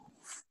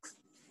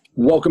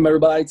Welcome,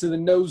 everybody, to the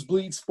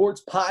Nosebleed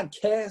Sports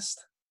Podcast.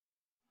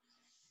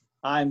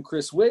 I'm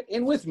Chris Witt,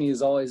 and with me,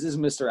 as always, is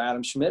Mr.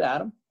 Adam Schmidt.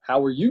 Adam,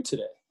 how are you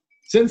today?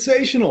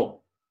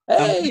 Sensational.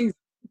 Hey,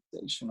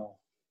 sensational.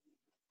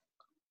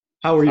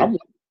 How are you?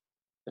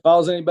 If I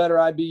was any better,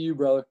 I'd be you,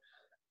 brother.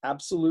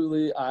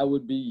 Absolutely, I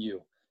would be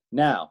you.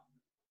 Now,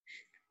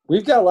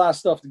 we've got a lot of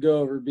stuff to go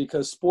over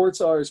because sports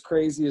are as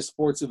crazy as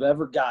sports have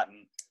ever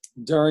gotten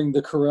during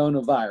the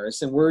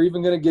coronavirus, and we're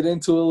even going to get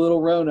into a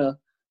little Rona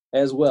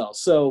as well.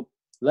 So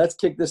let's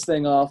kick this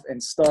thing off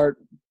and start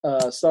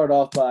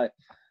off by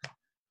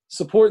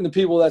supporting the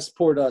people that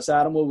support us.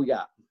 Adam, what we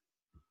got?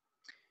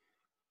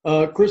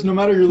 Chris, no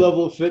matter your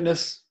level of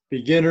fitness,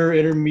 beginner,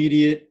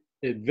 intermediate,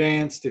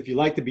 advanced, if you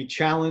like to be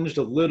challenged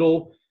a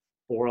little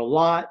or a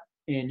lot,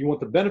 and you want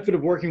the benefit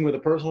of working with a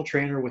personal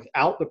trainer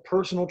without the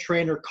personal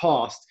trainer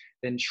cost,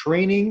 then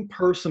Training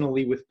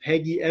Personally with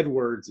Peggy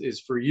Edwards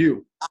is for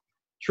you.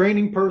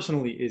 Training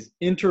Personally is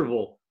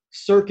interval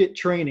circuit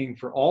training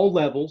for all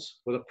levels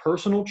with a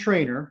personal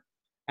trainer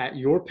at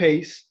your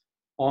pace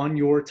on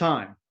your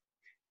time.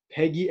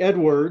 Peggy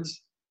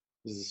Edwards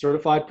is a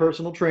certified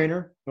personal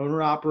trainer,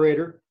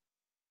 owner-operator.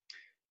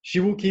 She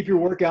will keep your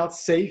workouts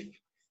safe.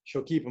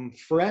 She'll keep them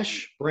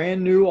fresh,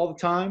 brand new all the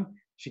time.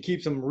 She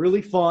keeps them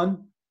really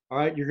fun. All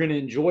right, you're going to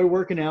enjoy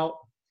working out.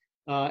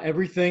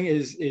 Everything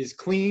is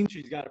clean.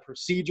 She's got a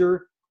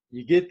procedure.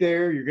 You get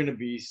there, you're going to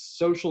be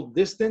social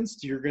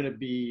distanced. You're going to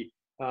be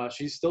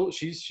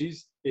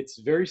it's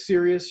very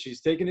serious.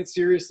 She's taking it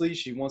seriously.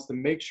 She wants to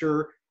make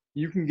sure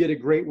you can get a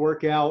great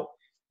workout,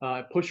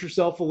 push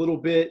yourself a little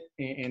bit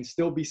and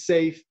still be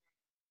safe.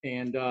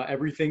 And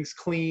everything's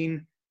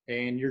clean.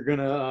 And you're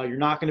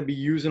not gonna be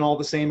using all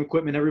the same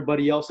equipment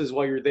everybody else is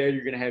while you're there.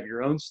 You're gonna have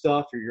your own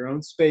stuff or your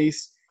own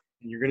space,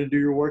 and you're gonna do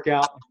your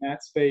workout in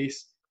that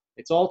space.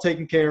 It's all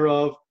taken care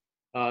of.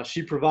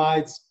 She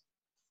provides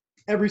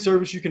every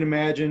service you can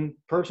imagine.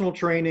 Personal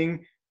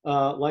training,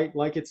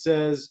 like it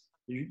says,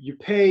 you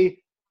pay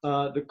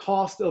the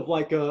cost of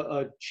like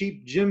a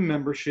cheap gym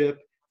membership,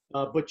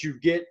 but you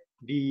get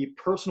the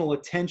personal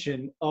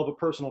attention of a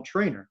personal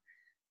trainer.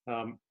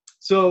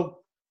 So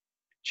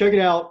check it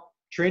out.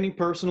 Training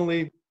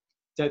Personally.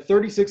 It's at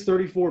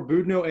 3634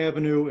 Boudneau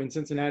Avenue in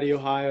Cincinnati,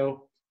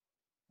 Ohio.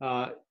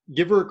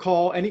 Give her a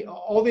call.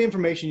 All the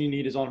information you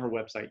need is on her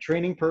website,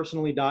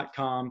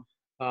 trainingpersonally.com.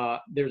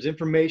 There's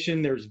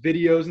information, there's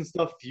videos and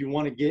stuff. If you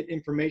want to get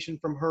information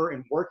from her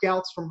and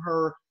workouts from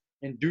her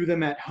and do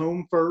them at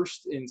home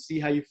first and see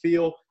how you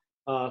feel,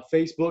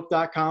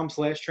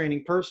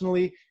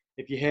 facebook.com/trainingpersonally.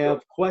 If you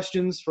have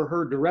questions for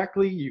her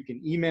directly, you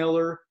can email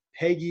her,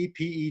 Peggy,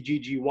 Peggy,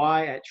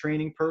 at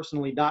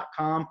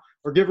trainingpersonally.com,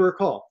 or give her a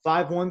call,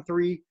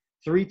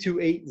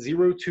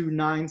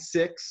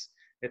 513-328-0296.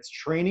 That's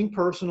Training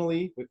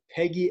Personally with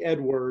Peggy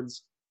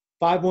Edwards,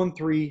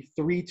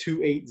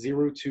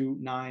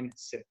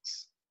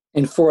 513-328-0296.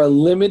 And for a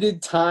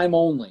limited time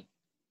only,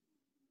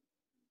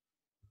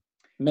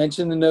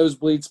 mention the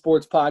Nosebleed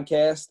Sports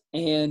Podcast,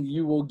 and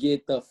you will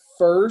get the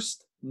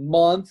first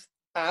month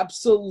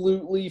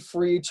absolutely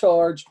free of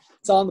charge.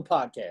 It's on the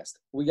podcast.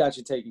 We got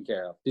you taken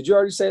care of. Did you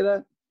already say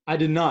that? I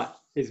did not.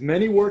 As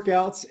many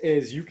workouts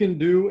as you can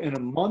do in a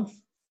month,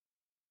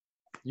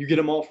 you get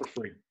them all for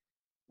free.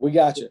 We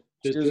got you.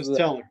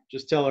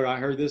 Just tell her I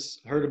heard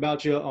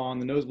about you on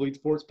the Nosebleed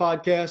Sports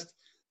Podcast.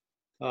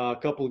 A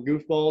couple of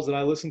goofballs that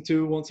I listen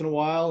to once in a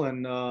while,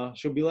 and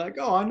she'll be like,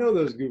 "Oh, I know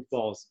those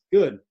goofballs.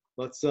 Good.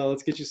 Let's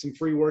get you some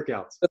free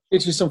workouts." Let's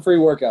get you some free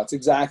workouts,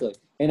 exactly.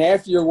 And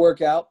after your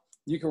workout,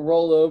 you can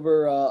roll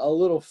over a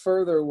little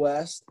further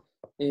west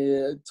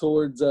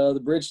towards the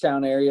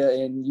Bridgetown area,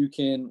 and you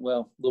can, a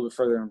little bit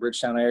further in the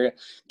Bridgetown area,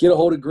 get a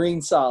hold of Green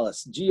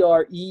Solace,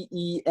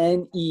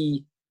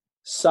 GREENE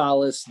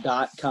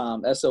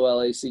solace.com,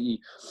 SOLACE.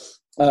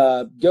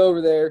 Go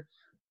over there.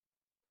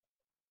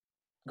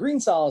 Green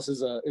Solace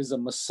is a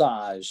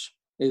massage.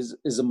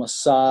 Is a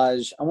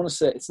massage. I want to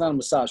say it's not a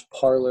massage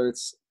parlor.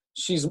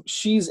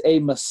 She's a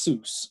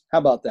masseuse. How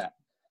about that?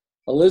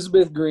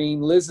 Elizabeth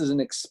Green. Liz is an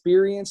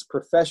experienced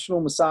professional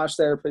massage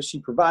therapist.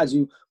 She provides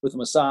you with a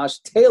massage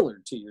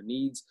tailored to your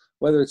needs,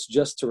 whether it's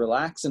just to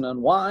relax and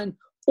unwind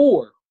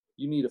or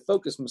you need a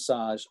focused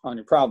massage on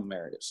your problem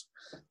areas.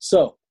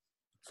 So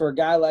for a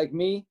guy like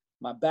me,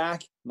 my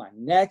back, my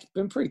neck,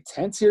 been pretty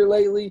tense here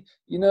lately.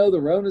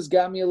 The Rona's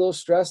got me a little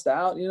stressed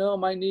out.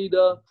 Might need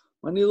a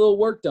little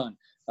work done.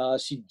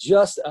 She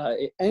just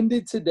it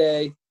ended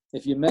today.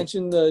 If you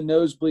mentioned the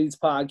Nosebleeds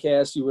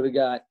Podcast, you would have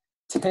got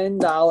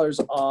 $10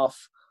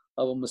 off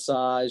of a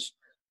massage.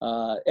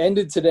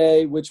 Ended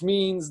today, which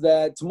means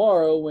that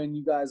tomorrow when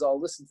you guys all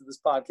listen to this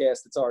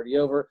podcast, it's already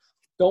over.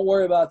 Don't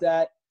worry about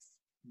that.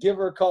 Give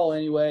her a call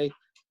anyway.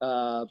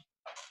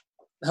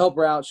 Help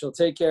her out. She'll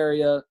take care of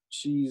you.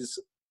 She's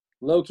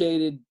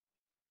located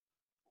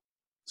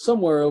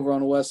somewhere over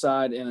on the west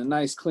side in a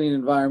nice, clean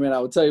environment. I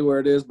would tell you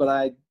where it is, but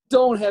I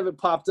don't have it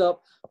popped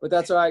up. But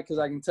that's all right, because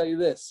I can tell you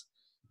this.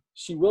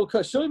 She'll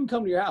even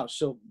come to your house.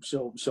 She'll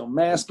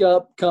mask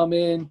up, come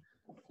in,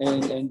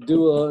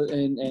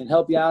 and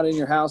help you out in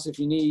your house if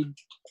you need,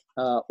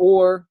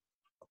 or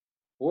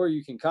or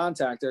you can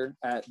contact her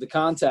at the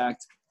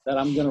contact that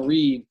I'm going to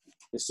read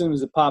as soon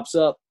as it pops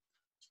up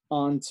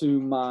onto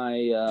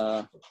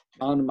my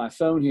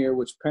phone here,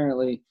 which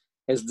apparently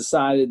has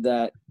decided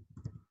that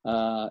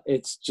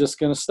it's just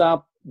going to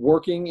stop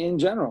working in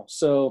general.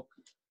 So,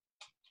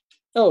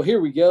 oh,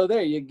 here we go.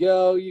 There you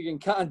go. You can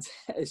contact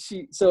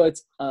so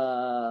it's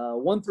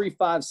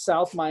 135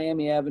 South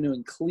Miami Avenue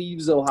in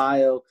Cleves,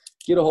 Ohio.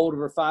 Get a hold of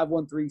her,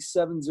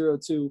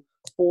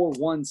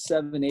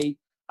 513-702-4178.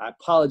 I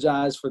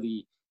apologize for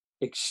the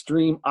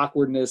extreme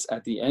awkwardness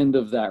at the end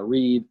of that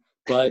read,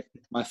 but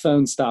my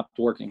phone stopped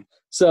working.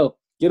 So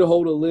get a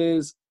hold of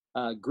Liz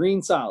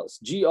Greensolace,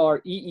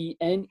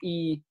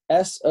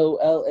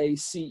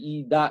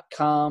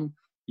 GREENESOLACE.com.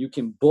 You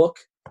can book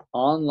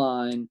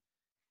online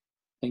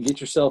and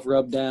get yourself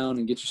rubbed down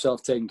and get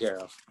yourself taken care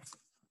of.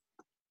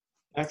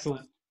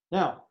 Excellent.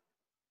 Now,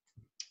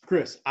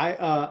 Chris,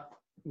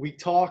 we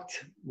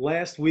talked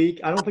last week.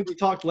 I don't think we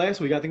talked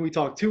last week. I think we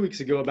talked 2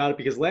 weeks ago about it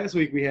because last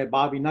week we had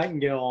Bobby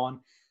Nightingale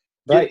on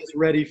getting us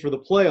ready for the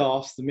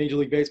playoffs, the Major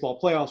League Baseball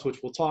playoffs, which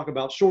we'll talk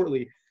about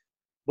shortly.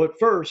 But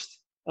first,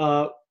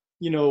 a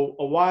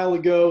while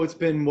ago, it's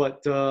been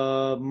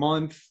a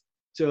month,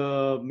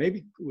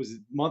 maybe it was a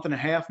month and a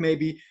half,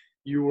 maybe.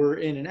 You were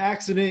in an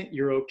accident.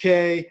 You're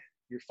okay.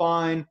 You're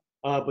fine.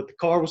 But the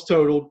car was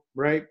totaled,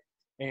 right?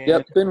 And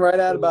yep, been right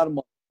at about a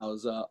month. I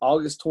was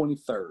August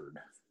 23rd.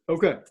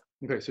 Okay,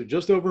 so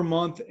just over a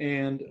month,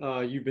 and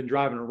you've been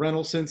driving a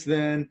rental since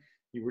then.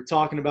 You were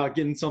talking about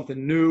getting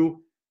something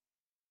new.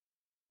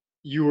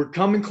 You were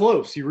coming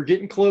close. You were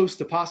getting close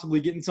to possibly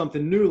getting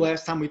something new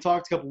last time we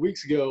talked a couple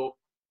weeks ago.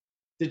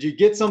 Did you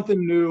get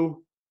something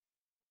new,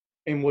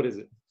 and what is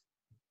it?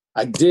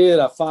 I did.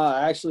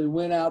 I actually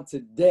went out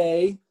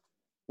today,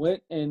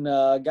 went and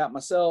got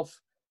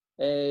myself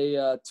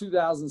a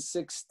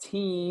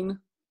 2016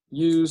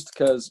 used,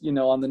 because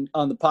on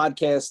the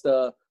podcast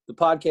the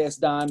podcast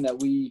dime that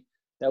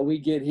we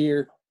get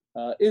here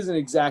isn't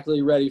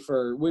exactly ready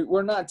for.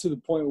 We're not to the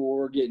point where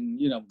we're getting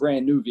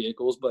brand new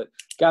vehicles, but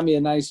got me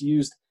a nice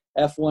used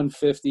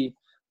F-150.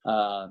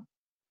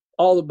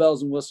 All the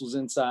bells and whistles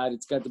inside.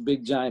 It's got the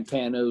big giant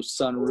Pano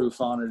sunroof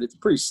on it. It's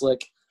pretty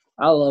slick.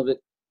 I love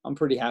it. I'm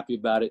pretty happy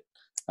about it.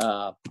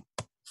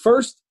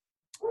 First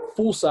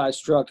full-size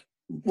truck.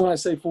 When I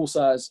say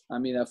full-size, I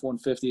mean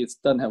F-150. It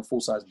doesn't have a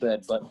full-size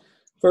bed, but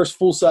first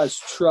full-size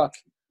truck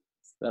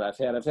that I've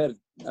had. I've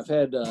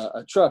had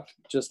a truck,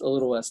 just a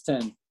little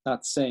S10,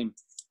 not the same.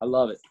 I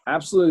love it.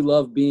 Absolutely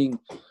love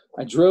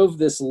I drove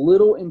this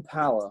little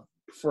Impala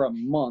for a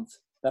month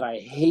that I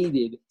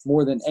hated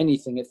more than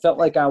anything. It felt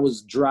like I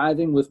was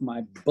driving with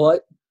my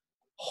butt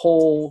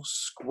hole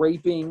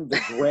scraping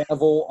the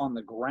gravel on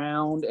the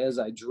ground as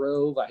I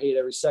drove. I hate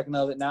every second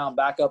of it. Now I'm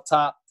back up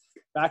top,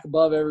 back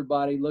above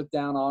everybody, look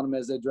down on them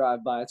as they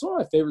drive by. It's one of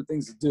my favorite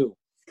things to do,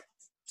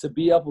 to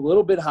be up a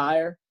little bit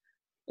higher.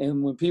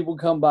 And when people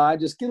come by,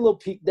 just get a little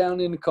peek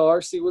down in the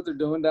car, see what they're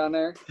doing down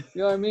there.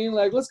 You know what I mean?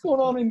 Like, what's going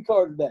on in the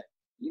car today?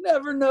 You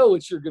never know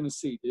what you're going to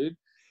see, dude.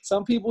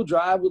 Some people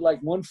drive with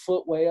like 1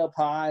 foot way up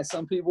high.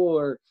 Some people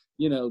are,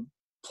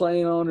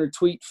 playing on their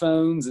tweet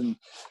phones, and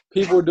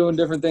people are doing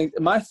different things.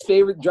 My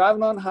favorite,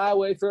 driving on the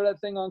highway, throw that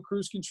thing on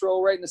cruise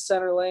control right in the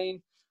center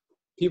lane.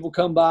 People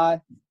come by,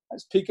 I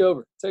just peek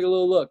over, take a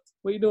little look.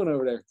 What are you doing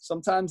over there?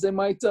 Sometimes they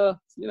might,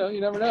 you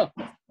never know.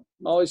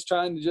 I'm always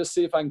trying to just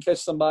see if I can catch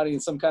somebody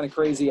in some kind of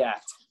crazy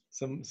act.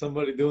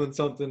 Somebody doing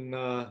something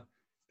a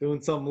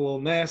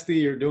little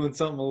nasty, or doing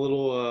something a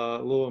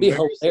little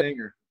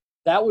embarrassing.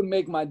 That would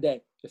make my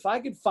day. If I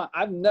could find,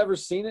 I've never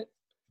seen it,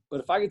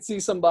 but if I could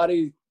see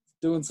somebody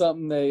doing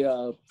something they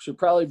should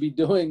probably be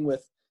doing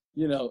with,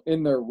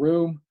 in their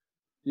room,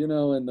 in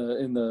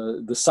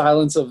the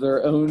silence of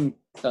their own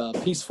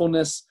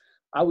peacefulness,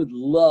 I would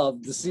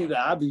love to see that.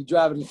 I'd be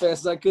driving as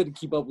fast as I could to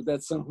keep up with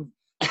that son. What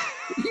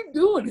are you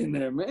doing in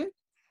there, man?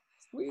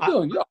 What are you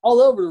doing? You're all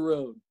over the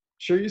road.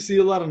 Sure, you see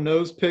a lot of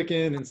nose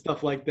picking and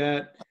stuff like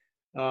that.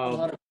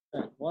 100%.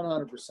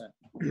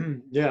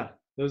 Yeah,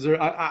 those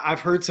are. I've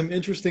heard some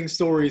interesting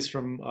stories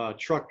from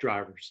truck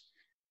drivers.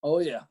 Oh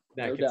yeah,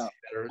 no doubt.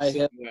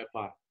 I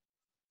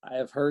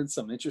have heard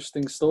some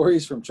interesting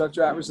stories from truck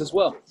drivers as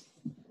well.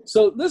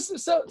 So listen,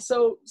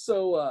 so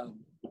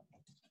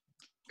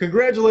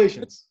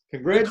congratulations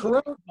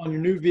on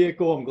your new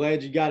vehicle. I'm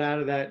glad you got out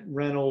of that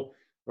rental,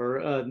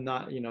 or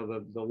not,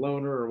 the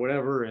loaner or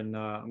whatever, and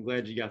I'm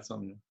glad you got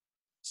something.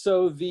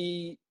 So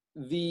the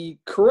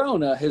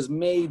Corona has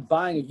made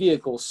buying a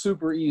vehicle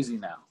super easy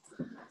now,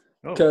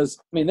 because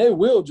they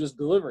will just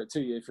deliver it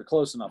to you if you're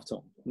close enough to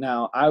them.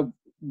 Now I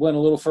went a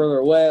little further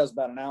away. I was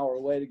about an hour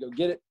away to go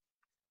get it,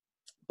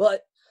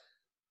 but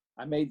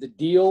I made the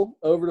deal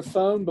over the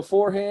phone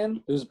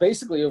beforehand. It was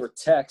basically over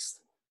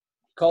text.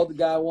 Called the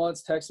guy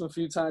once, texted him a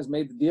few times,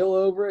 made the deal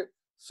over it,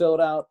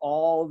 filled out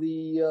all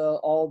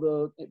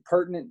the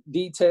pertinent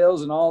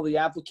details and all the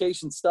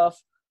application stuff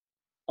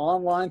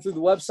online through the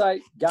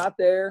website. Got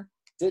there,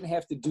 didn't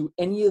have to do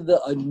any of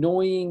the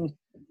annoying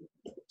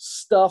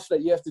stuff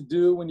that you have to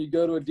do when you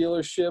go to a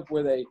dealership,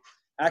 where they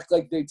act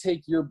like they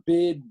take your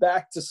bid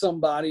back to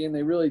somebody and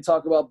they really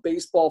talk about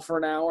baseball for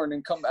an hour and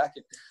then come back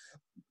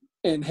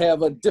and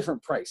have a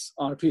different price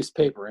on a piece of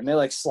paper, and they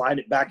like slide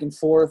it back and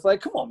forth.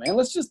 Like, come on, man,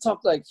 let's just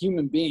talk like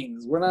human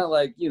beings. We're not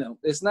like,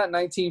 it's not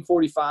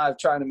 1945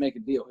 trying to make a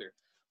deal here.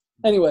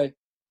 Anyway,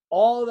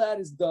 all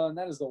that is done.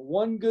 That is the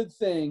one good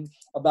thing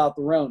about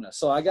the Rona.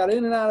 So I got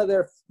in and out of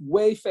there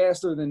way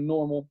faster than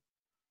normal.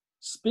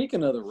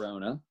 Speaking of the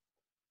Rona,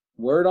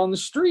 word on the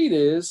street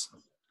is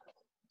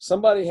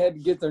somebody had to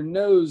get their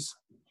nose.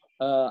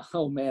 It's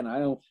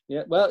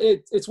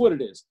what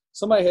it is.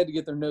 Somebody had to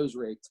get their nose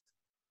raked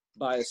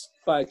by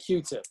a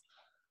Q-tip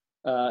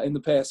in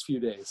the past few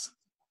days.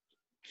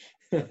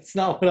 It's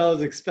not what I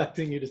was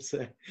expecting you to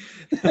say.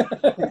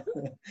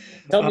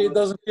 Tell me it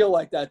doesn't feel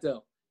like that,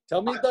 though.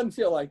 Tell me it doesn't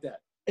feel like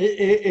that.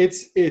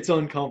 It's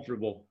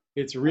uncomfortable.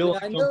 It's real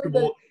uncomfortable.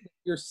 I know that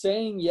you're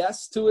saying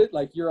yes to it,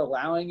 like you're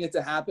allowing it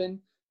to happen,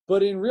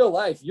 but in real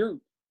life, you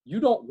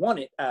don't want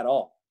it at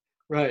all.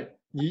 Right.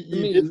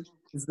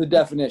 It's the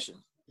definition.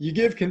 You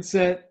give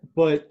consent,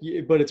 but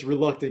it's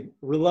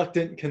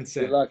reluctant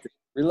consent.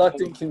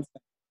 Reluctant consent.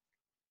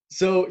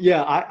 So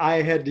yeah,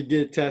 I had to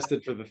get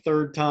tested for the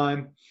third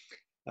time.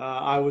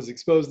 I was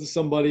exposed to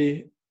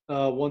somebody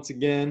once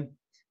again,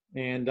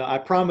 and I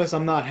promise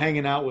I'm not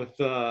hanging out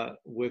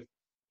with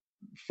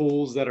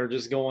fools that are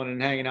just going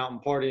and hanging out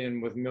and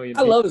partying with a million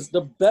people. I love this.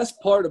 The best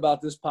part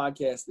about this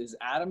podcast is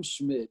Adam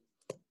Schmidt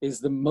is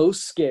the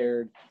most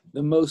scared,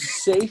 the most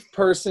safe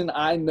person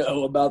I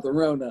know about the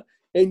Rona,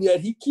 and yet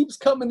he keeps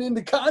coming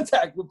into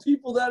contact with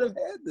people that have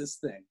had this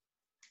thing.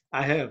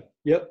 I have.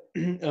 Yep.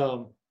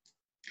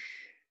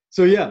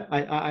 So yeah,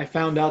 I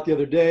found out the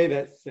other day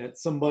that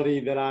somebody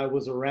that I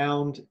was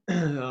around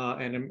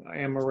and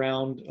am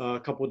around a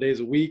couple of days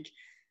a week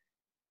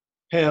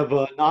have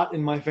not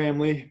in my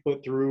family,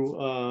 but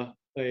through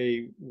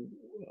a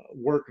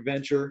work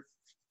venture,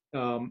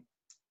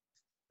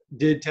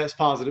 did test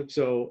positive.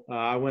 So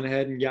I went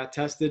ahead and got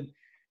tested,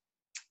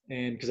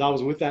 and because I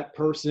was with that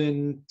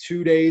person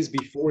 2 days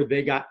before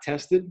they got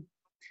tested,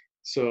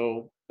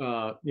 so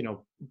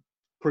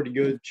pretty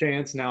good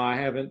chance. Now I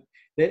haven't.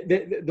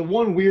 The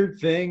one weird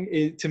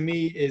thing to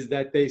me is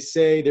that they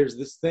say there's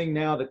this thing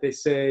now that they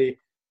say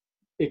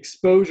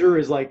exposure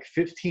is like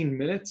 15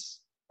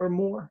 minutes or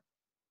more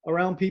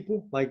around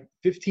people. Like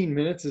 15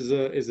 minutes is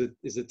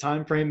a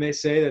time frame they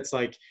say that's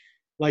like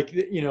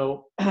you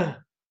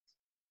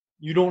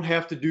don't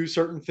have to do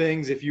certain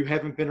things if you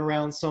haven't been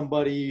around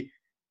somebody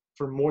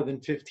for more than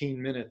 15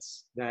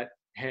 minutes that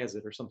has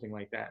it or something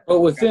like that.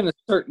 But within a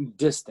certain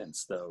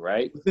distance, though,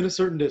 right? Within a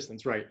certain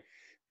distance, right.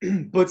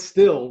 But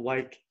still,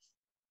 like,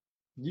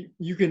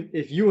 you can,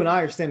 if you and I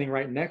are standing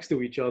right next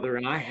to each other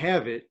and I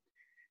have it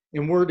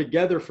and we're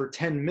together for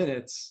 10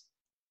 minutes,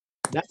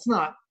 that's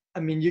not,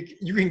 I mean,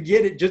 you can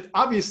get it just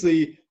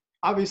obviously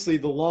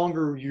the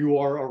longer you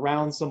are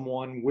around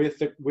someone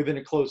within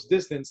a close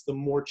distance, the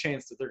more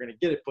chance that they're going to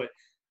get it. But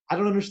I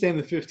don't understand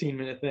the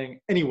 15-minute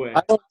thing. Anyway,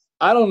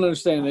 I don't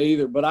understand it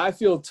either, but I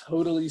feel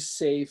totally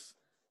safe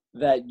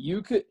that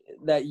you could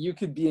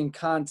be in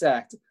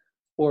contact,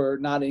 or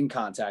not in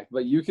contact,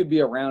 but you could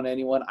be around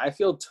anyone. I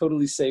feel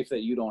totally safe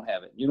that you don't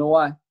have it. You know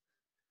why?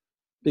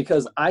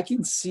 Because I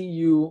can see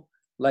you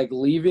like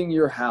leaving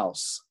your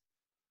house,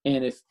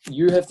 and if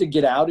you have to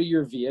get out of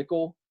your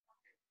vehicle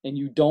and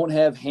you don't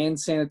have hand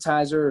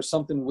sanitizer or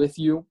something with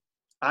you,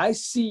 I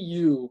see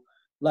you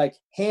like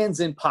hands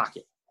in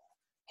pockets,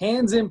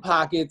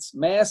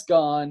 mask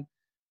on,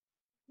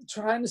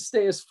 trying to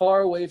stay as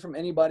far away from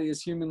anybody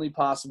as humanly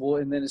possible.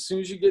 And then as soon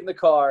as you get in the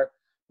car,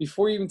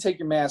 before you even take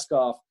your mask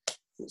off,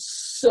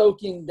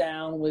 soaking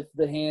down with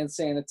the hand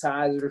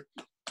sanitizer,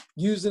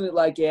 using it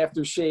like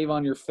aftershave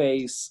on your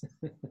face,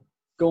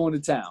 going to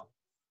town.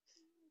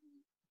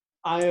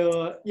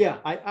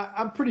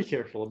 I'm pretty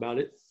careful about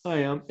it. I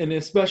am. And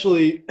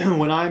especially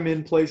when I'm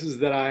in places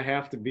that I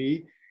have to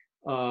be,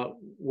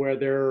 where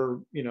they're,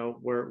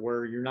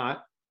 where you're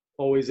not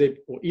always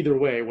able, either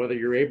way, whether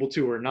you're able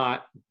to or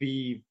not,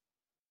 be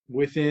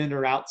within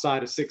or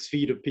outside of 6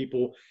 feet of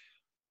people.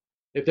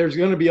 If there's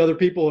going to be other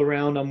people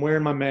around, I'm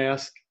wearing my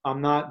mask. I'm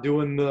not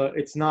doing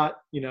it's not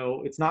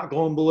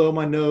going below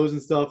my nose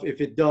and stuff. If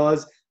it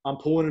does, I'm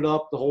pulling it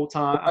up the whole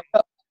time.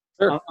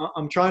 Sure.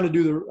 I'm trying to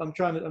do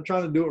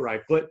it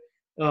right, but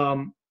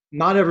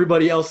not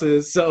everybody else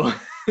is. So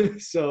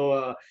makes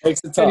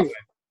it tough.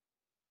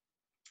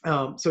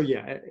 Anyway, so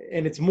yeah,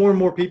 and it's more and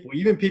more people,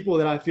 even people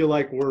that I feel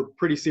like were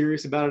pretty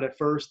serious about it at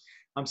first.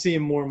 I'm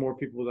seeing more and more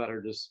people that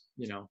are just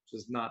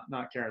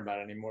not caring about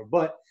it anymore.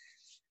 But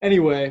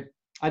anyway,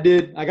 I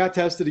got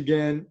tested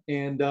again,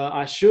 and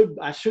I should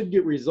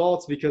get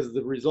results because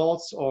the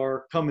results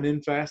are coming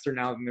in faster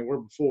now than they were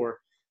before.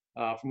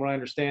 From what I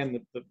understand,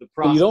 the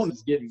process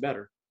is getting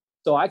better.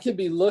 So we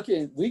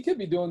could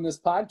be doing this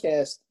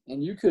podcast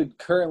and you could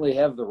currently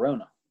have the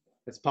Rona.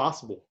 It's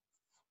possible.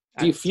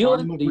 Do you feel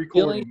anything? Do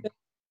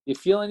you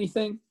feel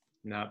anything?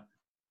 No.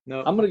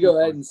 I'm going to go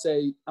ahead and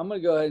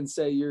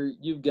say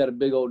you've got a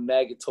big old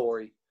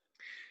negatory.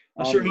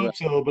 I sure hope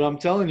so, but I'm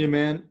telling you,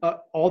 man,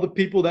 all the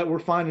people that we're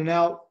finding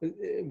out,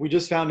 we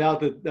just found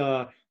out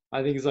that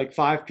I think it's like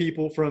 5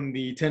 people from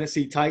the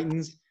Tennessee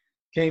Titans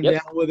came down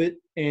with it,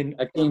 and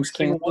That every game's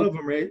single one canceled.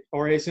 of them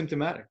are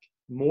asymptomatic.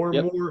 More and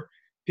Yep. more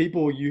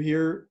people you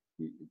hear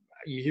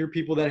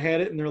people that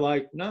had it, and they're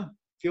like, no,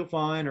 feel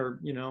fine,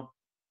 or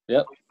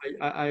Yep.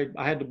 I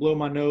had to blow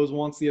my nose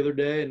once the other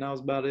day, and that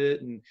was about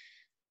it, and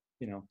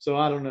so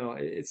I don't know.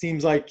 It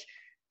seems like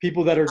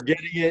people that are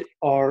getting it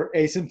are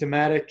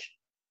asymptomatic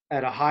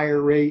at a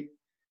higher rate,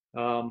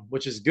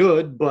 which is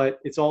good, but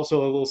it's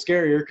also a little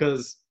scarier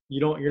because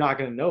you're not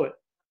going to know it,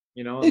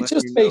 It unless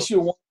just you know. makes you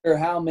wonder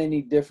how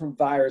many different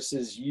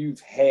viruses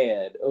you've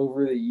had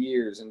over the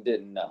years and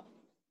didn't know.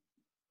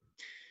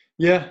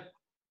 Yeah,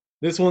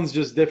 this one's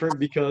just different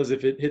because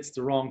if it hits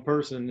the wrong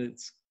person,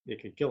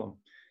 it could kill them.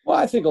 Well,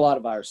 I think a lot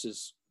of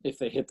viruses, if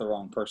they hit the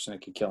wrong person,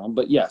 it could kill them.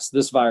 But yes,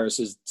 this virus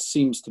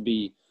seems to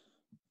be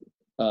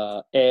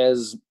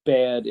as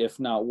bad, if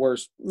not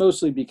worse,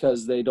 mostly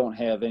because they don't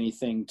have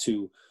anything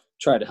to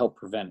try to help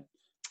prevent it.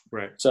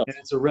 Right. So and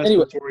it's a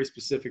respiratory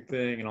specific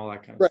thing and all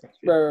that kind of stuff.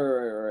 Yeah.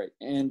 Right.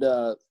 And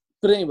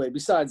but anyway,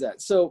 besides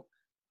that, so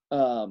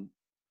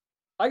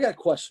I got a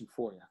question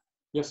for you.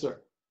 Yes, sir.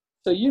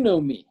 So you know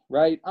me,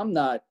 right? I'm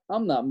not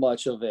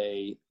much of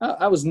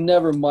I was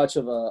never much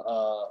of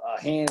a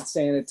hand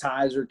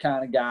sanitizer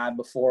kind of guy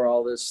before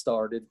all this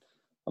started.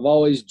 I've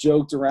always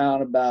joked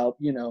around about,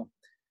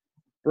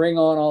 bring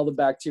on all the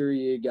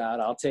bacteria you got.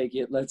 I'll take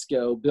it. Let's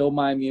go. Build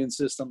my immune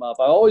system up.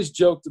 I always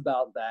joked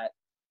about that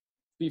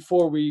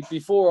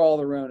before all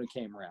the Rona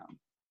came around.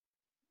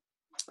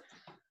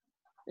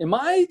 Am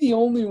I the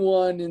only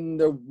one in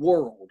the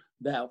world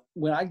that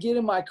when I get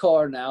in my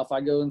car now, if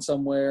I go in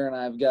somewhere and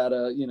I've got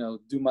to,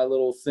 do my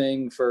little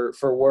thing for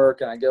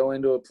work, and I go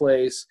into a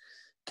place,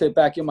 get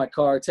back in my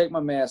car, take my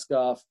mask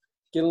off,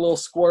 get a little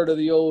squirt of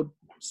the old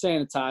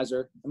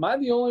sanitizer. Am I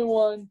the only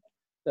one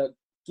that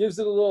gives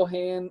it a little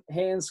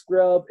hand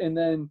scrub and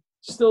then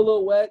still a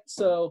little wet?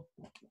 So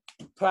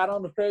pat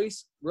on the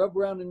face, rub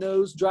around the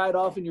nose, dry it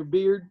off in your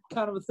beard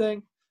kind of a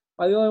thing.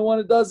 Am I the only one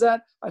that does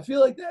that? I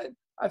feel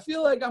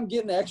like I'm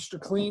getting extra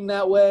clean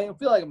that way. I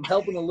feel like I'm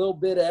helping a little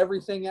bit of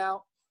everything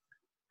out.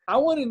 I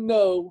want to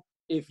know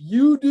if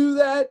you do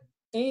that,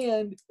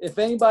 and if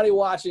anybody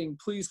watching,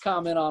 please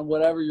comment on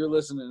whatever you're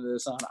listening to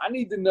this on. I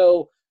need to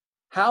know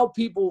how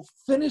people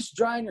finish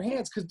drying your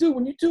hands. Because, dude,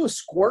 when you do a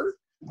squirt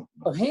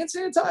of hand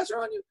sanitizer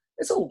on you,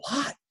 it's a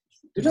lot.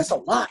 Dude, that's a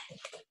lot.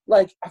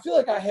 Like, I feel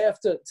like I have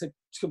to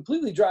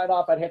completely dry it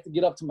off, I'd have to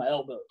get up to my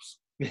elbows.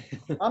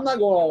 I'm not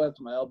going all the way up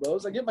to my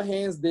elbows. I get my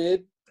hands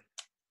did,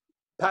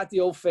 pat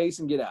the old face,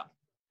 and get out.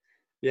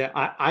 Yeah,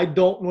 I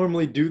don't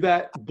normally do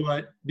that,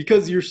 but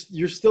because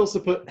you're still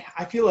supposed,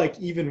 I feel like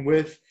even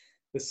with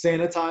the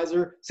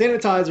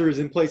sanitizer is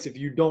in place if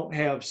you don't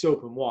have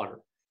soap and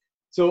water.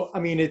 So I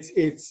mean,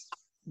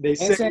 they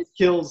say it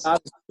kills.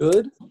 Not as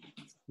good.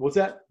 What's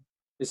that?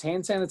 Is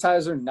hand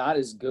sanitizer not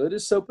as good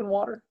as soap and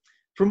water?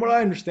 From what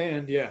I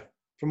understand, yeah.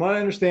 From what I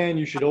understand,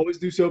 you should always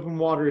do soap and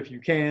water if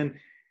you can,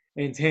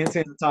 and hand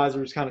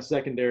sanitizer is kind of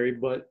secondary.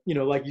 But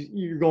like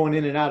you're going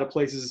in and out of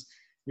places.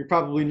 You're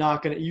probably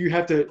not going to – you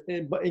have to –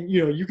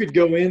 you could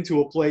go into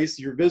a place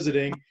you're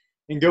visiting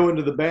and go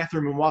into the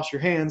bathroom and wash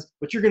your hands,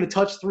 but you're going to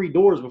touch 3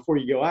 doors before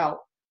you go out.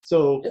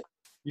 So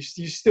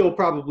you still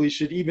probably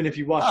should, even if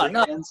you wash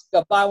your hands. You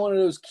got to buy one of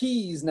those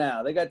keys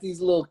now. They got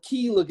these little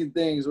key-looking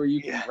things where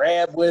you can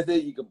grab with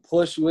it. You can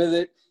push with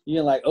it.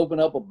 You can, open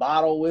up a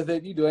bottle with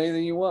it. You do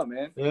anything you want,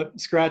 man. Yep,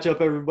 scratch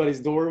up everybody's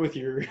door with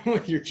your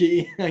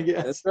key, I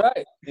guess. That's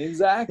right.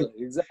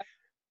 Exactly.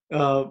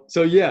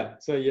 So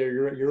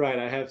you're right.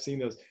 I have seen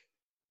those,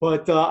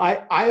 but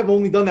I have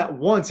only done that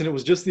once, and it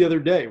was just the other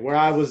day where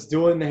I was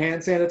doing the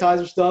hand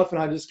sanitizer stuff, and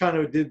I just kind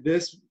of did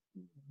this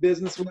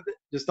business with it,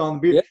 just on the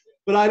beard. Yep.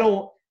 But I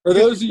don't. For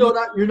those of you,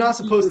 you're not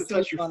supposed to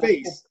touch your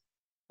face.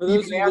 For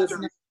those of you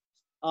listening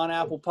on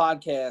Apple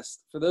Podcast,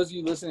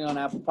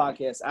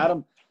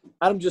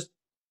 Adam just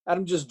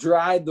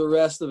dried the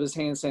rest of his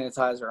hand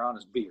sanitizer on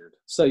his beard,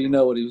 so you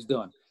know what he was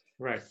doing.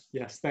 Right.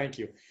 Yes. Thank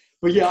you.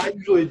 But yeah, I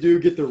usually do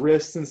get the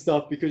wrists and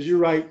stuff because you're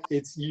right.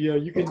 It's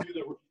you can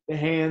do the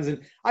hands, and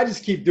I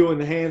just keep doing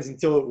the hands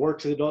until it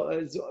works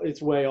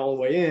its way all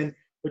the way in.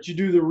 But you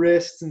do the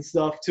wrists and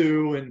stuff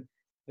too, and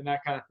that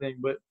kind of thing.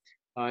 But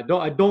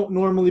I don't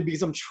normally,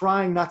 because I'm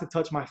trying not to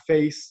touch my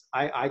face.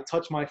 I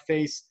touch my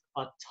face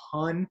a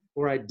ton,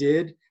 or I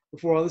did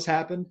before all this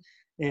happened,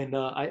 and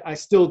I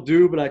still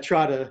do, but I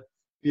try to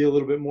be a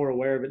little bit more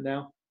aware of it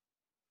now.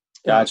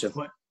 Gotcha.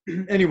 But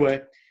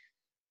anyway.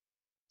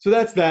 So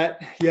that's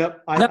that.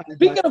 Yep.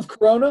 Speaking of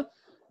Corona,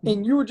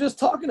 and you were just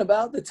talking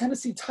about the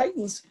Tennessee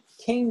Titans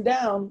came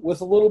down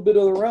with a little bit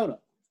of the Rona,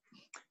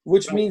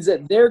 which means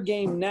that their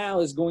game now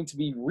is going to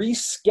be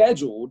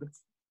rescheduled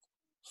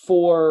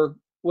for,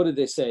 what did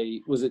they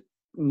say? Was it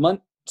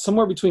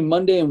somewhere between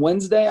Monday and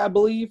Wednesday, I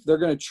believe? They're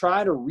going to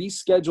try to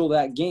reschedule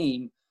that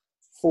game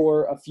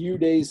for a few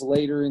days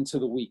later into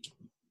the week.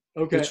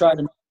 Okay. To try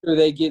to make sure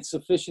they get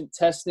sufficient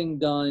testing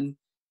done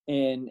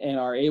and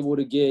are able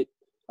to get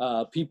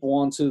people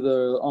onto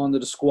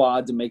the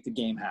squad to make the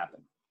game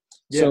happen.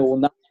 Yeah. So we'll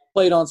not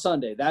play it on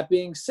Sunday. That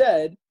being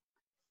said,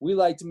 we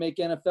like to make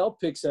NFL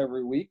picks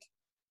every week.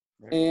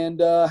 Right.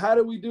 And how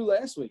did we do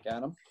last week,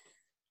 Adam?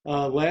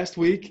 Last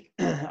week,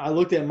 I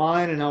looked at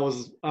mine and I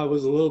was a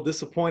little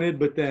disappointed,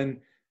 but then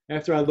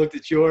after I looked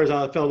at yours,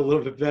 I felt a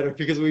little bit better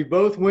because we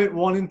both went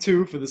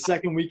 1-2 for the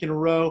second week in a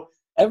row.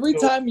 Every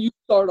time you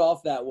start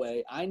off that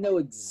way, I know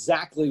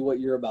exactly what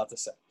you're about to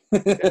say.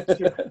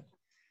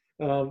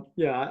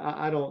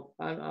 I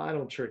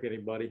don't trick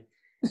anybody.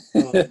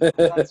 I'm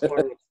not smart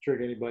enough to trick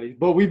anybody.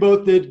 But we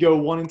both did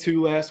go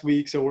 1-2 last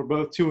week, so we're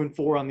both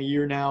 2-4 on the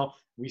year now.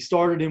 We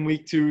started in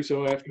week 2,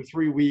 so after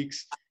 3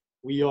 weeks,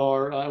 we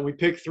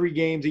pick 3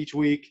 games each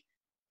week.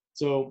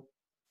 So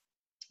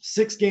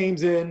 6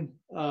 games in,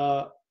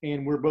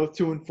 and we're both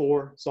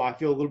 2-4. So I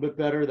feel a little bit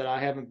better that I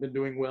haven't been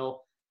doing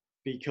well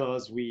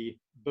because we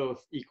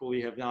both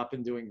equally have not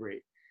been doing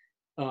great.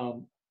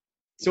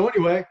 So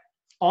anyway,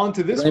 on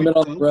to this week.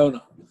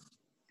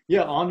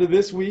 Yeah, on to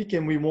this week,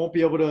 and we won't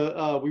be able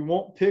to we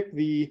won't pick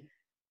the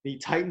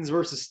Titans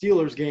versus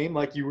Steelers game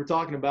like you were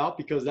talking about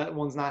because that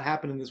one's not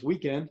happening this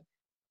weekend.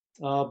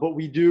 But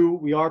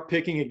we are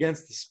picking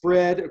against the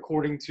spread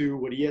according to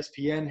what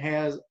ESPN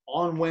has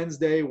on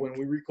Wednesday when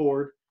we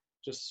record,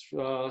 just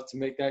to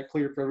make that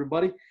clear for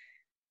everybody.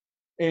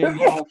 And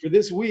for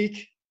this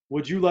week,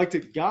 would you like to,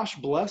 gosh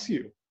bless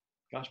you.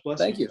 Gosh bless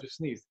you. Thank you. Just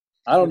sneezed.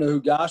 I don't know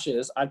who Gosh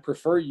is. I'd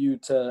prefer you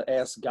to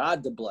ask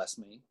God to bless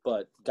me,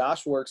 but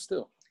Gosh works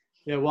too.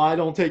 Yeah, well, I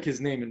don't take his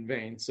name in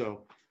vain,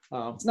 so.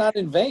 It's not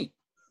in vain.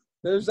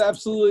 There's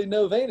absolutely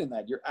no vain in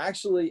that. You're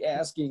actually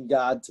asking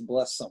God to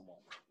bless someone.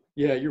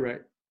 Yeah, you're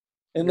right.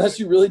 Unless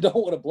you really don't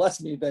want to bless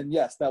me, then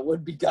yes, that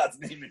would be God's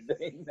name in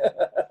vain.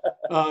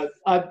 I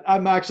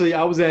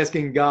was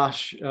asking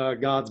Gosh,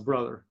 God's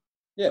brother.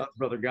 Yeah. God's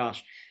brother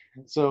Gosh.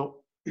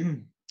 So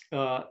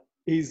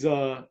he's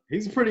a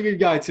pretty good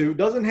guy too.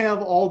 Doesn't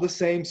have all the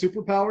same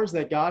superpowers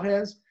that God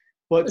has,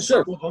 but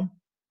sure.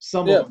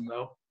 Some of them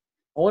though.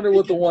 I wonder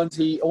which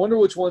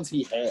ones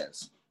he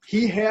has.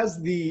 He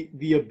has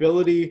the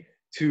ability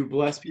to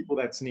bless people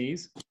that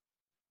sneeze.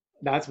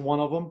 That's one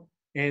of them.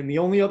 And the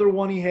only other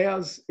one he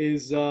has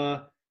is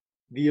the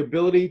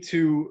ability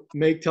to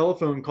make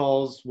telephone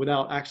calls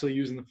without actually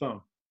using the phone.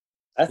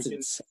 That's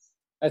insane.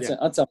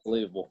 That's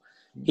unbelievable.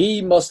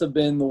 He must have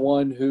been the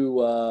one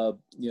who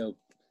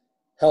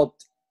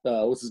helped.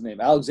 What's his name?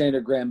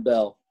 Alexander Graham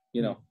Bell.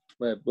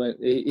 When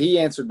he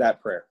answered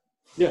that prayer.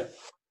 Yeah.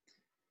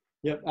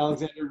 Yep.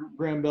 Alexander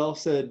Graham Bell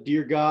said,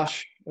 "Dear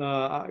Gosh,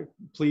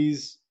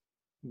 please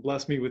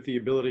bless me with the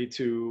ability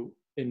to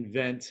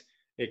invent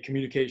a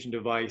communication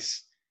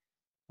device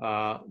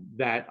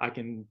that I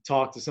can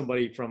talk to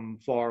somebody from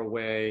far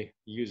away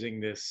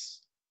using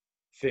this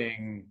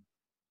thing."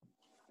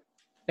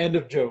 End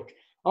of joke.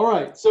 All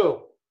right.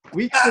 So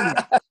week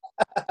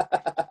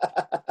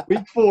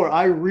 4,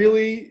 I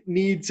really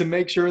need to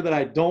make sure that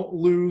I don't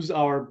lose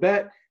our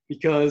bet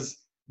because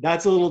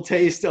that's a little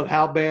taste of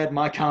how bad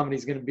my comedy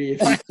is going to be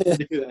if I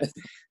do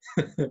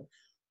that.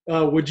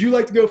 Would you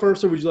like to go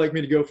first, or would you like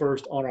me to go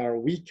first on our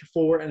week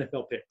 4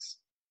 NFL picks?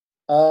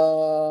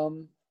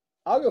 I'll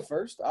go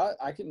first.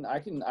 I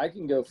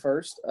can go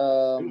first.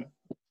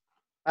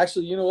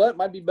 Actually, you know what? It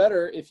might be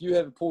better if you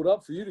have it pulled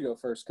up for you to go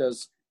first,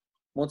 because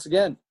once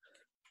again,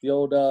 the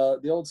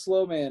old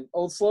slow man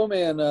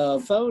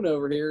phone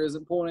over here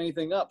isn't pulling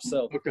anything up.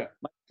 So okay,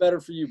 might be better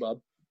for you,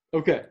 bub.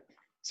 Okay.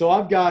 So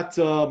I've got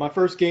my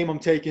first game. I'm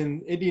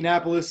taking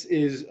Indianapolis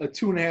is a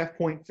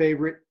 2.5-point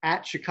favorite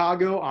at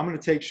Chicago. I'm going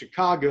to take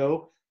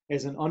Chicago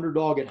as an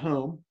underdog at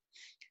home.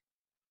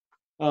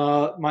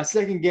 My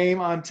second game,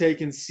 I'm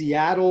taking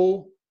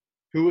Seattle,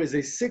 who is a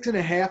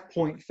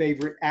 6.5-point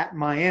favorite at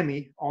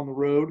Miami on the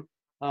road.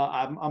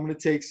 I'm going to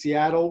take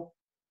Seattle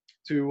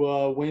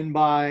to win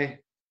by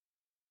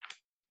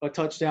a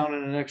touchdown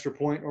and an extra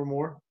point or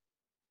more.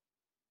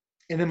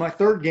 And then my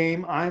third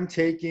game, I'm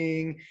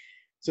taking –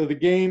 so the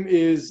game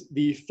is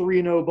the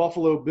 3-0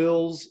 Buffalo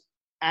Bills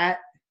at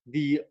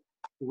the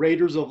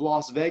Raiders of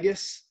Las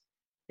Vegas.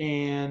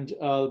 And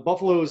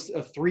Buffalo is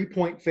a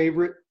 3-point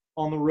favorite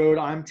on the road.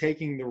 I'm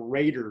taking the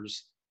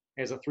Raiders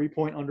as a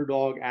 3-point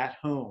underdog at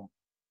home.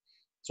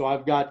 So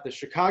I've got the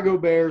Chicago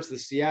Bears, the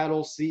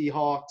Seattle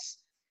Seahawks,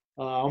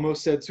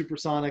 almost said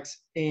Supersonics,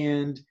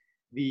 and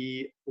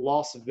the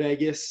Las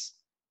Vegas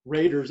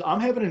Raiders. I'm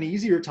having an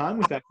easier time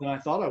with that than I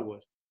thought I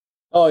would.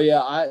 Oh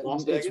yeah,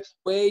 it's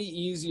way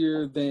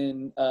easier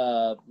than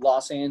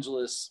Los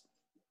Angeles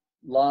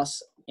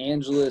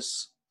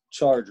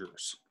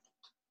Chargers.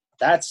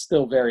 That's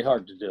still very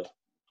hard to do.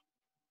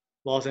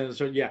 Los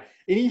Angeles, yeah,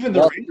 and even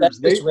the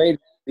Raiders,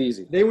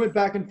 easy. They went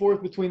back and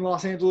forth between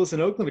Los Angeles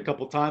and Oakland a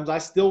couple times. I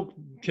still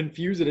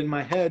confuse it in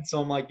my head, so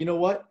I'm like, you know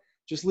what?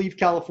 Just leave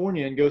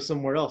California and go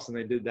somewhere else, and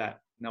they did that,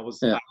 and I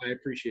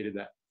appreciated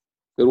that.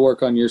 Good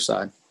work on your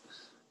side.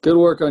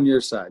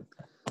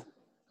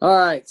 All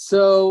right,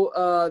 so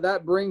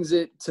that brings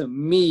it to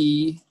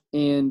me,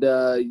 and,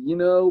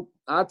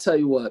 I'll tell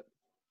you what.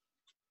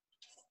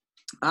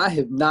 I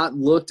have not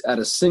looked at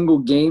a single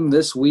game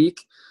this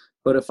week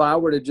But if I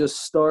were to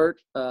just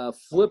start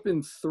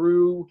flipping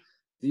through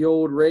the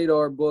old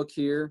radar book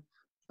here,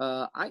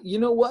 you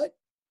know what?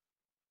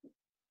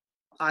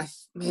 I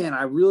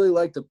really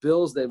like the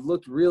Bills. They've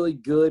looked really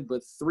good,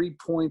 but 3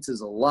 points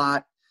is a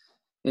lot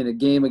in a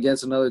game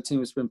against another team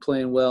that's been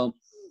playing well.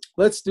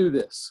 Let's do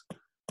this.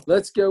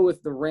 Let's go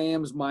with the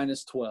Rams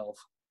minus 12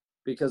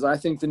 because I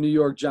think the New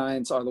York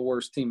Giants are the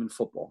worst team in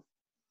football.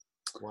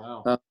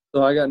 Wow.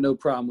 So I got no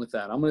problem with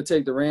that. I'm going to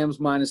take the Rams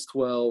minus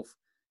 12.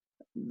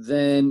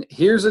 Then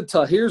here's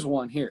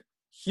one here.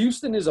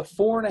 Houston is a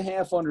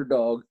 4.5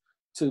 underdog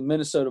to the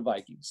Minnesota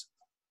Vikings.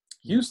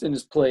 Houston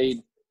has played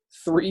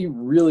 3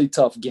 really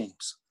tough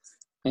games.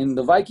 And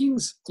the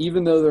Vikings,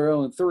 even though they're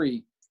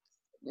 0-3,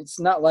 it's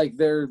not like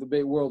they're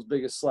the world's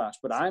biggest slouch.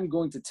 But I'm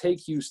going to take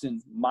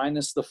Houston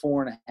minus the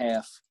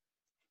 4.5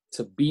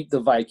 to beat the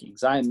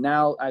Vikings. I've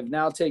now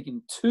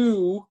taken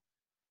 2.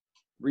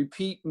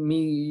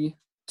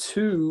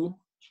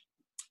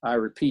 I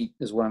repeat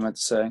is what I meant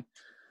to say.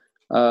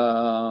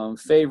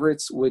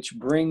 Favorites, which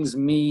brings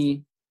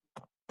me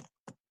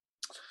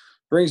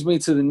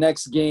to the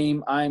next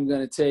game I'm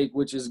going to take,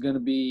 which is going to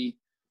be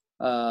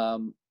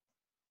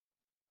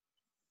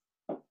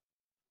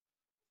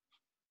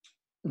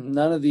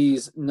none of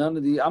these. I'm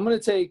going to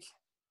take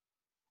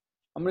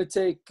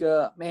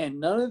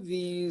none of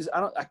these.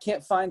 I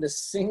can't find a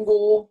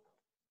single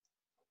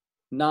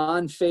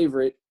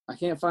non-favorite. I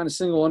can't find a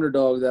single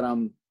underdog that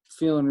I'm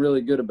feeling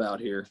really good about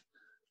here.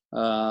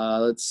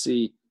 Let's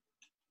see.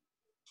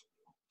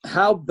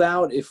 How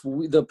about if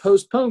the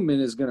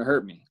postponement is going to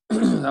hurt me?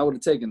 I would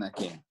have taken that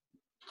game.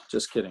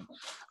 Just kidding.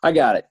 I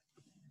got it.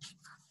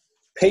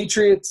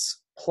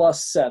 Patriots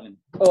plus 7.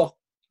 Oh,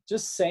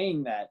 just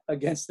saying that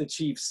against the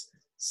Chiefs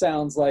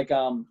sounds like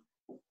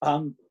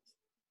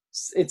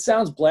it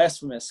sounds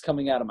blasphemous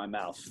coming out of my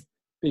mouth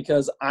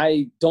because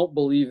I don't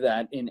believe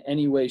that in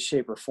any way,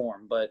 shape, or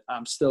form, but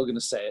I'm still going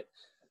to say it.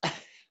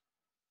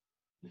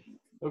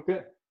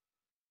 Okay.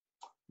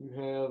 You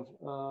have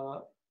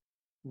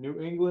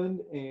New England,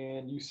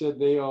 and you said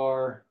they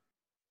are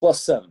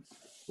plus 7.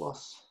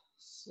 Plus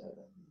 7.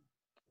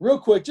 Real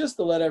quick, just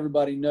to let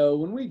everybody know,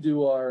 when we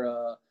do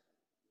our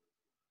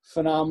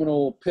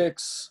phenomenal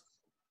picks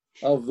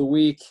of the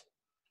week,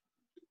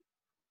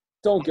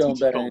 don't go and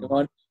bet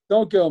anyone.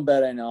 Don't go and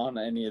bet on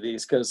any of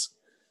these because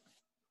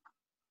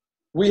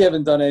we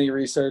haven't done any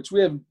research.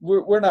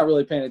 We're not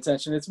really paying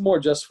attention. It's more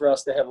just for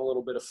us to have a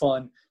little bit of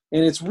fun,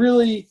 and it's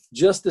really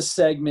just a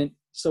segment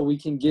so we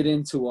can get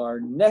into our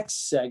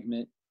next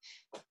segment,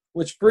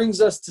 which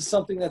brings us to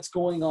something that's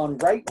going on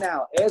right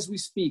now as we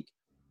speak,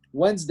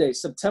 Wednesday,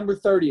 September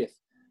 30th.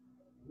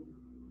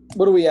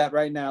 What are we at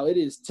right now? It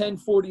is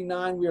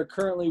 10:49. We are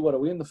currently, what are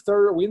we in the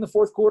third? Are we in the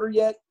fourth quarter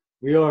yet?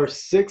 We are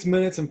 6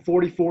 minutes and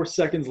 44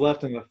 seconds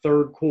left in the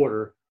third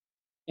quarter.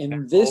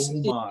 And this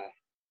is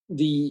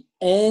the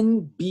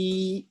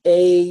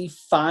NBA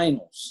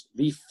Finals.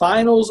 The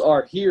finals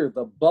are here,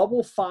 the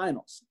bubble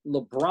finals.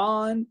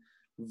 LeBron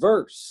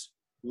versus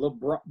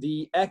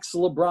the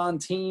ex-LeBron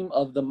team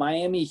of the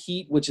Miami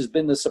Heat, which has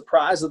been the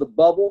surprise of the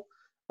bubble.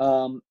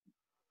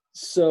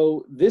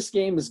 So this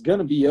game is going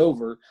to be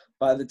over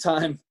by the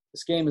time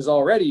this game is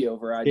already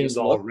over.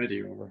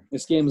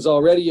 This game is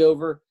already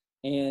over,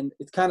 and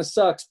it kind of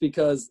sucks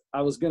because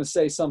I was going to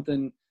say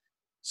something.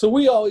 So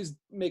we always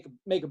make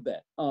a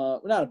bet.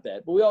 Not a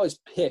bet, but we always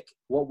pick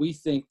what we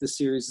think the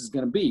series is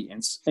going to be.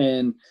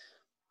 And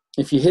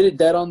if you hit it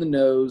dead on the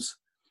nose,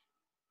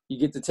 you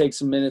get to take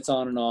some minutes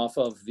on and off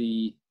of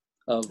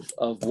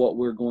what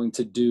we're going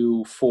to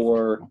do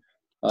for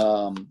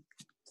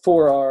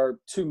our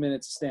 2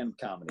 minutes of stand-up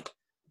comedy.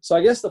 So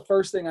I guess the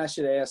first thing I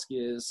should ask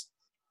is,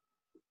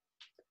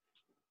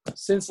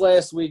 since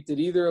last week, did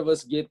either of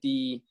us get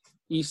the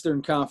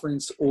Eastern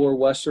Conference or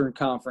Western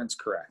Conference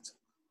correct?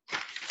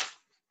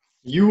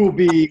 You will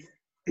be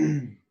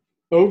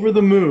over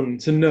the moon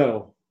to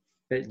know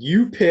that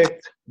you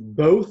picked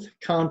both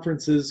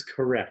conferences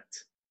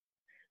correct.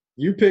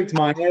 You picked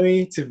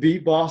Miami to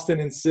beat Boston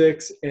in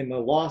 6 and the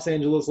Los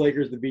Angeles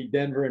Lakers to beat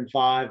Denver in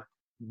 5.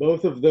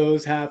 Both of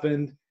those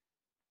happened.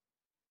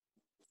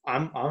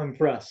 I'm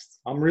impressed.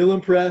 I'm real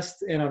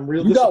impressed, and I'm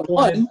real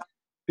disappointed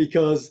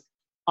because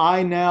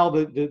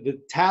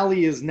the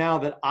tally is now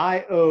that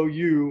I owe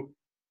you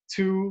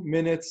 2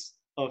 minutes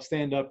of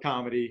stand-up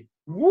comedy.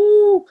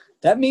 Woo!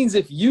 That means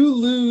if you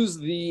lose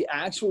the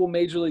actual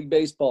Major League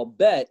Baseball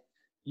bet,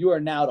 you are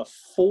now to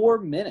 4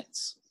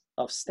 minutes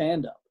of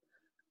stand-up.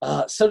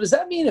 So does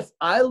that mean if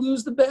I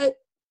lose the bet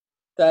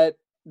that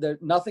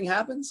nothing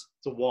happens?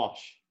 It's a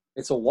wash.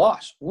 It's a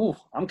wash. Ooh,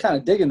 I'm kind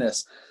of digging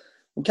this.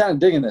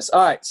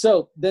 All right,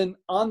 so then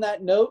on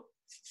that note,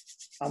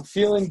 I'm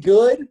feeling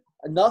good.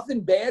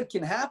 Nothing bad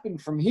can happen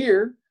from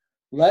here.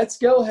 Let's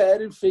go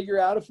ahead and figure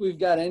out if we've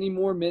got any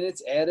more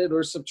minutes added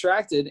or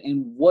subtracted.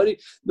 And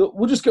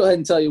we'll just go ahead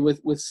and tell you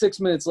with 6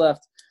 minutes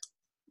left,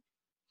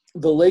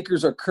 the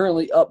Lakers are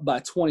currently up by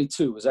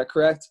 22. Is that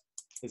correct?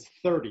 It's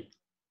 30.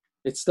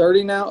 It's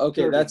 30 now?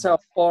 Okay, 30. That's how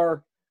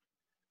far.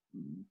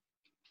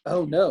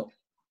 Oh, no.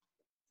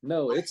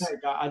 No, it's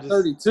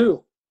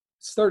 32.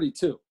 It's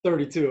 32.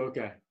 32.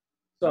 Okay.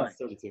 Sorry. That's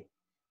 32.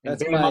 And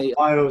That's Bam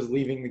Adebayo is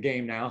leaving the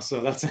game now,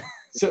 so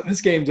so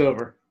this game's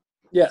over.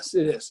 Yes,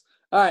 it is.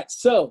 All right.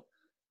 So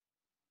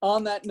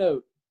on that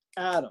note,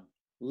 Adam,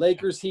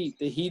 Lakers Heat.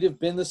 The Heat have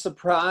been the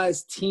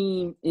surprise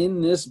team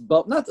in this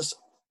bubble.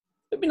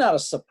 Maybe not a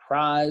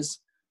surprise.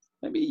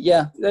 Maybe,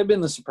 yeah, they've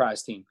been the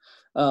surprise team.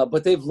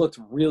 But they've looked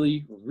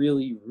really,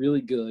 really,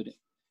 really good.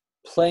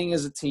 Playing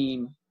as a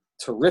team,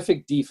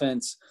 terrific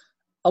defense,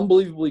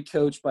 unbelievably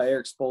coached by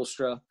Eric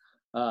Spoelstra.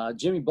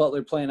 Jimmy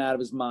Butler playing out of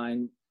his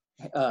mind.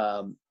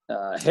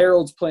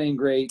 Harold's playing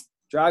great.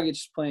 Dragic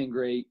is playing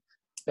great.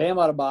 Bam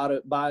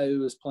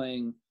Adebayo is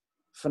playing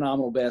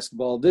phenomenal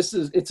basketball.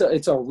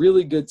 It's a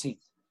really good team.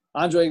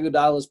 Andre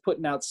Iguodala is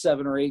putting out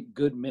 7 or 8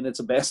 good minutes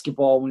of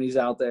basketball when he's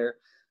out there.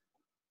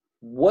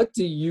 What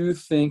do you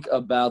think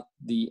about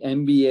the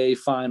NBA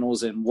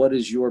Finals, and what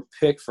is your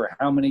pick for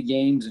how many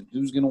games and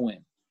who's going to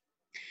win?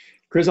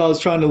 Chris, I was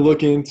trying to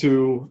look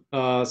into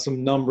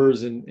some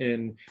numbers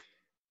and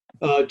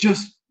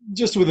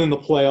just within the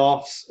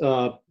playoffs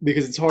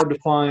because it's hard to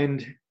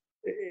find.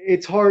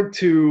 It's hard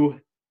to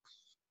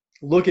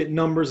look at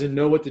numbers and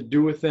know what to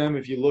do with them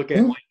if you look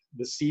at like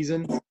the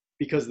season,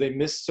 because they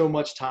missed so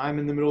much time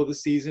in the middle of the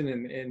season,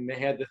 and they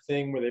had the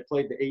thing where they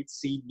played the 8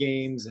 seed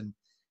games, and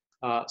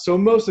so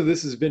most of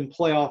this has been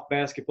playoff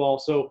basketball.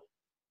 So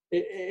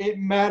it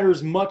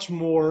matters much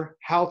more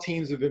how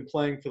teams have been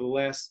playing for the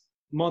last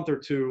month or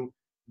two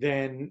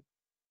than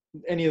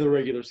any of the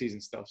regular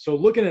season stuff. So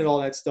looking at all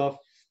that stuff,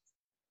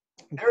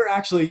 they're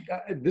actually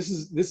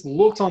this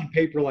looks on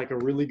paper like a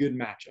really good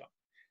matchup.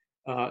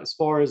 As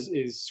far as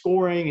is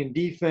scoring and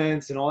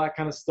defense and all that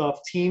kind of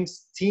stuff, team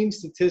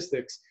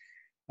statistics,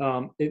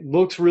 it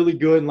looks really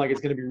good and like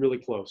it's going to be really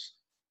close.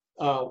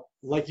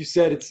 Like you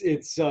said,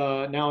 it's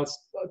now it's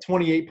a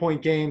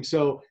 28-point game.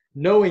 So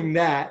knowing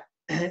that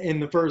in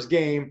the first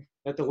game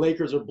that the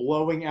Lakers are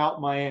blowing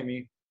out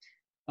Miami,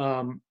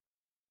 there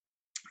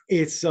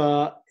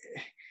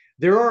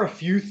are a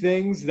few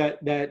things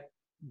that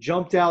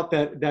jumped out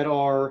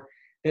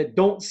that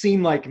don't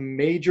seem like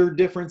major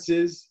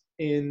differences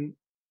in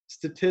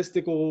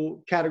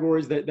statistical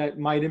categories that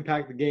might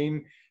impact the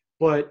game,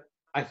 but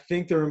I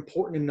think they're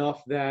important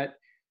enough that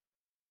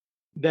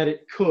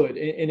it could,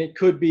 and it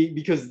could be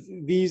because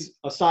these,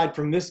 aside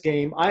from this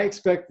game, I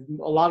expect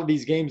a lot of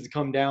these games to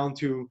come down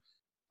to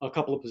a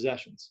couple of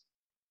possessions.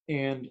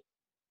 And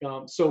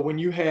so when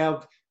you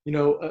have,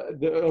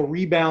 a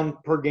rebound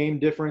per game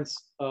difference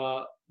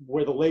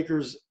where the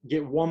Lakers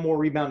get 1 more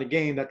rebound a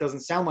game, that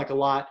doesn't sound like a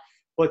lot,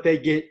 but they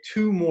get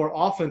 2 more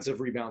offensive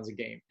rebounds a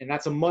game. And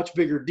that's a much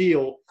bigger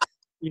deal.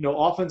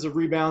 Offensive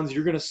rebounds,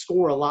 you're going to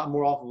score a lot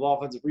more off of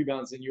offensive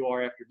rebounds than you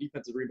are after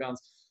defensive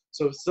rebounds.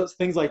 So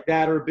things like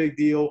that are a big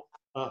deal.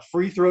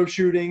 Free throw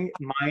shooting,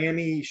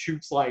 Miami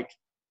shoots like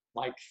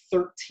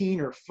 13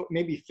 or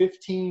maybe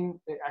 15.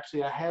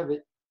 Actually, I have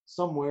it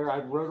somewhere. I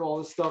wrote all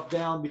this stuff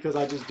down because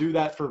I just do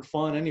that for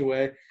fun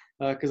anyway,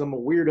 because I'm a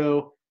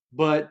weirdo.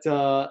 But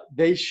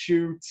they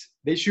shoot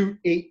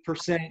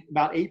 8%,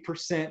 about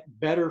 8%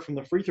 better from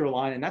the free throw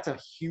line, and that's a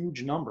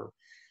huge number.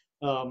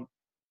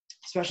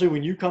 Especially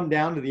when you come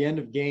down to the end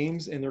of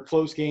games and they're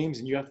close games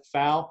and you have to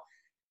foul.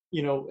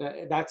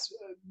 That's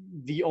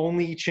the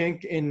only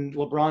chink in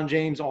LeBron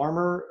James'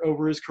 armor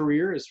over his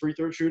career is free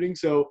throw shooting.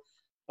 So,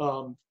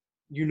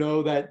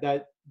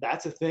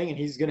 that's a thing, and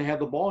he's going to have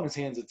the ball in his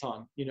hands a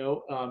ton.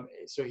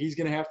 So he's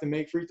going to have to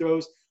make free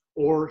throws,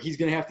 or he's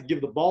going to have to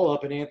give the ball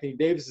up, and Anthony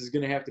Davis is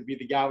going to have to be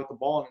the guy with the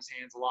ball in his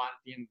hands a lot at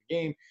the end of the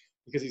game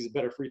because he's a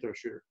better free throw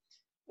shooter.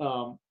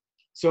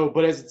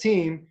 But as a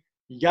team,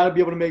 you got to be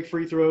able to make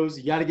free throws.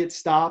 You got to get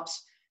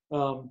stops.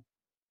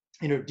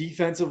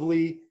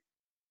 Defensively,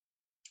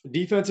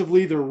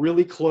 they're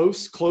really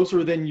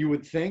closer than you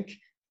would think.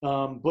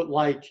 But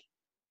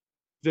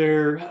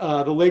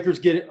the Lakers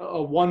get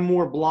one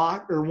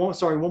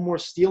more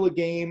steal a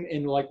game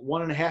and like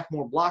 1.5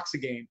 more blocks a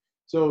game.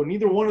 So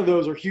neither one of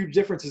those are huge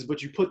differences,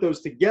 but you put those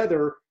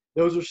together,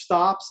 those are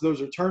stops,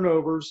 those are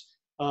turnovers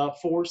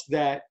forced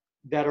that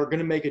are going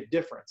to make a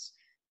difference.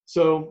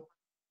 So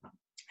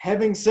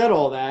having said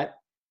all that,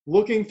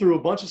 looking through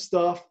a bunch of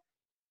stuff,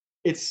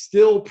 it's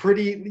still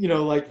pretty,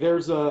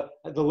 the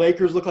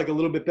Lakers look like a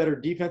little bit better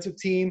defensive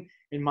team,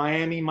 and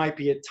Miami might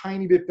be a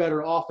tiny bit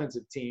better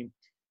offensive team.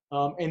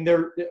 And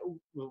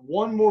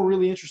one more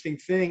really interesting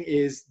thing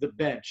is the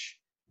bench.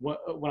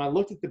 When I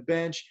looked at the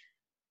bench,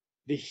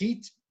 the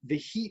Heat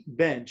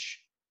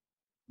bench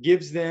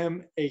gives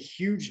them a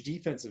huge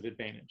defensive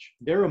advantage.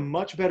 They're a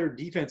much better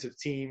defensive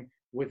team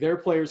with their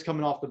players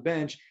coming off the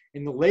bench,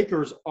 and the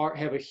Lakers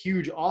have a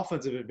huge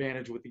offensive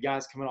advantage with the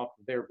guys coming off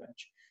of their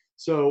bench.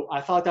 So I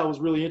thought that was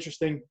really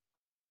interesting.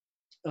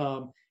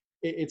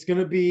 It's going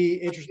to be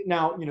interesting.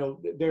 Now,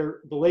 the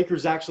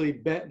Lakers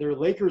their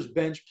Lakers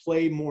bench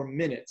play more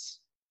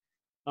minutes.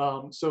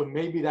 So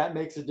maybe that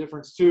makes a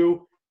difference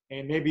too.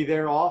 And maybe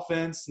their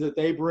offense that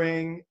they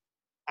bring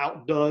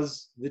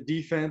outdoes the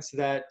defense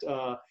that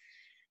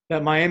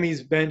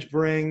Miami's bench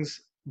brings.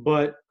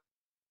 But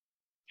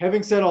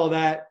having said all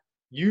that,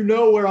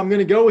 where I'm going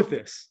to go with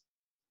this.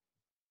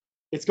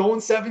 It's going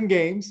 7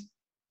 games.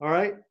 All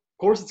right. Of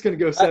course, it's going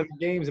to go 7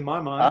 games in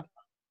my mind.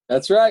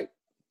 That's right.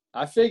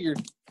 I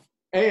figured.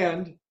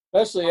 And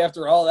especially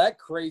after all that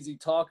crazy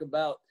talk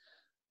about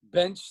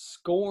bench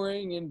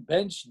scoring and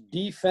bench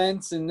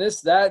defense and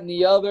this, that, and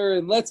the other.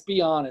 And let's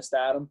be honest,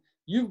 Adam,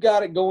 you've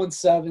got it going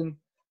 7,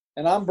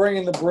 and I'm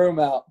bringing the broom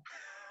out.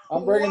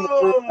 I'm bringing the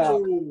broom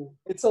out.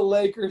 It's a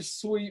Lakers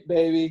sweep,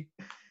 baby.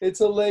 It's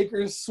a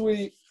Lakers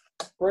sweep.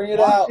 Bring it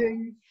out.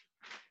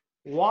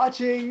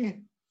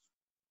 Watching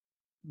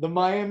the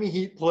Miami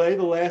Heat play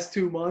the last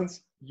 2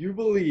 months, you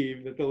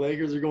believe that the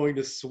Lakers are going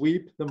to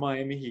sweep the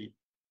Miami Heat.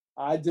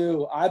 I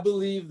do. I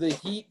believe the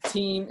Heat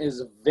team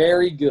is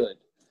very good.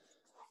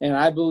 And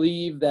I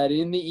believe that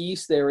in the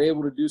East, they were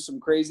able to do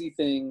some crazy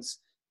things.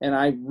 And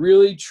I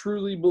really,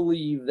 truly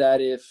believe that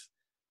if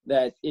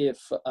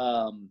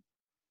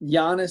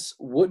Giannis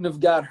wouldn't have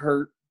got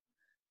hurt,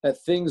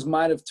 that things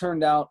might have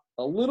turned out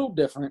a little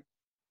different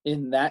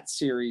in that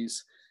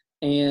series.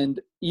 And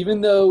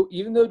even though,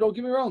 don't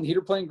get me wrong, the Heat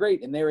are playing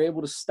great, and they were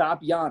able to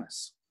stop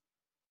Giannis.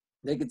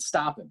 They could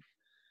stop him.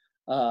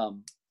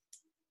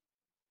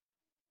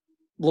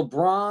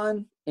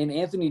 LeBron and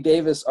Anthony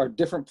Davis are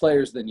different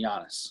players than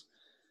Giannis.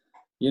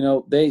 You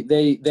know,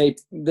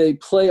 they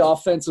play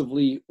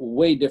offensively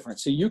way different.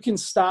 So you can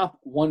stop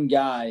one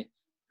guy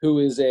who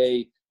is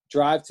a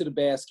drive to the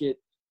basket,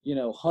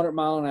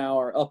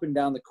 100-mile-an-hour up and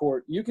down the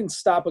court. You can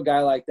stop a guy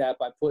like that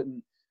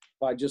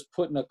by just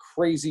putting a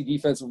crazy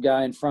defensive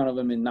guy in front of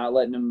him and not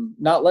letting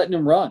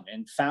him run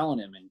and fouling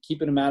him and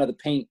keeping him out of the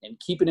paint and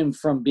keeping him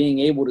from being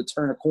able to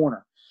turn a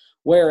corner.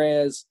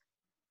 Whereas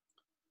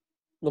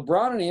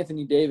LeBron and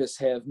Anthony Davis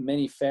have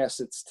many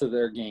facets to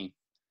their game,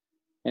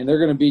 and they're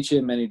going to beat you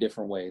in many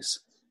different ways.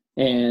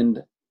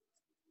 And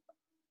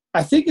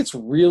I think it's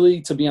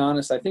really, to be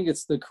honest, I think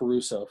it's the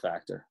Caruso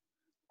factor.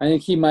 I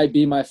think he might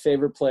be my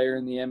favorite player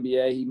in the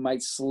NBA. He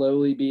might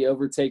slowly be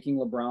overtaking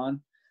LeBron.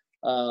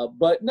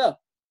 But no,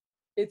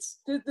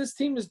 this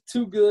team is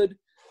too good.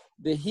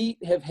 The Heat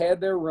have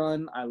had their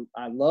run.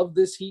 I love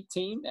this Heat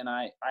team, and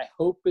I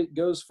hope it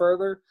goes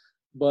further.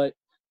 But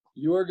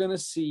you are going to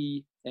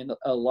see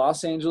a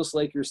Los Angeles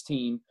Lakers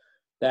team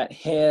that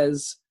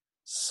has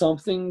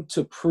something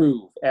to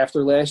prove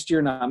after last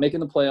year not making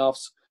the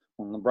playoffs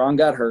when LeBron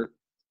got hurt,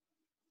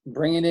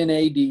 bringing in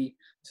AD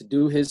to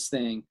do his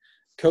thing.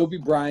 Kobe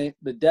Bryant,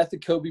 the death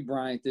of Kobe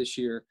Bryant this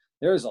year,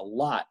 there is a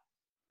lot.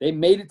 They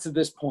made it to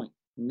this point.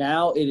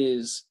 Now it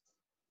is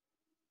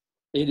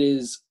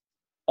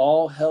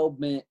all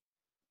hell-bent.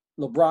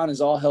 LeBron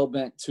is all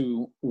hell-bent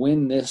to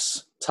win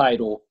this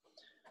title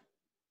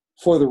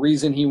for the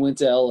reason he went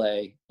to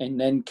L.A. and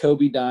then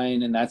Kobe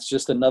dying, and that's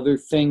just another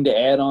thing to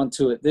add on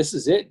to it. This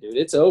is it, dude.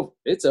 It's over.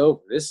 It's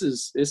over.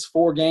 It's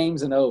 4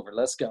 games and over.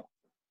 Let's go.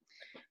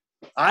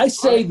 I'm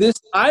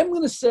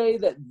going to say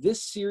that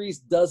this series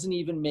doesn't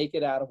even make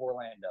it out of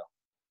Orlando.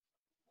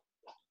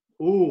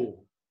 Ooh,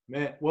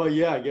 man. Well,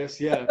 yeah, I guess,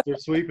 yeah. If they're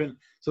sweeping.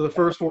 So the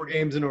first 4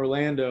 games in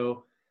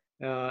Orlando,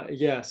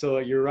 yeah, so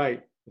you're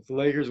right. If the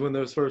Lakers win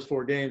those first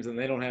 4 games, then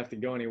they don't have to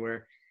go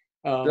anywhere.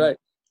 Right.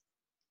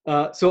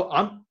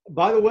 So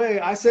by the way,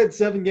 I said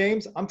 7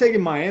 games. I'm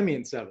taking Miami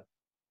in 7.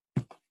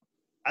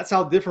 That's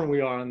how different we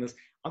are on this.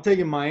 I'm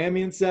taking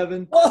Miami in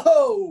 7.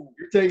 Whoa!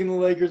 You're taking the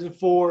Lakers in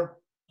 4.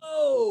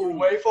 Oh, we're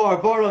way far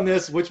apart on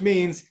this, which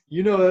means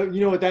you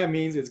know what that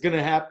means. It's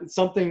gonna happen.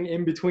 Something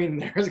in between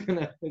there is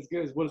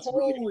what it's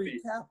really gonna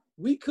be. Cow.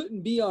 We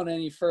couldn't be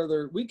any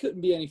further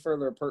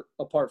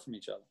apart from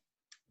each other.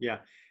 Yeah,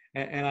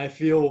 and I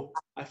feel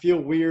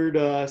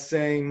weird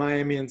saying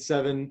Miami in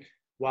 7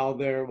 while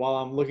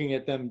I'm looking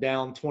at them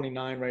down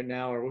 29 right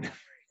now or whatever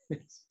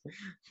it is.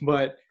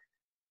 But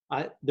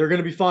they're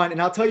gonna be fine.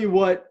 And I'll tell you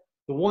what.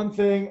 The one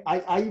thing,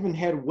 I even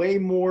had way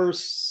more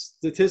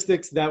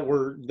statistics that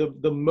were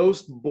the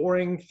most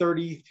boring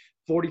 30,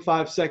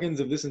 45 seconds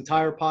of this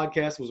entire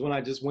podcast was when I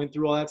just went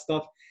through all that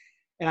stuff.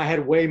 And I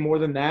had way more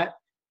than that.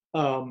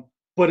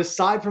 But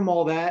aside from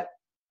all that,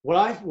 what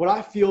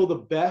I feel the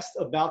best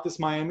about this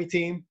Miami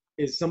team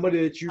is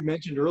somebody that you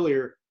mentioned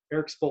earlier,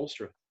 Erik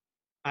Spoelstra.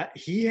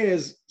 He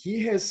has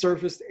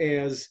surfaced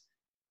as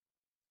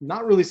 –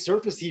 not really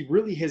surfaced. He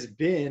really has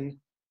been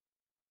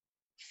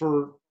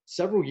for –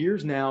 several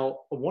years now,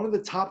 one of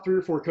the top 3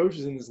 or 4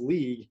 coaches in this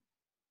league.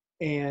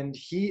 And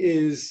he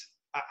is,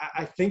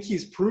 I think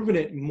he's proven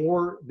it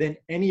more than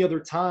any other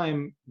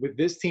time with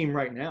this team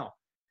right now.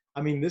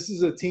 I mean, this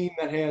is a team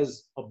that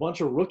has a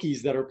bunch of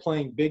rookies that are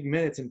playing big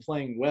minutes and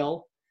playing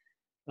well.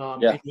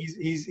 And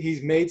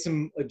he's made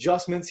some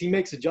adjustments. He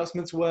makes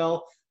adjustments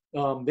well.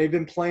 They've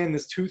been playing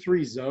this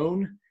 2-3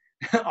 zone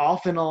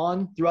off and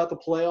on throughout the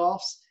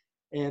playoffs.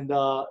 And,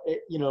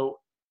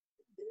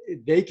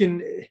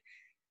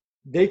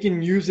 they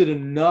can use it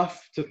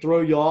enough to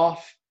throw you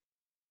off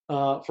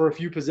for a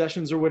few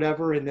possessions or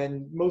whatever, and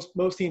then most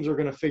teams are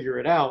going to figure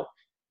it out.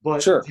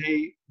 But sure.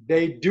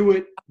 they do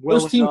it well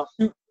Those teams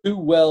enough. do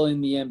well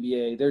in the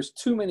NBA. There's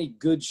too many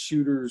good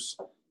shooters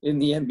in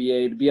the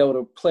NBA to be able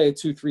to play a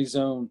 2-3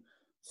 zone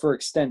for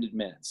extended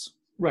minutes.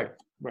 Right.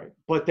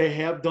 But they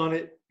have done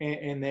it,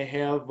 and they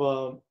have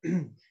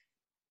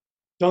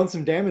done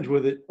some damage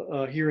with it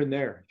here and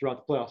there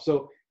throughout the playoffs.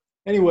 So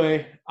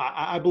anyway,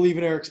 I believe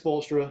in Eric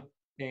Spoelstra,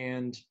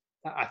 and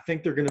I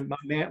think they're going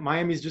to –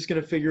 Miami's just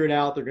going to figure it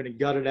out. They're going to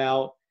gut it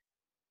out.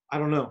 I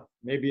don't know.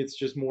 Maybe it's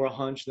just more a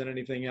hunch than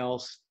anything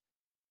else.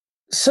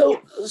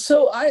 So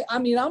I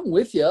mean, I'm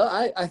with you.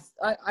 I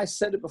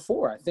said it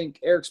before. I think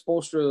Eric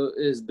Spoelstra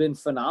has been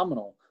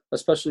phenomenal,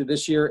 especially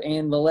this year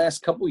and the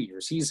last couple of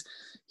years.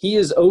 He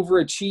has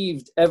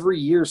overachieved every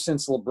year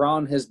since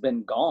LeBron has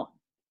been gone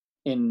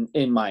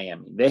in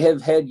Miami. They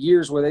have had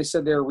years where they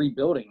said they're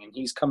rebuilding, and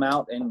he's come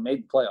out and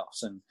made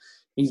playoffs, and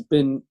he's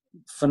been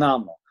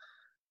phenomenal.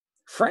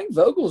 Frank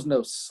Vogel's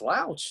no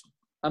slouch.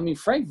 I mean,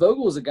 Frank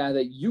Vogel is a guy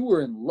that you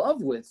were in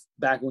love with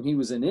back when he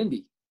was in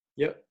Indy.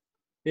 Yep,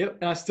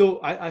 and I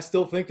still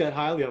think that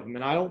highly of him.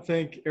 And I don't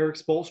think Eric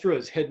Spoelstra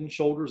is head and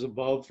shoulders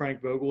above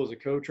Frank Vogel as a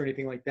coach or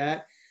anything like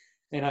that.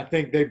 And I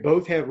think they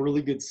both have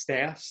really good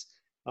staffs.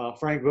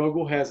 Frank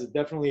Vogel has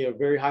definitely a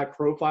very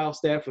high-profile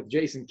staff with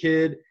Jason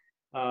Kidd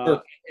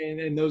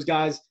and those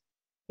guys.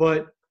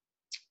 But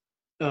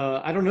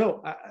I don't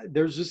know.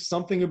 There's just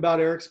something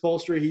about Eric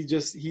Spoelstra.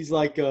 He's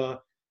like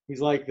Eric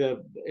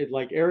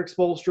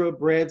Spoelstra,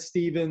 Brad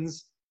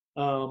Stevens,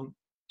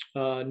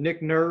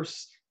 Nick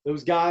Nurse.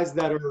 Those guys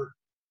that are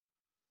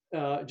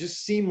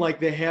just seem like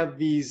they have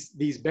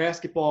these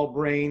basketball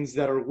brains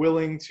that are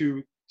willing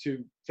to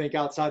think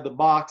outside the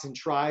box and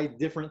try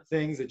different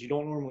things that you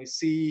don't normally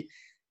see,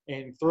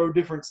 and throw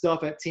different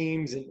stuff at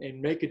teams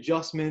and make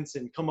adjustments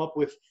and come up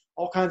with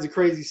all kinds of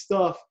crazy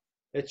stuff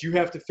that you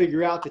have to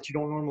figure out that you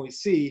don't normally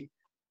see.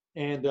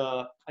 And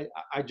I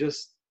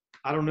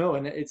don't know.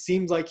 And it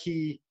seems like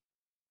he's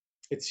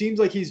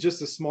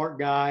just a smart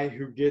guy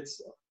who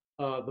gets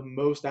the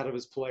most out of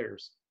his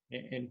players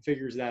and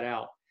figures that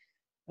out.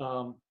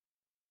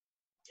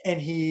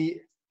 And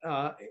he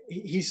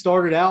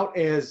started out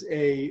as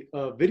a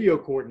video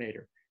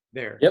coordinator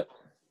there. Yep.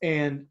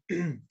 And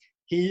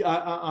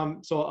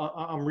I'm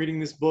reading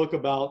this book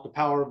about the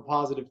power of a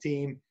positive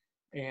team,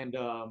 and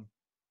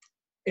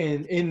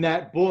in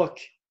that book,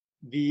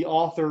 the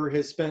author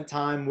has spent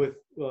time with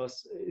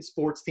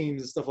sports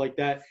teams and stuff like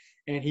that,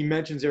 and he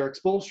mentions Eric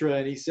Spoelstra,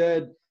 and he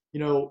said,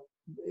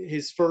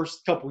 his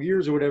first couple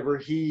years or whatever,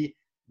 he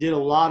did a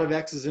lot of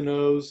X's and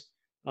O's.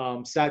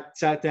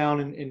 Sat down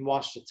and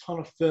watched a ton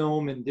of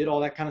film and did all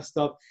that kind of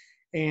stuff.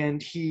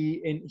 And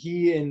he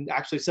and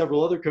actually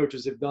several other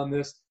coaches have done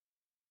this,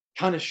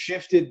 kind of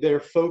shifted their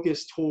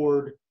focus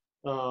toward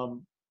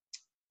culture.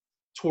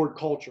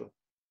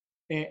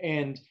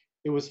 And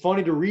it was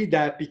funny to read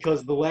that,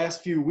 because the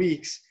last few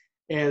weeks,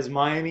 as the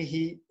Miami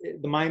Heat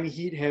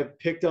have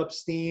picked up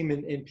steam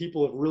and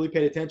people have really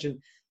paid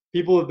attention,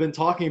 people have been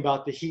talking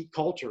about the Heat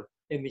culture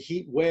and the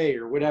Heat way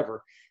or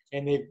whatever.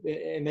 And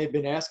they've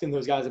been asking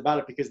those guys about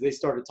it because they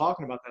started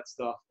talking about that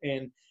stuff,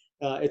 and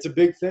it's a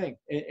big thing.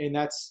 And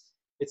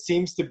it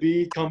seems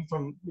to come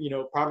from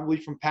probably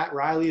from Pat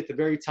Riley at the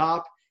very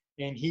top,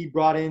 and he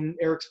brought in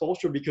Eric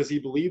Spoelstra because he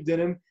believed in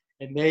him,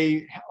 and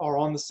they are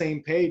on the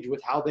same page with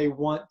what they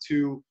want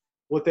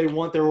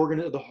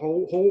the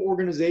whole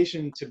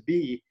organization to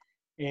be,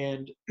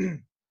 and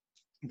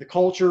the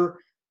culture,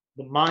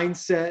 the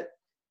mindset.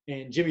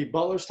 And Jimmy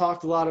Butler's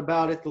talked a lot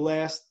about it the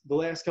last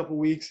couple of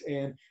weeks,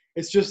 and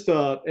it's just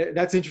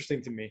that's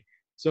interesting to me.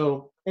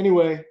 So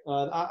anyway,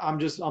 I'm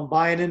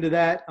buying into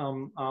that.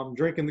 I'm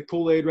drinking the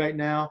Kool-Aid right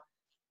now.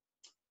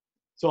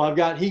 So I've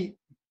got Heat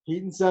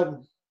in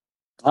 7.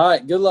 All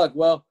right, good luck.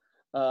 Well,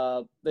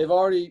 they've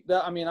already.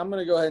 I'm going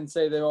to go ahead and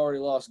say they've already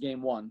lost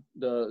game 1.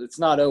 It's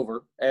not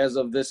over as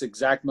of this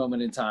exact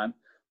moment in time.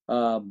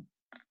 I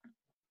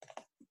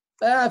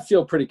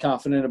feel pretty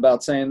confident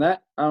about saying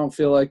that. I don't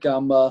feel like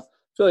I'm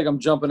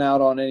jumping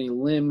out on any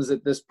limbs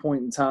at this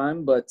point in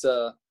time, but.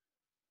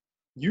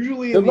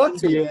 Usually in the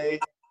NBA,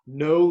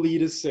 no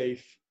lead is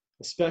safe,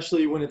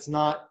 especially when it's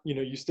not,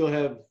 you still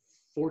have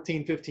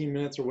 14, 15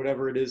 minutes or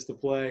whatever it is to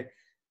play.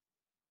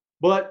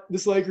 But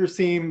this Lakers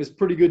team is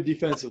pretty good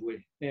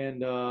defensively,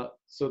 and I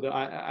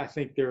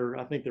think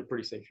they're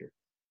pretty safe here.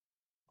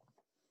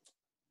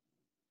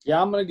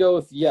 Yeah, I'm going to go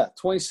with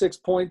 26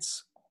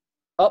 points,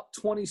 up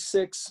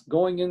 26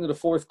 going into the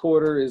fourth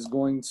quarter is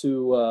going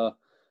to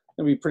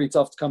be pretty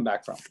tough to come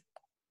back from.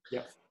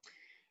 Yeah,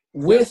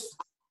 with.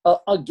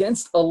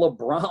 Against a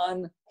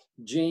LeBron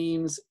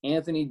James,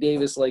 Anthony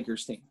Davis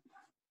Lakers team.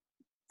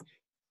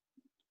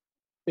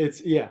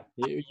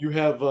 You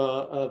have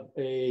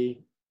a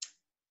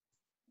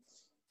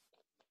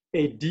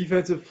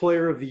defensive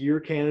player of the year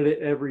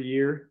candidate every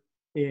year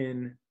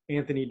in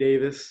Anthony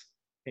Davis,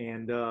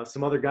 and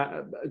some other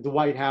guy,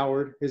 Dwight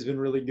Howard has been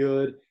really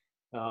good,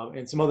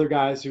 and some other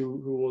guys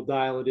who will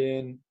dial it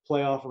in.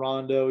 Playoff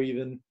Rondo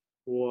even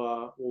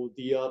will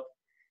D up.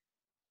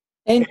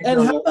 And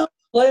how about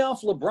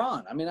playoff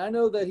LeBron? I mean, I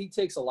know that he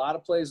takes a lot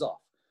of plays off,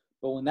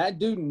 but when that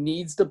dude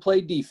needs to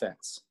play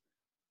defense,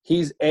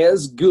 he's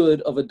as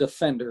good of a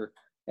defender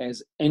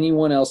as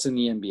anyone else in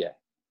the NBA.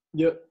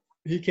 Yep,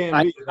 he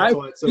can be. That's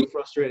why it's so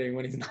frustrating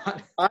when he's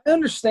not. I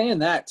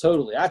understand that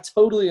totally. I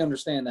totally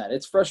understand that.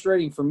 It's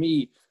frustrating for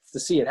me to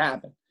see it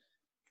happen.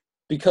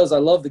 because I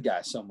love the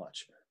guy so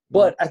much.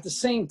 But at the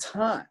same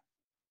time,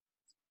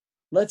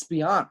 let's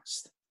be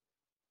honest.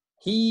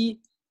 He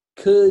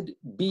could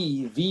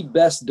be the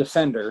best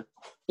defender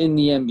in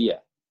the NBA.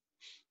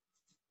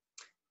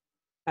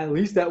 At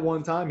least at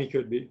one time he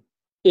could be.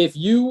 If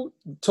you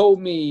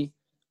told me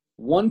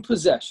one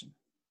possession,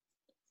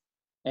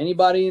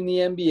 anybody in the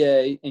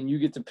NBA, and you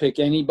get to pick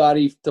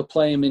anybody to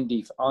play him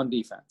on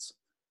defense,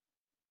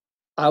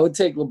 I would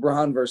take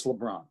LeBron versus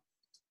LeBron.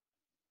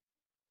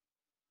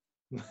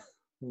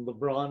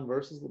 LeBron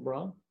versus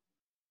LeBron?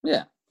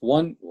 Yeah.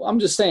 I'm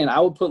just saying I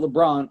would put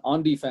LeBron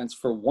on defense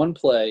for one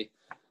play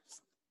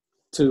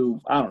to,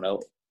 I don't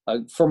know,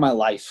 for my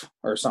life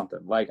or something.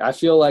 Like, I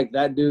feel like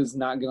that dude's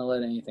not going to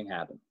let anything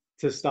happen.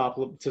 To stop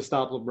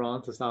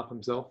LeBron, to stop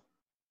himself?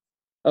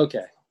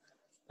 Okay.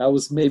 That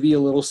was maybe a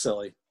little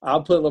silly.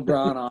 I'll put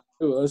LeBron on,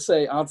 let's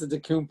say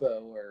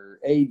Antetokounmpo or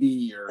AD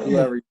or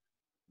whoever.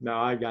 No,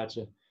 I got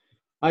you.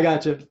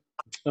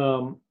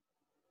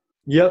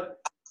 Yep.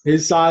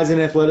 His size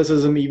and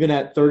athleticism, even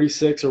at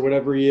 36 or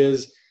whatever he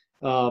is,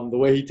 the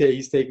way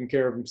he's taking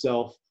care of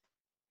himself,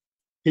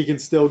 he can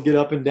still get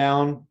up and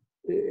down,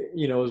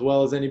 as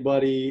well as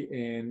anybody.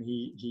 And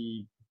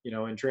he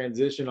in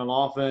transition on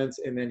offense,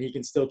 and then he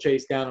can still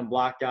chase down and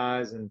block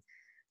guys. And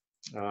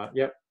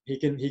yep, he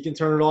can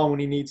turn it on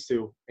when he needs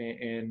to,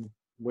 and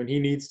when he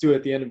needs to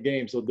at the end of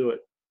games, he'll do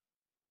it.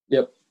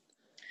 Yep.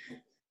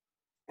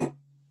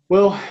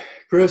 Well,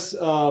 Chris,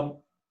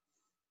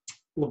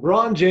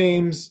 LeBron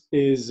James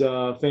is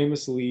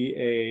famously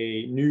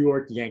a New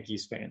York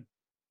Yankees fan.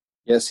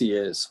 Yes, he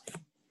is.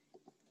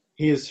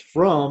 He is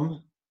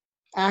from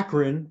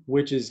Akron,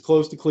 which is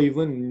close to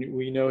Cleveland. And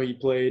we know he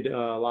played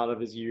a lot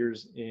of his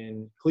years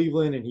in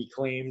Cleveland, and he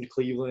claimed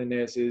Cleveland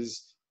as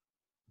his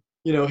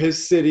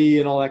city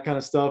and all that kind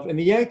of stuff. And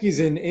the Yankees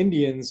and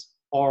Indians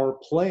are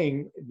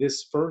playing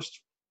this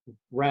first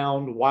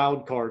round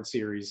wild card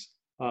series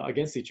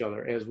against each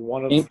other as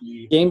one of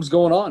the games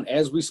going on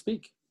as we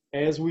speak.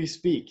 And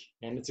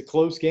it's a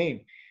close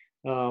game.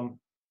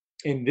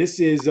 And this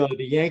is the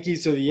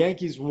Yankees. So the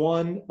Yankees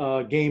won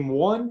game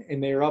 1,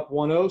 and they're up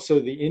 1-0. So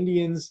the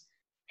Indians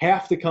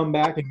have to come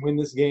back and win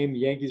this game. The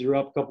Yankees are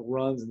up a couple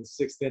runs in the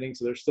 6th inning,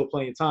 so there's still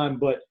plenty of time.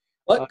 But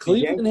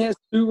Cleveland has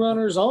 2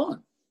 runners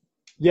on.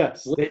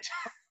 Yes,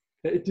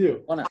 they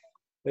do.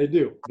 They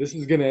do. This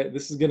is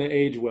gonna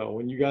age well.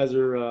 When you guys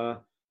are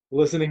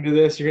listening to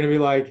this, you're gonna be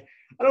like,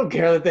 I don't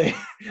care that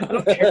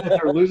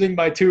they're losing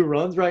by 2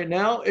 runs right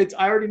now.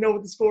 I already know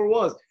what the score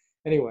was.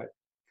 Anyway,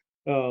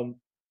 but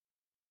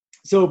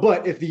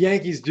if the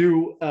Yankees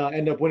do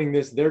end up winning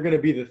this, they're going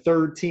to be the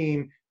 3rd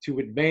team to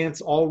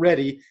advance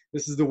already.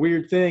 This is the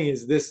weird thing: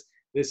 is this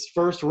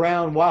first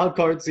round wild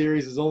card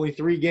series is only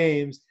 3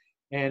 games,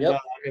 and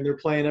they're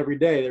playing every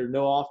day. There are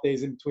no off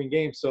days in between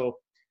games, so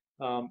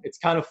it's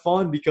kind of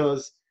fun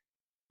because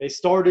they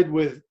started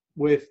with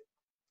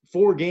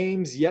 4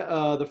 games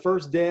the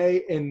first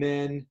day, and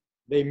then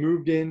they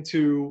moved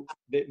into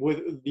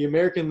with the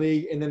American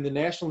League, and then the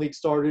National League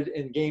started,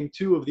 and game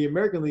 2 of the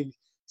American League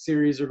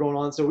series are going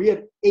on. So we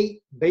had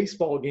 8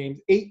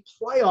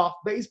 playoff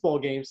baseball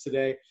games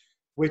today,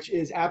 which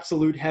is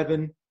absolute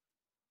heaven.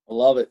 I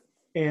love it.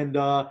 And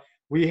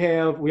we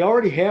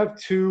already have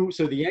 2.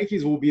 So the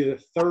Yankees will be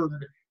the 3rd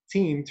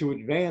team to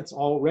advance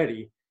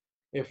already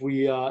if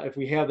we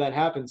have that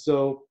happen.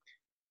 So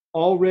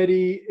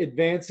already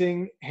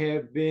advancing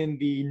have been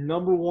the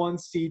number 1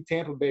 seed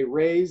Tampa Bay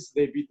Rays.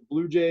 They beat the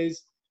Blue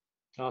Jays.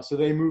 So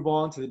they move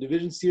on to the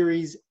division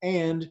series.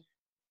 And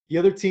the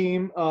other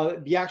team,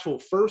 the actual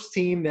first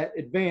team that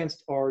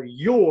advanced are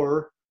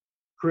your,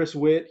 Chris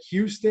Witt,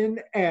 Houston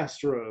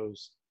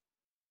Astros,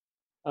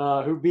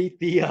 who beat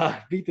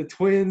the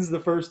Twins the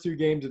first 2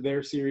 games of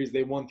their series.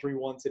 They won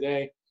 3-1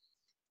 today.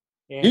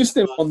 And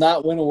Houston will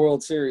not win a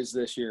World Series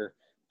this year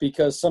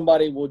because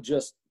somebody will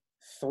just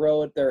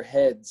throw at their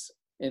heads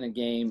in a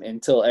game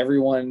until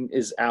everyone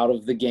is out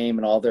of the game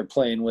and all they're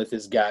playing with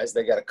is guys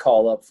they got to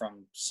call up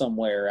from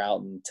somewhere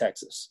out in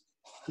Texas.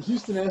 The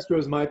Houston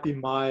Astros might be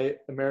my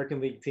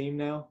American League team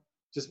now,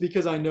 just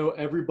because I know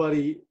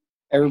everybody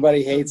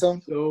hates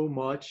them so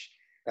much.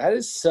 That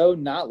is so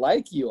not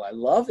like you. I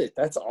love it.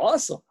 That's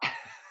awesome.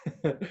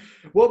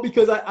 Well,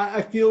 because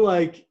I feel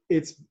like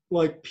it's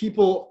like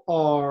people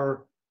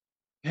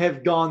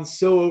have gone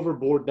so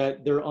overboard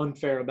that they're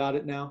unfair about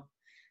it now.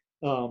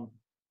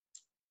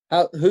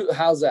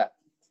 How's that?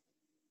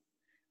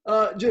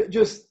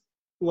 Just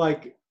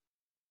like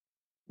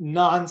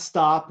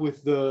nonstop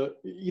with the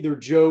either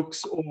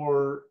jokes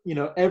or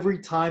every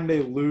time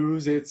they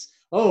lose, it's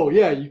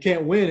you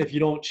can't win if you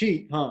don't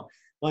cheat, huh?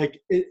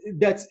 Like it's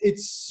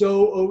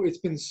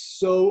been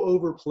so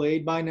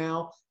overplayed by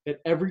now that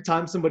every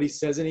time somebody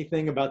says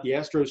anything about the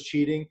Astros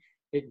cheating,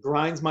 it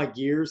grinds my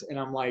gears, and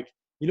I'm like,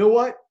 you know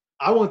what?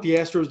 I want the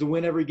Astros to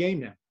win every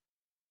game now.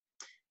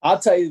 I'll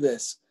tell you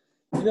this.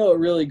 It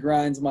really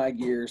grinds my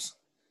gears.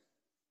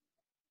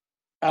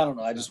 I don't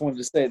know. I just wanted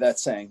to say that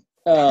saying.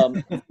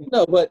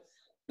 No, but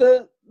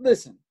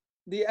listen,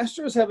 the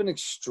Astros have an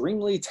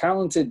extremely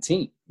talented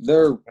team.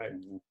 They're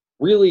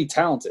really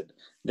talented.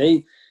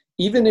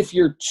 even if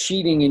you're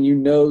cheating and you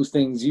know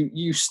things,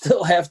 you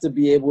still have to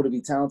be able to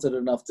be talented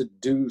enough to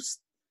do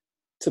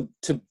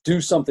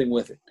something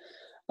with it.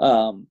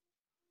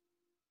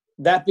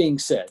 That being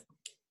said,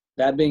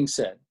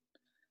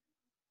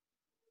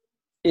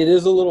 it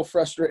is a little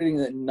frustrating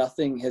that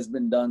nothing has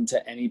been done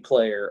to any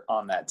player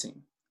on that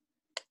team.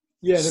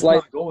 Yeah, and it's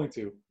not going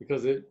to,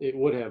 because it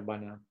would have by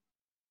now.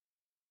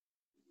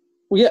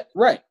 Well, yeah,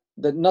 right.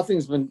 That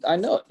nothing's been – I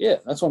know it. Yeah,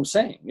 that's what I'm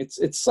saying.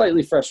 It's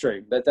slightly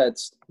frustrating that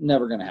that's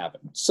never going to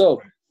happen.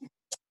 So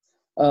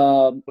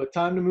but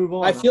time to move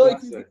on. I feel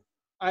like you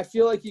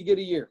get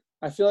a year.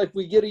 I feel like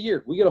we get a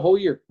year. We get a whole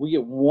year. We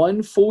get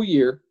one full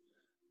year.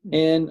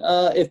 And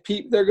if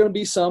there are going to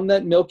be some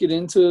that milk it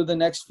into the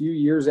next few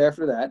years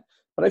after that.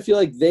 But I feel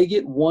like they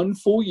get one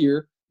full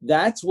year.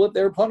 That's what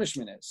their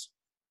punishment is.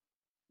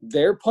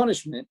 Their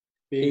punishment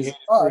is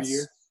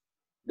us.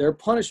 Their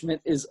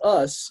punishment is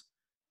us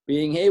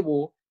being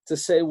able to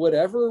say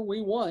whatever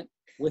we want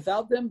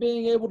without them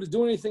being able to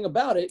do anything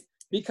about it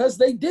because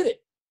they did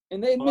it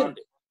and they admitted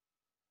it.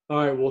 All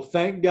right. Well,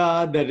 thank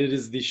God that it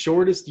is the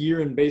shortest year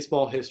in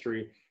baseball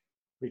history,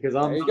 because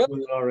I'm done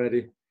with it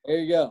already. There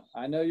you go.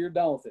 I know you're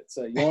done with it.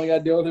 So you only got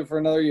to deal with it for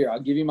another year. I'll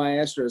give you my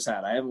Astros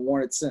hat. I haven't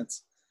worn it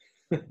since.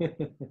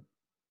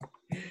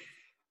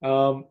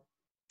 All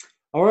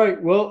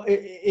right. Well,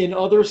 in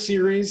other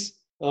series,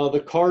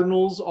 the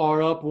Cardinals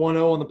are up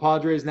 1-0 on the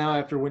Padres now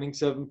after winning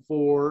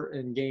 7-4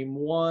 in Game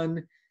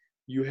 1.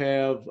 You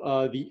have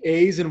the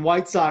A's and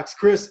White Sox.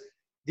 Chris,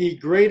 the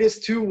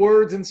greatest two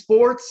words in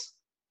sports.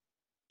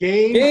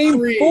 Game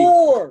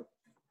 4.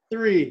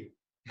 3.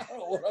 I don't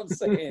know what I'm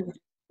saying.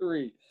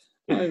 3.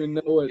 I don't even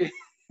know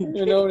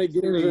how many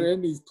games are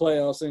in these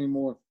playoffs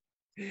anymore.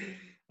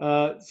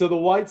 So the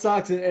White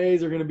Sox and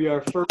A's are going to be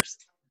our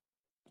first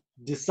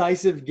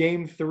decisive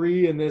Game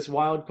 3 in this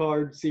wild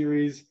card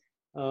series.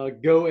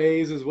 Go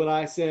A's is what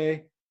I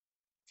say.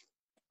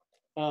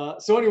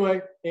 So anyway,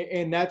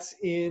 and that's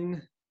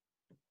in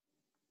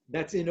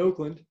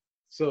Oakland.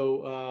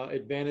 So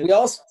advantage.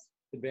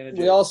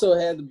 We also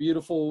had the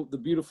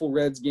beautiful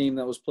Reds game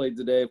that was played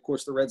today. Of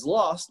course, the Reds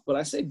lost, but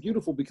I say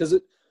beautiful because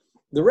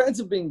the Reds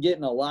have been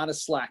getting a lot of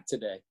slack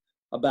today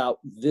about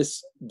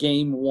this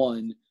Game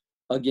 1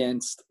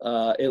 against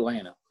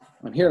Atlanta.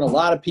 I'm hearing a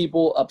lot of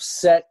people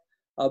upset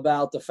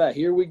about the fact,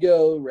 here we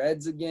go,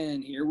 Reds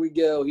again, here we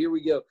go.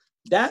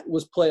 That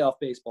was playoff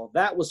baseball.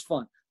 That was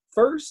fun.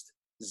 First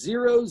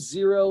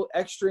 0-0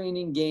 extra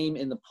inning game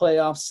in the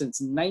playoffs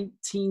since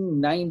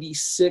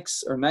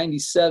 1996 or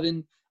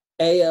 97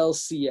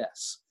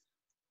 ALCS.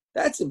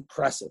 That's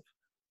impressive.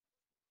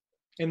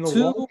 And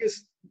the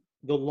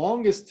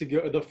longest to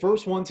go, the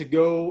first one to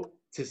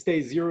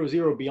stay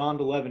 0-0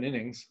 beyond 11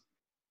 innings.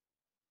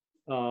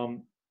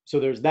 So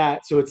there's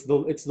that. So it's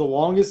the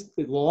longest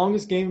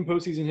game in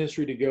postseason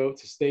history to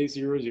stay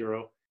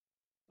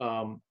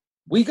 0-0.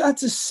 We got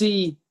to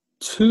see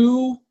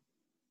 2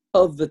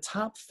 of the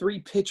top 3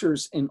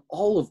 pitchers in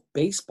all of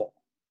baseball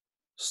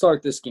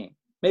start this game.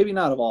 Maybe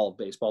not of all of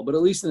baseball, but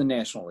at least in the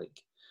National League.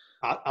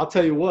 I'll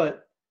tell you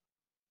what.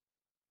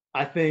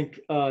 I think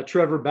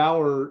Trevor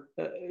Bauer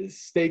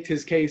staked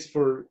his case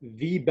for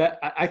the best.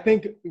 I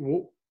think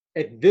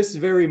at this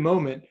very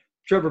moment,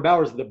 Trevor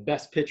Bauer is the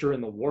best pitcher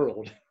in the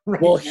world.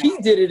 Right now. He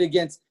did it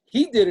against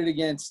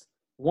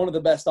one of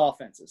the best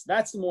offenses.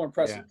 That's the more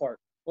impressive part.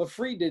 What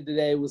Fried did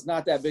today was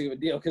not that big of a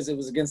deal because it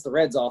was against the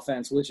Reds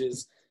offense, which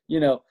is,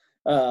 is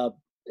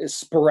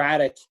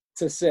sporadic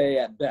to say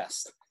at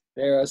best.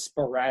 They're a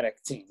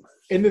sporadic team.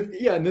 And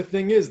the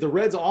thing is, the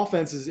Reds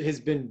offense has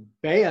been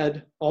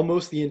bad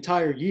almost the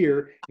entire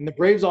year, and the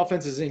Braves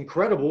offense is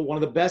incredible, one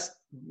of the best,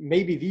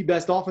 maybe the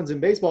best offense in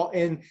baseball.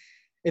 And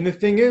the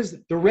thing is,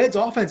 the Reds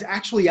offense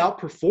actually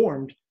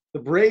outperformed the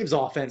Braves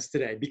offense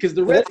today because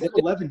the Reds had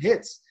 11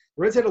 hits.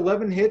 The Reds had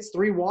 11 hits,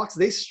 3 walks.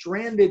 They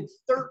stranded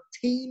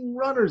 13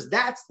 runners.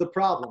 That's the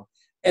problem.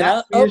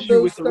 That's the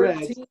issue with the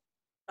Reds.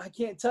 I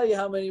can't tell you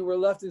how many were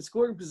left in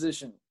scoring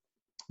position.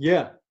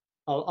 Yeah,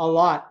 a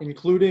lot,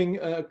 including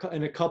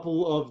in a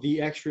couple of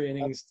the extra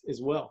innings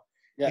as well.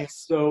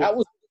 Yes,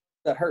 so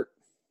that hurt.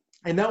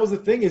 And that was the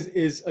thing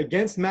is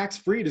against Max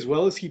Fried, as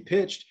well as he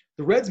pitched,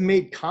 the Reds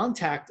made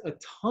contact a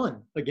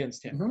ton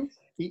against him. Mm-hmm.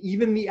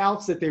 Even the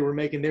outs that they were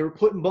making, they were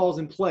putting balls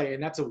in play,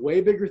 and that's a way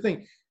bigger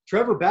thing.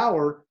 Trevor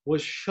Bauer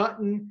was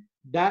shutting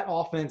that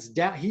offense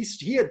down.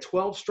 He had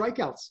 12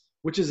 strikeouts,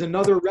 which is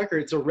another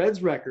record. It's a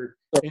Reds record.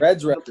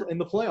 In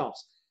the playoffs.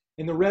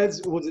 And the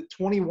Reds, was it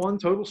 21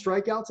 total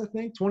strikeouts, I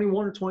think?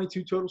 21 or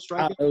 22 total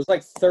strikeouts? It was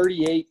like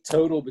 38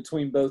 total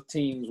between both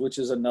teams, which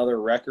is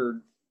another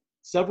record.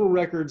 Several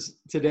records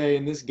today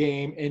in this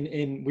game.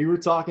 And we were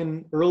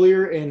talking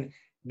earlier, and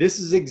this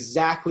is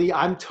exactly –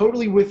 I'm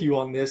totally with you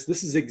on this.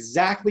 This is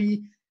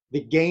exactly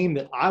the game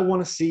that I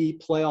want to see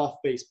playoff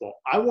baseball.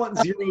 I want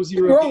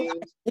 0-0 games.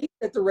 I hate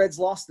that the Reds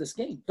lost this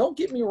game. Don't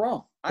get me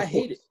wrong. I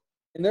hate it.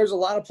 And there's a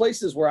lot of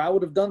places where I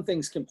would have done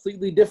things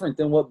completely different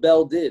than what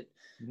Bell did,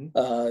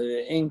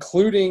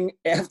 including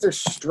after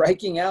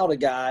striking out a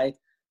guy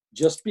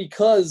just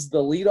because the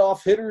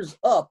leadoff hitter's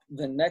up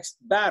the next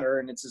batter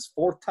and it's his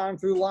 4th time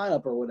through the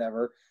lineup or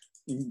whatever.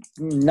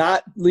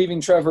 not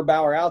leaving Trevor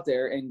Bauer out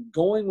there and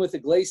going with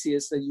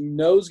Iglesias that you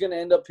know is going to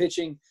end up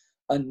pitching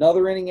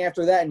another inning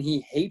after that, and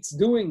he hates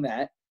doing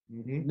that.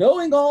 Mm-hmm.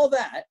 Knowing all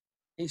that,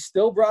 he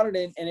still brought it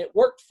in, and it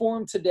worked for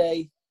him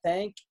today.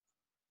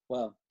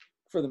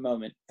 For the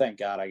moment, thank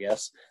God, I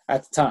guess,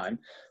 at the time.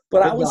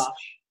 But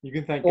you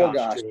can thank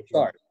Gosh. Too,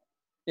 sorry.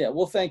 Yeah,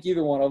 we'll thank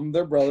either one of them.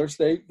 They're brothers.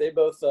 They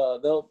both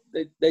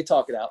they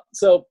talk it out.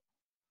 So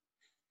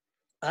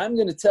I'm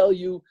going to tell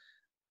you,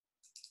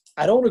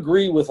 I don't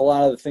agree with a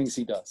lot of the things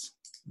he does.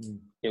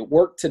 It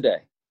worked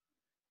today.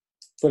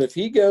 But if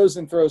he goes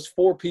and throws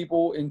 4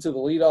 people into the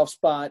leadoff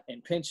spot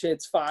and pinch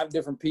hits 5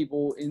 different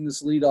people in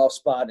this leadoff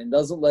spot and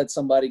doesn't let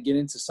somebody get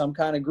into some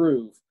kind of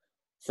groove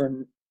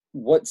for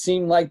what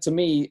seemed like to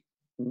me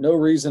no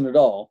reason at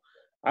all,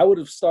 I would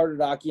have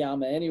started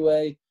Akiyama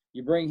anyway.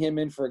 You bring him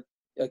in for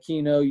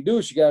Aquino. You do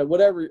what you got,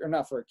 whatever, or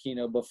not for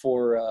Aquino, but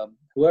for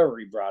whoever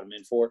he brought him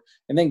in for.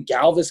 And then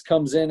Galvis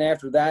comes in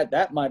after that.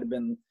 That might have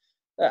been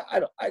 –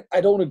 I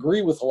don't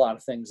agree with a lot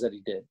of things that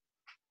he did.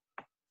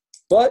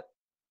 But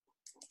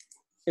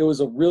it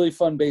was a really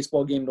fun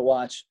baseball game to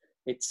watch.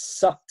 It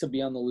sucked to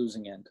be on the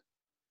losing end.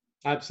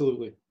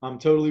 Absolutely. I'm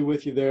totally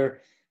with you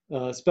there,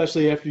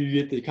 especially after you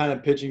get the kind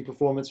of pitching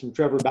performance from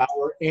Trevor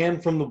Bauer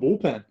and from the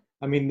bullpen.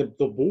 I mean, the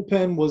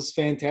bullpen was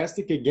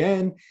fantastic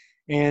again.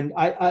 And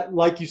I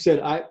like you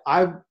said,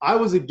 I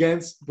was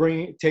against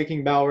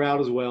taking Bauer out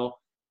as well.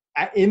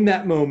 In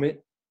that moment,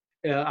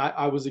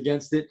 I was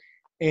against it.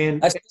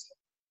 And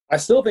I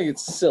still think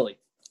it's silly.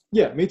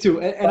 Yeah, me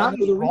too. And I'm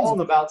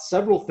wrong about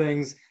several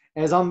things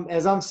as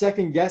I'm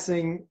second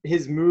guessing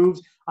his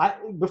moves.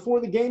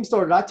 Before the game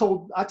started, I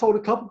told a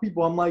couple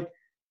people, I'm like,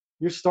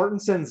 you're starting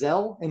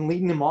Senzel and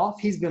leading him off.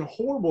 He's been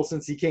horrible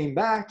since he came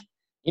back.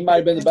 He might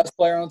have been the best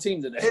player on the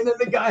team today. And then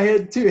the guy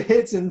had 2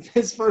 hits in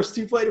his first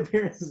 2 plate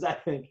appearances, I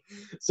think.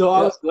 So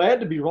I was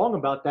glad to be wrong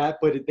about that,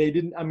 but they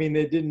didn't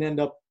end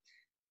up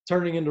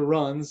turning into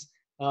runs.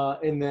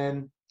 And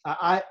then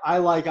I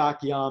like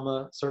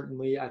Akiyama,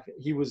 certainly. I think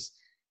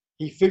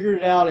he figured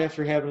it out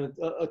after having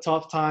a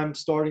tough time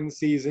starting the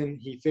season.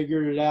 He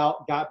figured it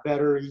out, got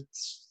better. He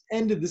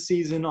ended the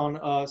season on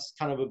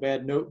kind of a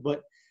bad note,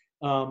 but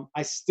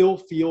I still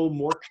feel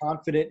more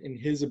confident in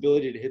his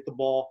ability to hit the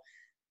ball.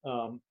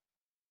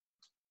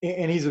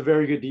 And he's a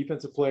very good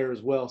defensive player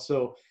as well.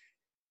 So,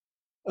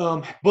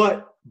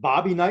 but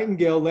Bobby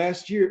Nightingale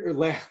last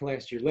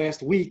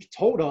week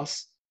told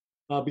us,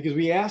 because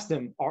we asked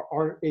him,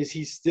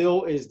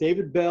 is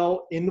David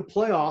Bell in the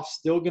playoffs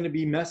still going to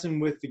be messing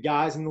with the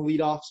guys in the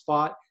leadoff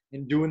spot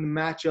and doing the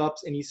matchups?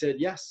 And he said,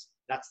 yes,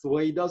 that's the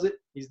way he does it.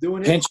 He's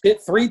doing it. Pinch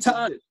hit 3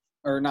 times,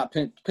 or not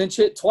pinch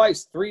hit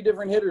twice, 3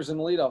 different hitters in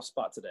the leadoff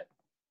spot today.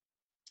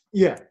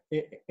 Yeah.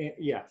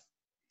 Yeah.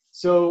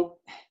 So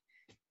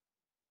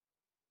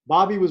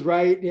Bobby was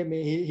right. I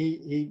mean,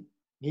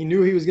 he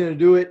knew he was going to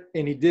do it,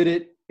 and he did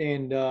it.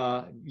 And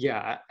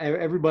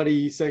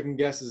everybody second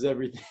guesses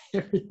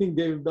everything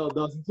David Bell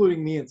does,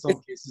 including me in some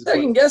cases.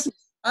 Second guessing.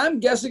 I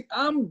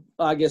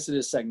guess it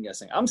is second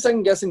guessing. I'm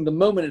second guessing the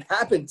moment it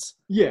happens.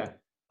 Yeah.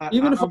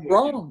 Even if I'm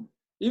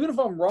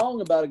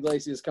wrong about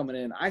Iglesias coming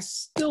in, I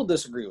still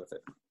disagree with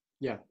it.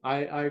 Yeah,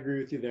 I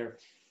agree with you there.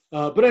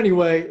 But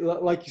anyway,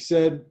 like you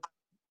said,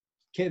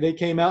 they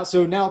came out.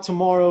 So now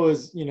tomorrow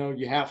is,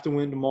 you have to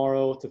win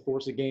tomorrow to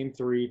force a game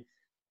 3.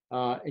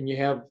 And you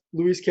have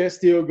Luis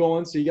Castillo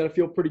going, so you got to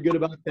feel pretty good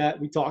about that.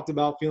 We talked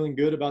about feeling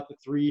good about the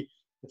three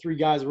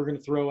guys we're going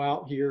to throw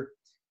out here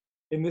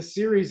in this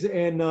series.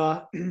 And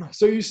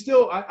so you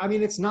still – I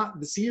mean, it's not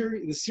 – the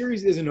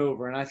series isn't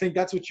over. And I think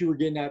that's what you were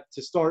getting at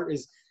to start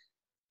is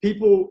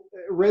people,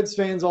 Reds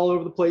fans all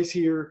over the place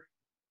here,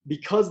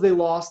 because they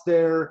lost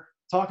there,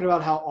 talking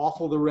about how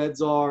awful the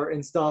Reds are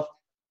and stuff.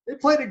 They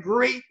played a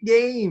great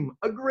game.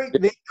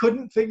 They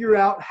couldn't figure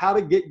out how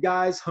to get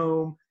guys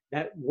home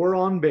that were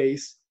on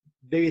base.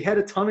 They had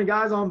a ton of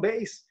guys on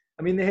base.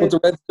 I mean, they had – what the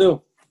Reds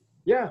do.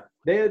 Yeah.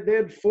 They had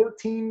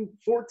 15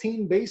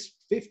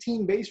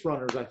 base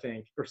runners, I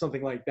think, or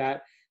something like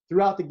that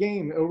throughout the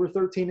game, over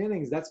 13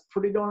 innings. That's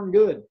pretty darn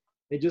good.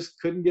 They just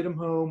couldn't get them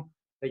home.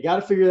 They got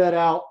to figure that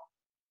out,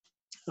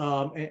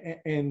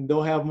 and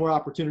they'll have more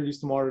opportunities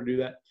tomorrow to do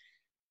that.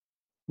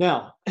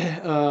 Now,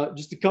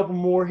 just a couple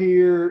more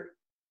here.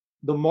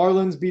 The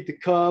Marlins beat the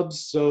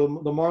Cubs,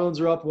 so the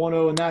Marlins are up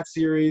 1-0 in that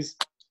series.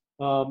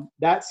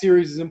 That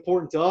series is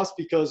important to us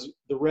because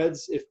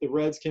if the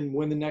Reds can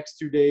win the next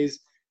 2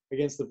 days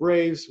against the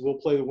Braves, we'll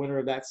play the winner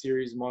of that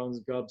series, Marlins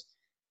and Cubs.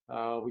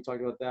 We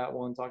talked about that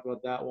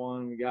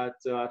one. We got,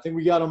 I think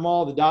we got them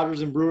all. The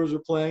Dodgers and Brewers are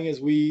playing as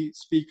we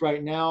speak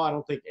right now. I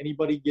don't think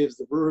anybody gives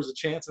the Brewers a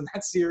chance in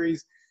that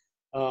series.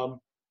 And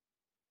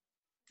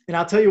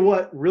I'll tell you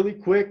what, really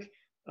quick,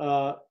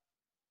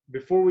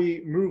 before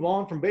we move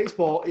on from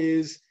baseball,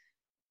 is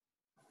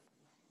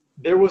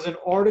there was an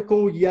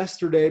article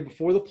yesterday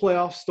before the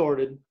playoffs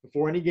started,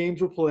 before any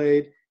games were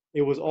played.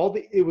 It was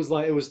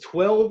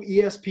 12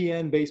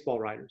 ESPN baseball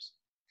writers.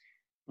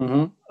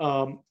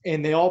 Mm-hmm.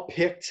 And they all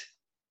picked,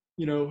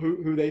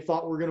 who they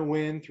thought were going to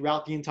win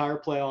throughout the entire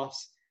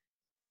playoffs.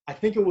 I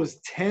think it was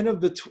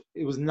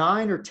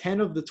 9 or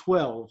 10 of the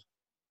 12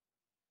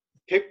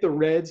 picked the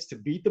Reds to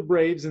beat the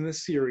Braves in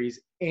this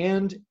series,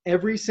 and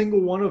every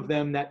single one of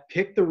them that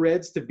picked the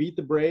Reds to beat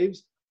the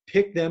Braves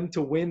picked them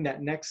to win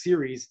that next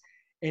series,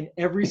 and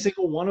every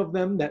single one of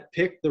them that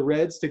picked the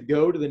Reds to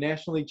go to the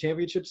National League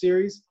Championship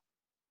Series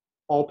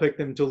all picked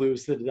them to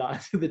lose to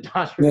the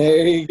Dodgers.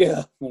 There you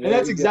go. And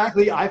that's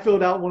exactly – I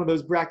filled out one of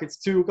those brackets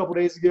too a couple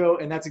days ago,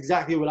 and that's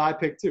exactly what I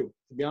picked too,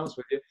 to be honest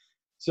with you.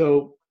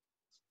 So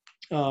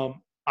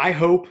I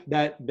hope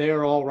that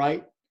they're all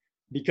right,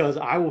 because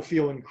I will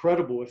feel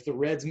incredible if the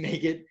Reds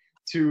make it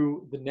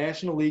to the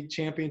National League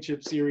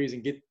Championship Series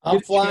and get a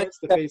chance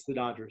to face the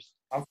Dodgers.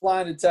 I'm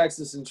flying to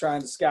Texas and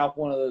trying to scalp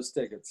one of those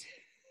tickets.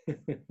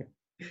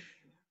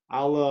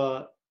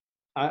 I'll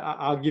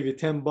give you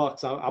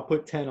 $10. I'll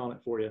put 10 on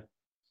it for you.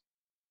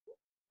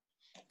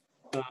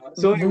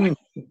 So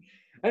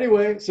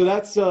anyway, so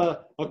that's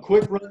a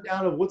quick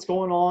rundown of what's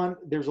going on.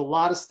 There's a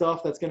lot of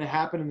stuff that's going to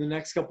happen in the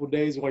next couple of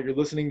days while you're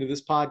listening to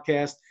this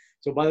podcast.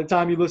 So by the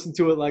time you listen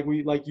to it, like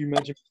you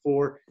mentioned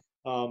before,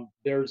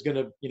 there's going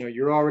to,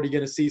 you're already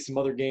going to see some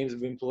other games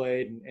have been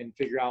played and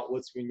figure out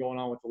what's been going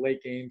on with the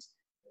late games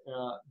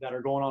that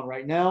are going on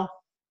right now.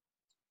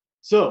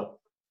 So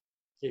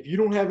if you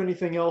don't have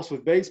anything else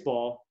with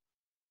baseball,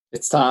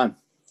 it's time.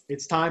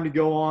 It's time to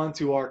go on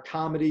to our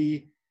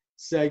comedy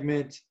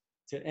segment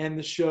to end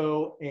the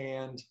show.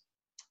 And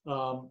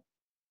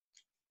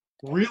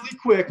really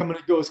quick, I'm going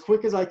to go as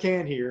quick as I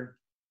can here.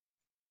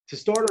 To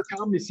start our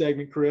comedy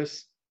segment,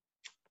 Chris,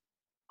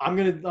 I'm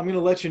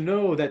gonna let you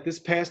know that this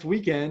past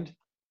weekend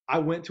I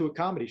went to a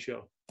comedy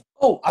show.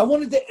 Oh, I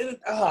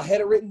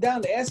had it written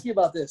down to ask you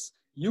about this.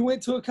 You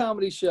went to a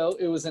comedy show.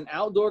 It was an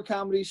outdoor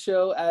comedy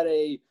show at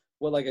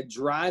like a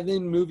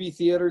drive-in movie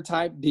theater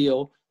type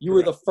deal. You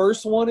were the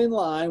first one in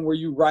line. Were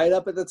you right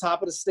up at the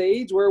top of the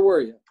stage? Where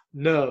were you?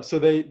 No. So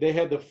they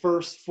had the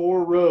first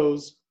 4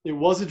 rows. It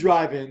was a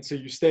drive-in, so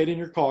you stayed in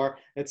your car.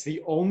 That's the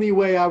only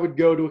way I would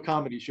go to a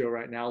comedy show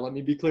right now. Let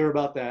me be clear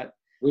about that.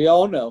 We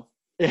all know.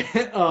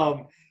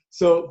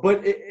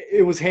 But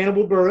it was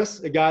Hannibal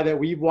Buress, a guy that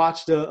we've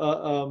watched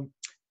a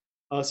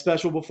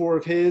special before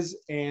of his,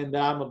 and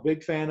that I'm a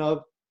big fan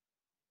of.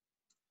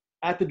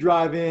 At the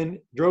drive-in,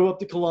 drove up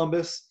to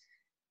Columbus.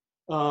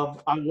 I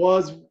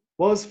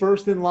was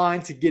first in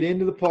line to get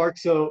into the park.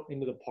 So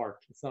into the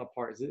park, it's not a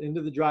park. It's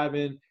into the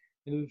drive-in,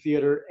 into the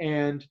theater,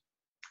 and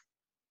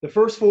the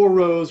first 4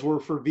 rows were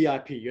for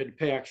VIP. You had to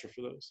pay extra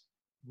for those,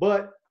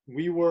 but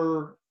we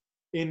were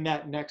in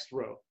that next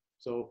row.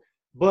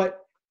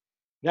 But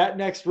that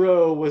next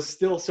row was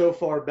still so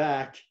far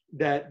back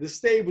that the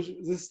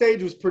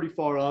stage was pretty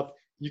far up.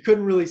 You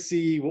couldn't really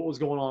see what was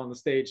going on the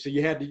stage. So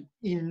you had the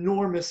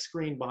enormous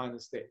screen behind the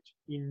stage,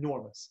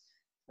 enormous.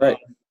 Right.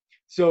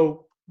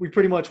 So we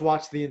pretty much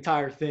watched the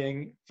entire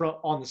thing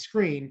on the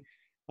screen,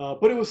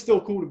 but it was still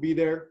cool to be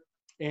there.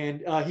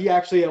 And he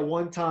actually at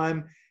one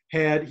time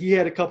had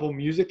a couple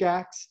music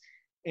acts.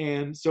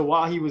 And so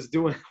while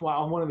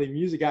one of the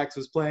music acts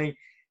was playing,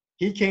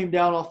 he came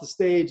down off the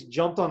stage,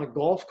 jumped on a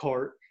golf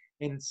cart,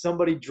 and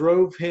somebody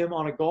drove him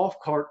on a golf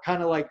cart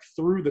kind of like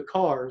through the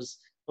cars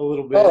a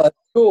little bit. Oh, that's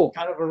cool.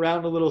 Kind of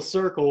around a little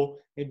circle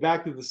and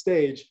back to the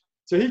stage.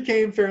 So he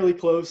came fairly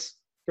close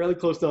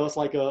to us,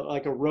 like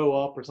a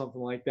row up or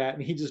something like that.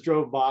 And he just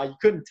drove by. You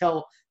couldn't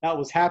tell that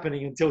was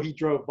happening until he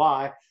drove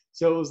by.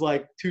 So it was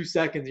like 2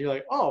 seconds. You're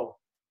like, oh,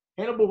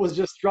 Hannibal was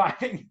just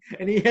driving,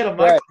 and he had a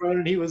microphone,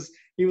 and he was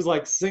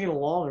like singing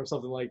along or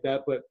something like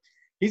that. But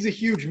he's a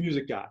huge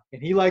music guy,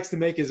 and he likes to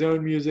make his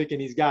own music,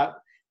 and he's got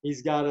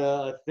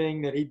a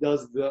thing that he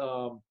does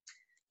the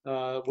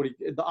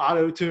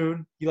auto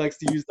tune. He likes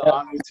to use the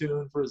auto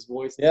tune for his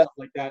voice and stuff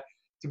like that.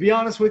 To be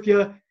honest with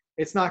you,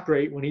 it's not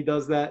great when he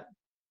does that.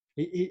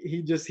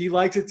 He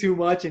likes it too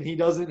much, and he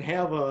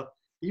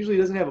usually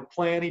doesn't have a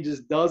plan. He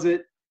just does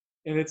it,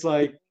 and it's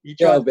like he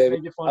tries to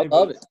make it funny. I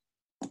love it.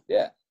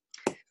 Yeah.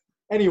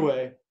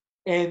 Anyway,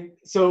 and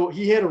so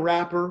he had a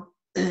rapper,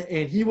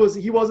 and he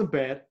wasn't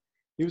bad.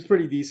 He was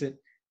pretty decent.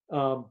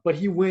 But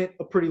he went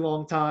a pretty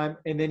long time,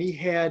 and then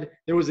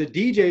there was a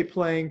DJ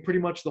playing pretty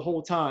much the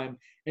whole time,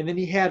 and then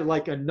he had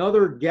like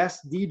another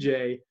guest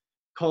DJ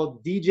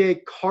called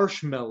DJ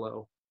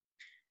Karshmello.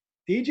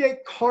 DJ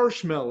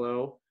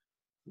Karshmello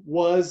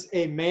was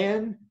a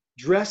man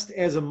dressed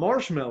as a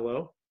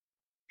marshmallow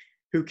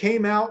who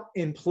came out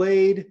and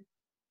played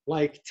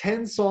like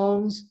 10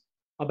 songs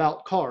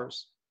about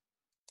cars.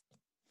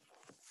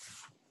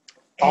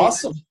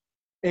 Awesome.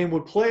 And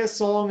would play a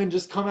song and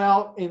just come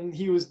out, and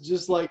he was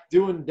just like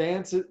doing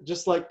dance,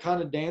 just like kind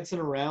of dancing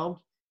around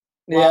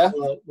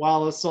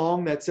while a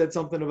song that said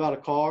something about a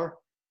car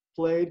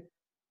played.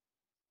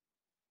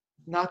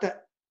 Not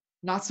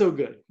so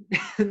good.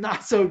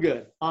 Not so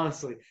good,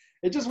 honestly.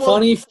 It just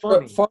wasn't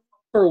funny. Funny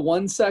for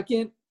 1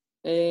 second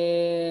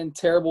and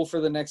terrible for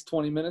the next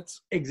 20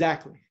 minutes.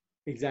 Exactly.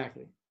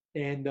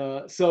 And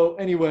so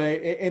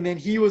anyway, and then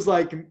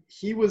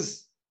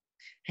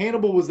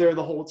Hannibal was there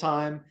the whole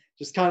time,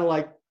 just kind of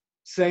like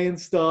saying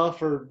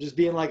stuff or just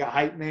being like a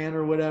hype man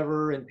or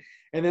whatever. And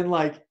then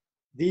like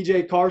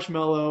DJ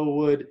Carshmello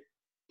would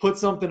put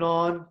something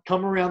on,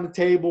 come around the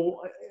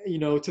table,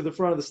 to the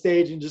front of the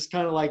stage and just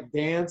kind of like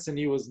dance. And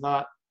he was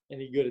not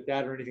any good at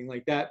that or anything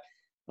like that.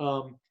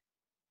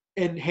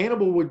 And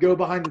Hannibal would go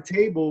behind the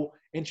table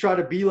and try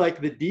to be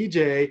like the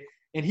DJ.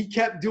 And he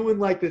kept doing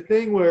like the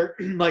thing where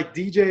like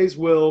DJs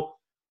will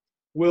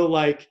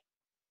like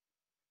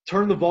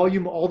turn the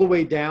volume all the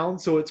way down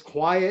so it's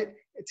quiet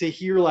to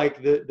hear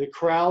like the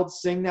crowd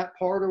sing that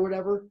part or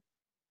whatever.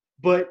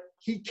 But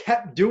he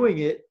kept doing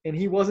it, and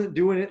he wasn't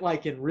doing it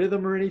like in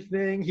rhythm or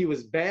anything. He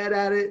was bad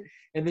at it.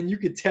 And then you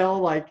could tell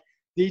like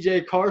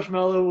DJ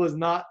Carshmello was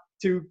not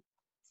too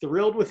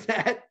thrilled with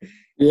that.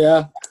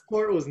 Yeah. That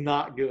part was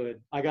not good,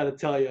 I got to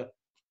tell you.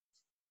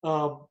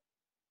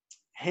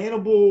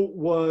 Hannibal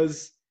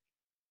was,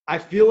 I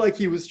feel like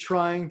he was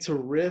trying to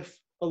riff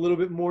a little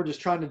bit more, just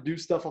trying to do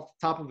stuff off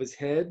the top of his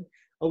head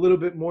a little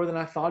bit more than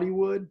I thought he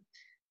would.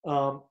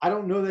 I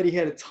don't know that he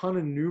had a ton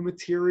of new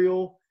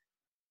material.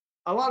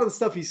 A lot of the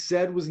stuff he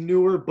said was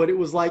newer, but it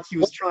was like he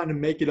was trying to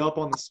make it up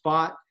on the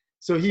spot.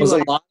 So he was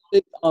like a lot of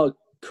it,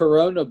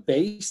 Corona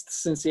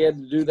based, since he had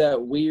to do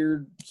that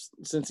weird,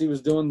 since he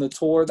was doing the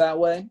tour that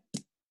way.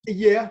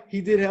 Yeah, he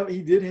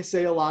did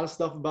say a lot of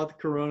stuff about the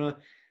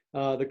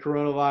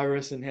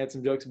coronavirus, and had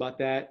some jokes about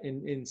that,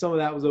 and some of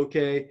that was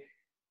okay.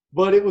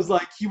 But it was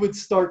like he would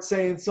start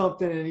saying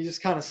something and he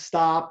just kind of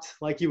stopped,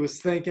 like he was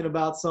thinking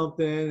about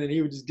something, and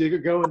he would just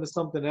go into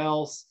something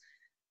else.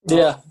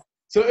 Yeah.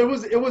 So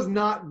it was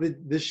not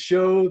the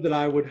show that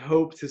I would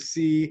hope to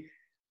see.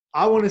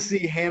 I want to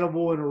see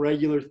Hannibal in a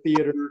regular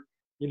theater,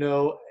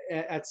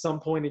 at some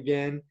point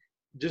again.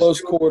 Just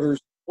Close quarters.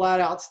 Flat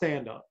out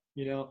stand up,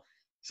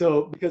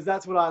 So because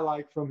that's what I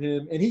like from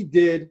him. And he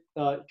did,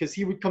 because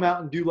he would come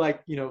out and do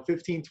like,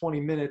 15, 20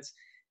 minutes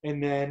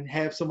and then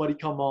have somebody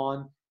come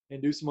on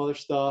and do some other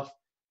stuff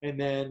and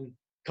then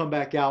come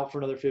back out for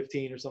another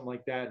 15 or something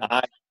like that.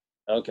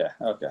 Okay.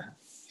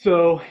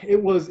 So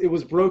it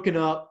was broken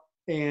up.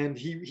 And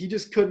he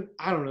just couldn't,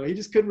 I don't know, he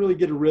just couldn't really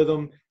get a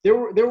rhythm. There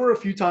were a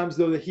few times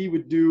though that he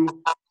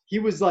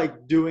was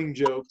like doing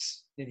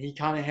jokes, and he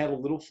kind of had a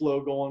little flow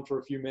going for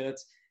a few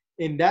minutes.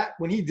 And that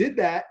when he did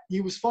that,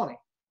 he was funny.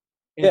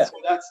 And yeah. So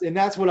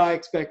that's what I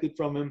expected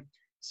from him.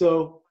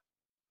 So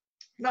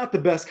not the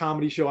best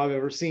comedy show I've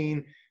ever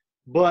seen,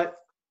 but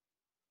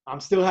I'm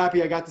still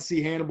happy I got to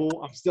see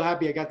Hannibal. I'm still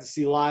happy I got to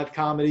see live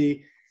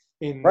comedy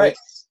in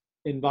this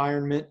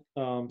environment.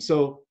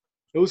 So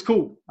it was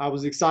cool. I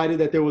was excited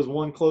that there was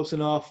one close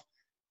enough.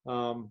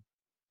 And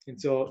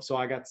so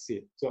I got to see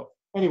it. So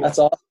anyway. That's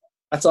awesome.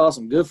 That's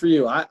awesome. Good for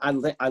you.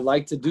 I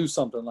like to do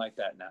something like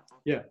that now.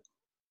 Yeah.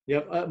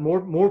 Yep.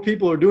 More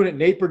people are doing it.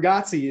 Nate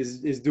Bargatze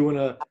is doing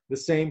the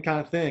same kind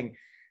of thing.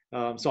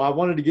 So I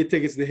wanted to get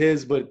tickets to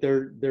his, but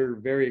they're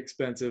very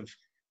expensive.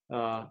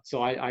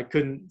 So I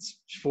couldn't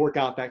fork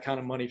out that kind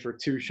of money for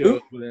two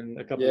shows within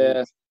a couple of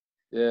weeks.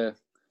 Yeah.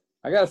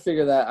 I gotta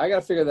figure that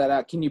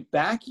out. Can you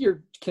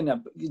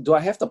do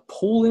I have to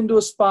pull into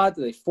a spot?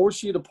 Do they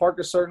force you to park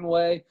a certain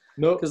way?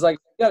 No. Because like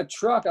I got a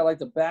truck, I like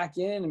to back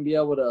in and be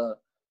able to,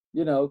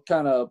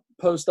 kind of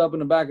post up in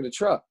the back of the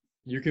truck.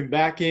 You can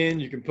back in,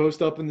 you can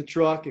post up in the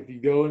truck. If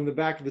you go in the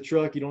back of the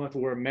truck, you don't have to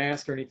wear a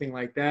mask or anything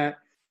like that.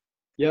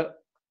 Yep.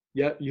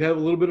 You have a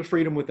little bit of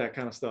freedom with that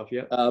kind of stuff.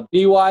 Yep.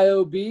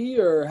 BYOB,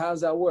 or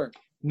how's that work?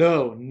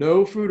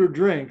 No food or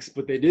drinks,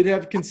 but they did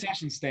have a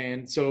concession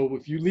stand. So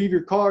if you leave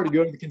your car to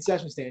go to the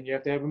concession stand, you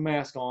have to have a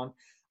mask on.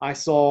 I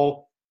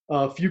saw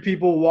a few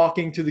people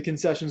walking to the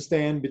concession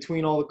stand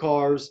between all the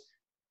cars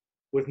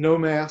with no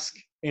mask.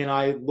 And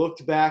I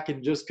looked back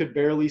and just could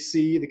barely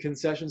see the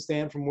concession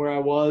stand from where I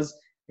was.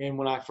 And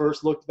when I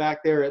first looked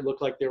back there, it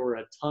looked like there were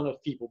a ton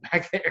of people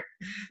back there.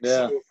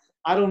 Yeah. So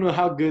I don't know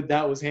how good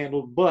that was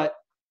handled, but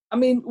I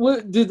mean,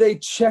 do they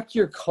check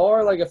your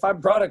car? Like if I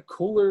brought a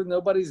cooler,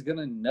 nobody's going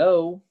to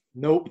know.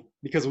 Nope,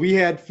 because we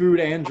had food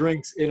and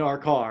drinks in our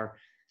car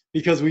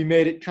because we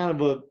made it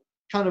kind of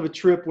a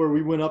trip where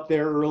we went up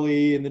there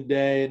early in the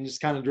day and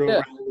just kind of drove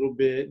around a little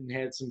bit and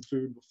had some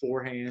food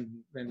beforehand.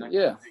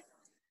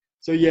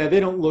 So yeah, they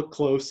don't look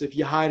close. If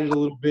you hide it a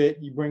little bit,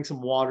 you bring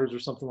some waters or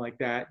something like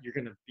that, you're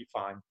going to be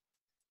fine.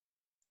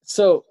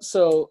 So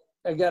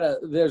I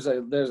there's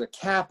a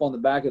cap on the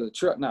back of the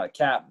truck, not a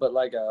cap, but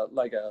like a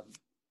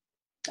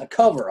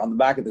cover on the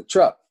back of the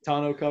truck.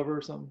 Tonneau cover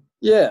or something?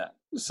 Yeah.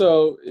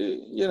 So,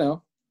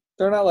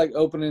 they're not like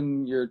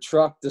opening your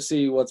truck to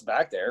see what's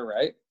back there,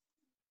 right?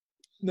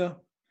 No.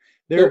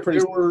 There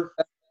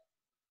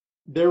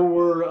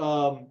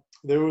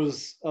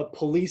was a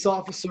police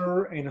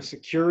officer and a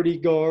security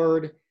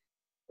guard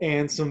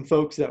and some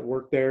folks that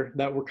worked there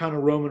that were kind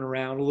of roaming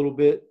around a little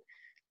bit,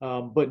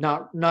 but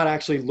not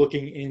actually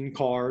looking in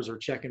cars or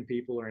checking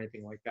people or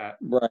anything like that.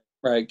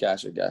 Right.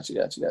 Gotcha.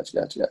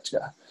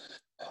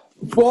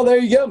 Well, there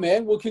you go,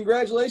 man. Well,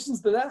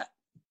 congratulations to that.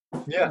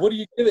 Yeah. What do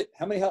you give it?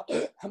 How many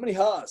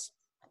haws?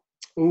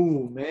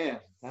 Ooh, man,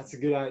 that's a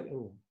good idea.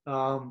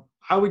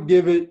 I'd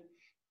give it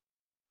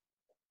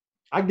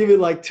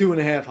like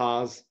 2.5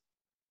 haws.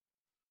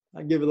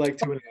 I'd give it like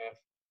 2.5.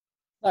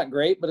 Not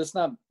great, but it's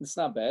not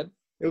bad.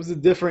 It was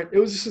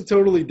just a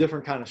totally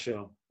different kind of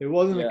show. It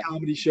wasn't Yeah. a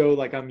comedy show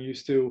like I'm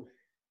used to,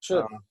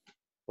 Sure.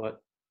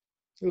 but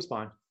it was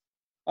fine.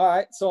 All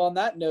right. So on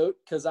that note,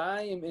 because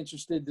I am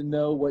interested to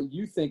know what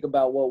you think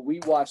about what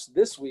we watched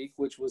this week,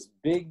 which was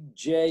Big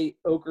J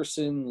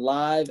Okerson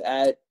live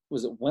at,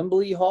 was it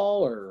Wembley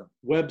Hall or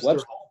Webster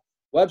Hall.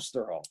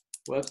 Webster Hall.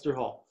 Webster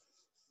Hall.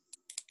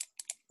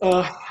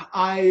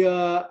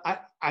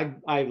 I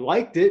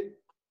liked it.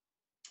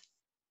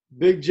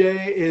 Big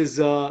J is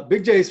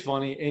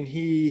funny, and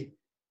he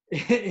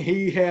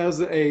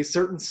has a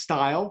certain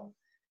style.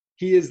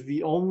 He is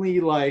the only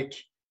he's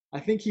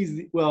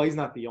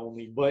not the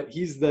only, but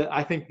he's the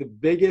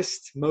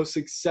biggest, most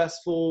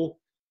successful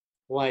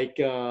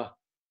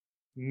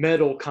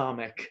metal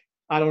comic.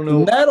 I don't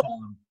know. Metal.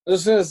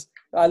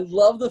 I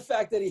love the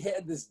fact that he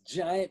had this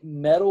giant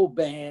metal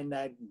band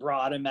that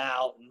brought him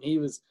out,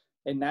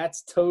 and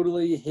that's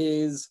totally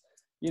his.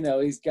 You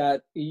know, he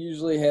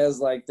usually has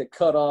like the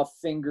cut off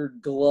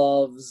fingered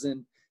gloves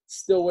and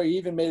still wear. He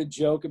even made a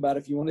joke about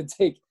if you want to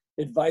take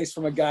advice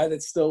from a guy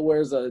that still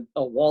wears a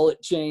wallet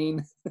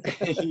chain.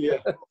 Yeah.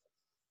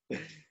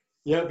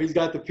 Yep, he's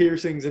got the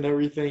piercings and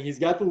everything. He's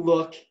got the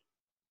look,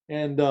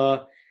 and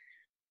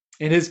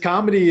his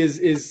comedy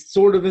is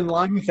sort of in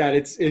line with that.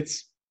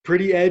 It's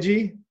pretty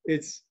edgy.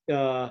 It's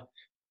he'll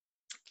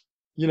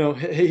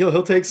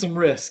take some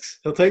risks.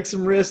 He'll take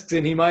some risks,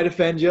 and he might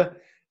offend you.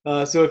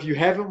 So if you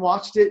haven't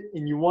watched it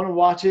and you want to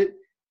watch it,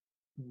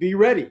 be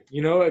ready.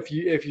 You know, if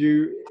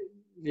you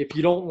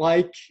don't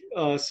like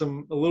a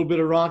little bit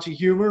of raunchy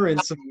humor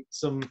and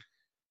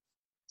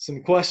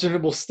some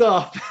questionable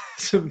stuff,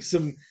 some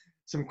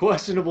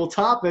questionable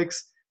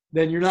topics,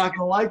 then you're not going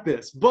to like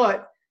this.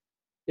 But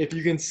if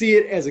you can see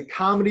it as a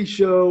comedy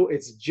show,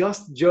 it's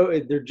just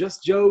they're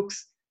just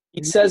jokes.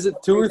 He says it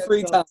two or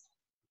three times.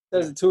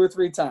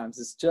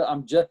 It's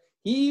just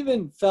he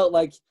even felt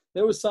like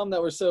there was some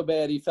that were so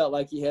bad he felt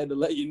like he had to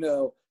let you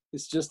know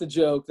it's just a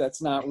joke.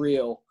 That's not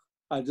real.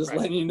 I'm just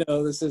letting you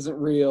know this isn't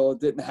real.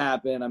 It didn't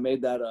happen. I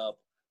made that up.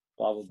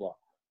 Blah blah blah.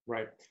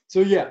 Right.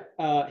 So yeah,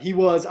 he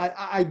was.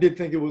 I did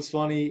think it was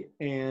funny,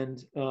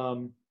 and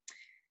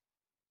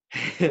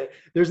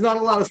there's not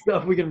a lot of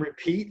stuff we can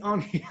repeat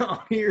on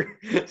here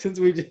since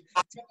we just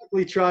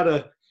typically try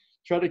to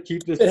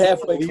keep this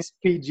at least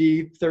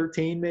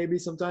PG-13 maybe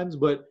sometimes,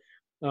 but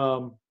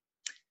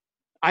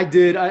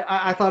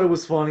I thought it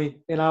was funny,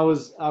 and I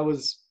was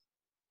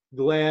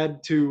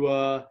glad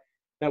to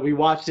that we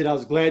watched it. I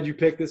was glad you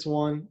picked this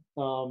one,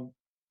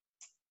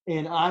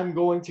 and I'm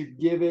going to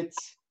give it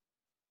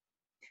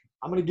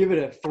a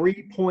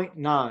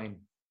 3.9.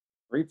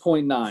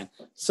 3.9.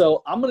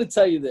 So I'm going to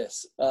tell you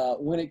this.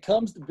 When it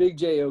comes to Big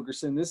J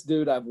Okerson, this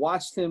dude, I've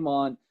watched him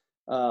on,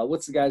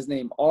 what's the guy's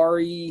name?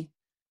 Ari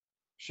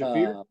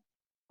Shaffir?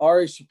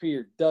 Ari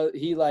Shaffir.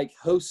 He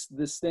hosts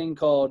this thing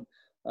called,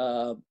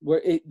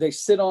 where they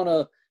sit on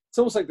it's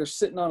almost like they're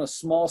sitting on a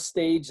small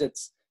stage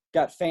that's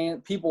got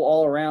people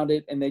all around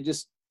it, and they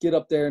just get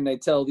up there and they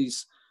tell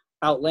these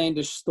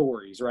outlandish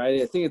stories,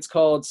 right? I think it's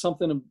called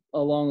something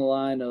along the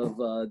line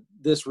of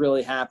this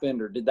really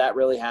happened, or did that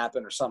really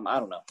happen, or something. I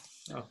don't know.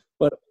 Oh.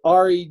 But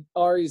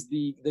Ari's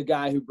the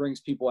guy who brings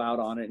people out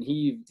on it, and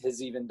he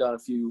has even done a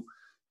few.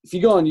 If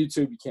you go on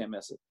YouTube, you can't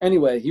miss it.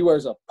 Anyway, he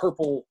wears a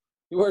purple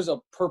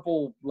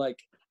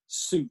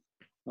suit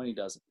when he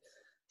does it.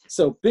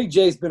 So Big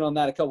J's been on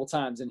that a couple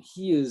times, and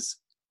he is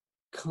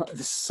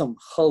some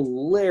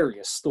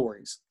hilarious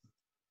stories.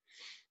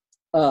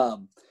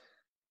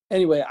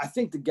 Anyway, I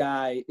think the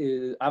guy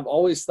is. I've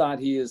always thought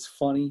he is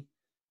funny.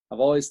 I've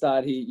always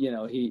thought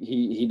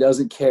he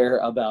doesn't care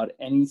about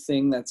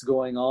anything that's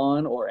going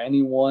on or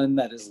anyone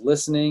that is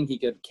listening. He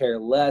could care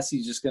less.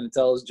 He's just going to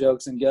tell his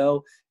jokes and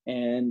go.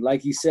 And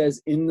like he says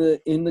in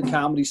the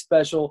comedy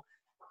special,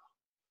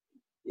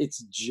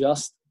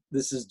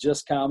 this is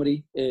just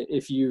comedy.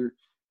 If you're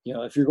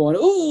going,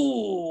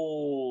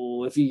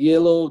 ooh, if you get a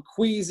little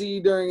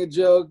queasy during a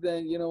joke,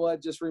 then you know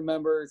what? Just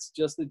remember, it's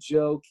just a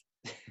joke.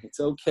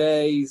 It's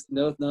okay.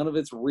 None of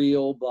it's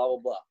real, blah, blah,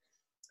 blah.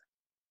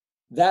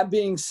 That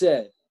being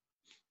said,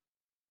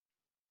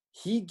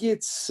 he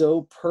gets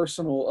so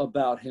personal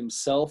about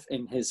himself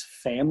and his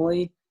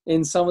family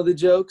in some of the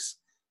jokes.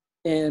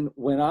 And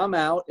when I'm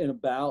out and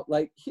about,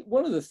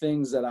 one of the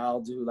things that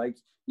I'll do,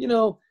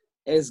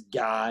 as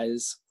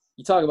guys,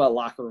 you talk about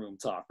locker room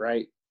talk,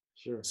 right?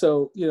 Sure.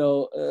 So,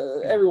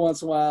 every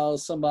once in a while,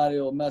 somebody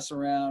will mess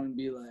around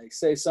and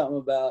say something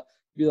about,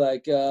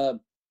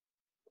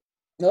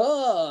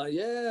 oh,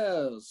 yeah,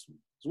 I was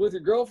with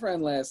your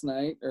girlfriend last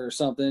night or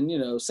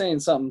something, saying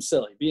something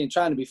silly,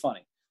 trying to be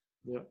funny.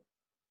 Yeah.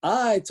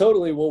 I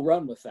totally will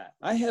run with that.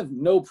 I have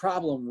no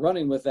problem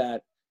running with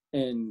that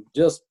and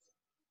just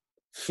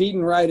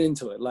feeding right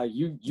into it. Like,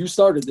 you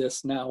started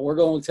this, now we're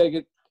going to take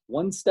it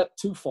one step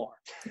too far.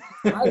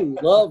 I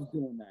love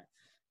doing that.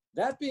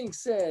 That being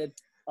said,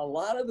 a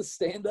lot of the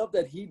stand-up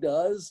that he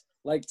does,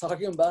 like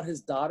talking about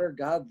his daughter,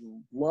 God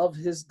love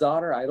his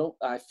daughter.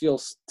 I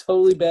feel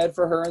totally bad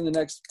for her in the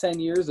next 10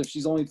 years if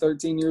she's only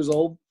 13 years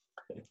old.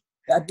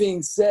 That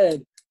being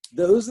said,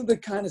 those are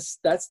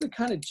that's the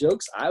kind of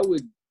jokes I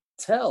would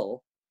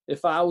tell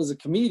if I was a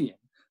comedian.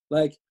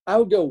 Like, I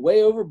would go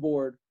way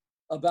overboard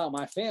about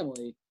my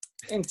family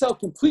and tell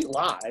complete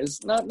lies.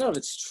 None of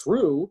it's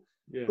true,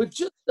 but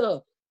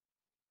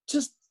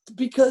just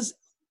because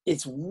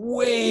it's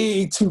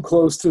way too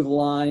close to the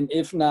line,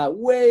 if not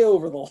way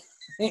over the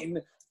line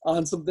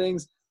on some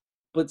things.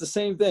 But the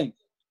same thing.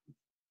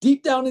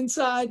 Deep down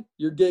inside,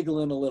 you're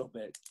giggling a little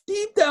bit.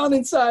 Deep down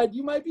inside,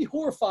 you might be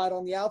horrified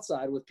on the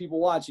outside with people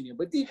watching you,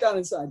 but deep down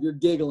inside, you're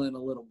giggling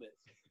a little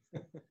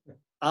bit.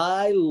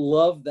 I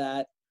love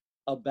that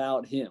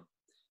about him.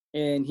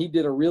 And he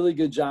did a really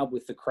good job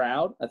with the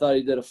crowd. I thought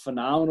he did a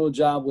phenomenal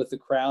job with the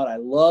crowd. I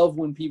love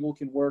when people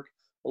can work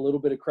a little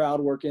bit of crowd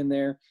work in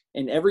there.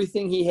 And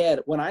everything he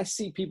had, when I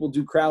see people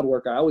do crowd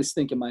work, I always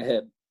think in my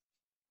head,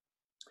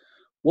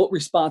 what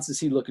response is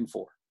he looking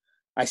for?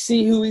 I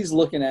see who he's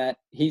looking at.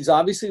 He's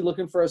obviously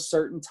looking for a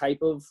certain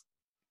type of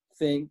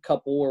thing,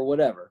 couple or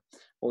whatever,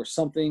 or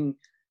something.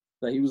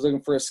 That he was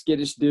looking for a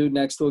skittish dude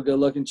next to a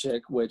good-looking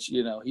chick, which,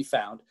 he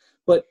found.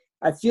 But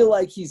I feel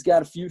like he's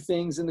got a few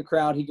things in the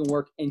crowd he can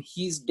work, and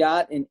he's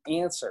got an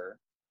answer.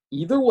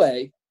 Either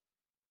way,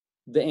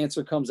 the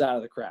answer comes out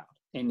of the crowd.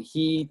 And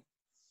he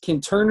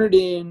can turn it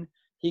in.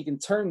 He can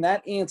turn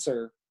that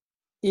answer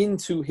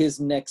into his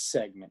next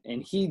segment.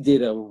 And he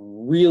did a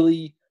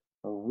really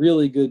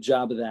good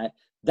job of that.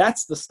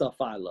 That's the stuff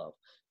I love.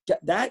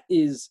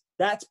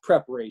 That's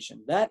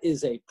preparation. That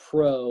is a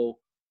pro.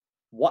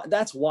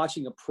 That's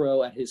watching a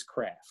pro at his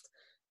craft.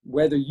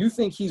 Whether you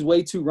think he's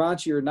way too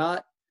raunchy or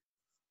not,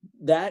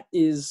 that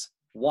is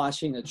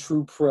watching a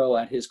true pro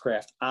at his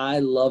craft. I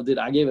loved it.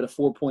 I gave it a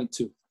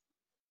 4.2.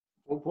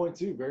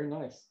 4.2, very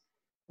nice.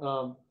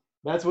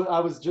 That's what I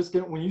was just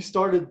going to, when you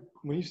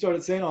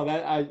started saying all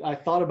that, I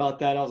thought about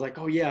that. I was like,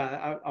 oh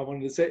yeah, I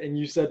wanted to say, and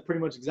you said pretty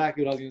much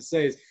exactly what I was going to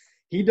say is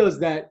he does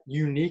that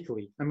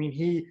uniquely. I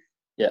mean,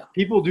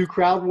 people do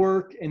crowd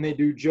work and they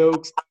do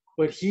jokes,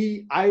 but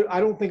I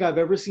don't think I've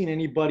ever seen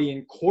anybody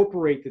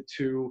incorporate the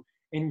two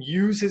and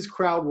use his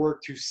crowd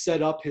work to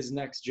set up his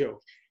next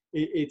joke.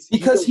 It's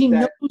because he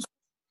knows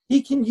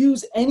he can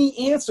use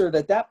any answer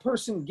that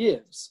person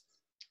gives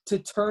to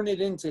turn it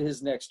into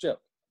his next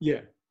joke.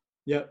 Yeah.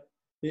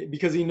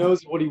 Because he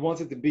knows what he wants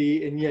it to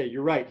be. And yeah,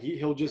 you're right.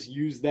 He'll just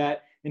use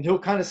that and he'll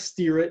kind of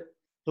steer it.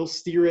 He'll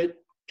steer it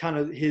kind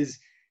of his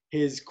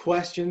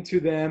question to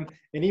them.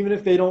 And even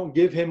if they don't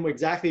give him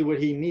exactly what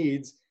he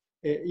needs,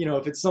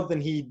 if it's something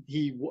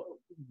he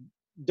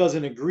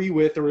doesn't agree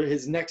with, or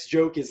his next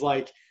joke is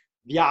like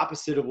the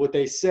opposite of what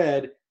they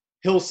said,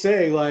 he'll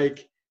say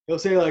like,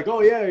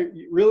 oh yeah,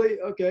 really?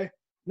 Okay.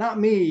 Not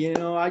me,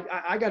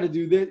 I got to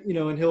do this,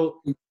 and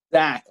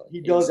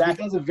he does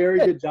a very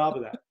good job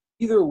of that.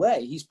 Either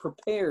way, he's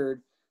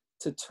prepared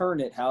to turn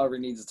it however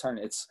he needs to turn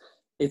it.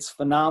 It's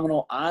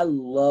phenomenal. I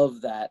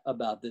love that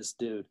about this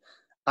dude.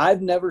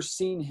 I've never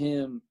seen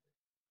him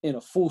in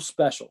a full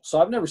special.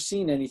 So I've never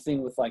seen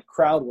anything with like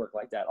crowd work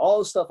like that. All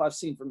the stuff I've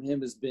seen from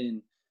him has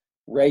been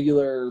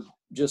regular,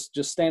 just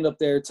stand up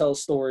there, tell a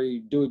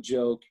story, do a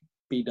joke,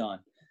 be done.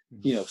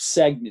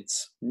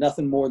 Segments,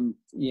 nothing more than,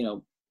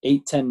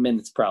 8-10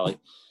 minutes probably.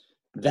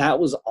 That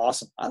was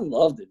awesome. I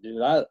loved it,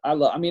 dude.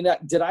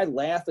 Did I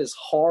laugh as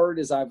hard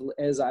as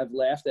I've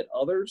laughed at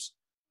others?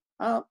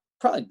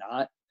 Probably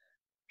not.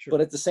 Sure.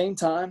 But at the same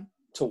time,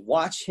 to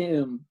watch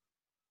him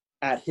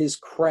at his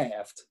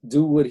craft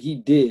do what he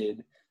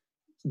did,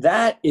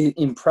 that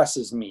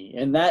impresses me,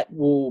 and that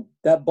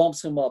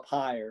bumps him up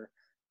higher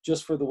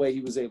just for the way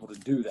he was able to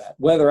do that.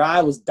 Whether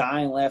I was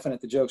dying laughing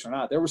at the jokes or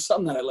not, there was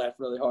some that I laughed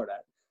really hard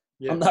at.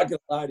 Yeah. I'm not gonna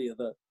lie to you.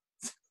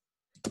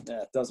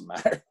 It doesn't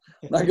matter.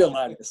 I'm not gonna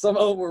lie to you. Some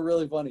of them were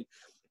really funny,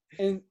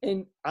 and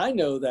I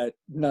know that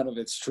none of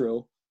it's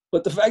true.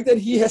 But the fact that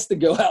he has to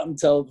go out and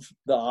tell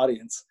the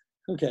audience,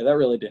 okay, that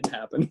really didn't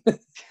happen.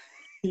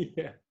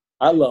 Yeah,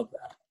 I love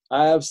that.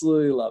 I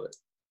absolutely love it.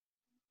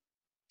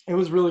 It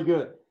was really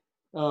good.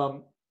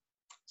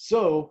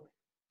 So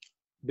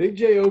Big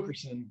Jay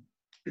Oakerson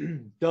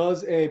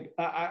does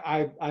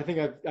I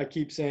think I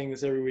keep saying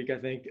this every week, I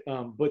think,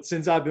 but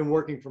since I've been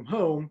working from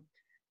home,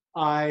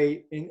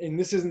 and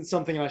this isn't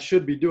something I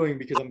should be doing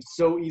because I'm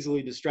so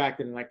easily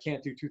distracted and I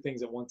can't do two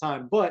things at one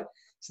time. But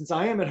since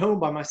I am at home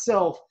by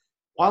myself,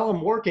 while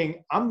I'm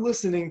working, I'm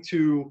listening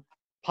to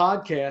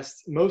podcasts,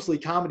 mostly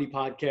comedy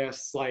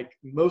podcasts, like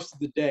most of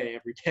the day,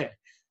 every day.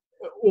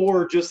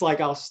 Or just like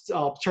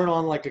I'll turn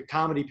on like a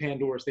comedy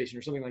Pandora station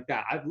or something like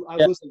that. I've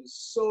listened to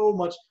so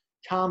much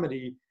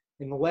comedy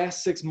in the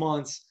last 6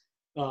 months,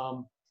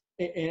 and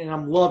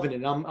I'm loving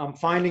it. I'm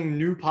finding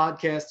new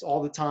podcasts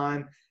all the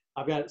time.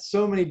 I've got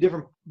so many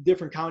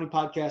different comedy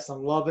podcasts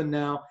I'm loving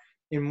now.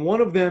 And one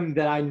of them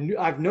that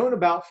I've known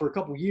about for a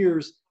couple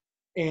years,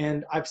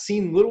 and I've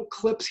seen little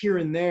clips here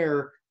and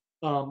there,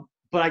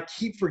 but I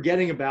keep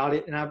forgetting about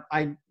it. And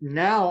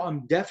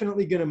I'm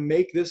definitely going to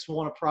make this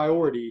one a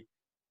priority.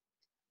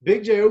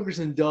 Big Jay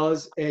Oakerson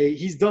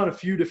he's done a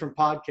few different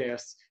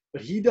podcasts,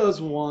 but he does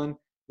one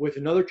with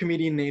another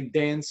comedian named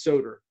Dan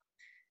Soder.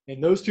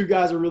 And those two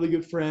guys are really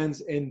good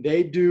friends. And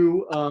they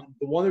do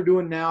the one they're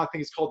doing now, I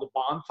think it's called The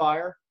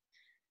Bonfire.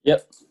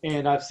 Yep.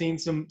 And I've seen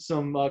some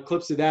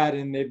clips of that,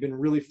 and they've been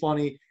really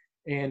funny.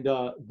 And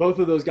both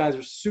of those guys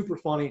are super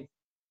funny.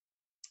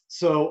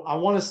 So I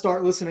want to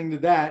start listening to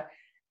that.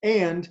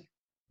 And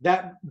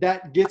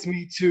that gets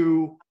me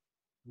to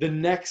the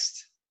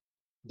next.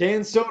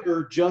 Dan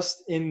Soder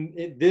just in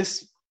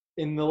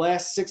the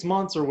last 6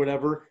 months or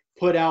whatever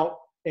put out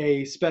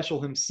a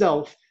special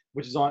himself,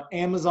 which is on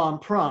Amazon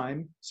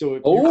Prime. So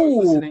if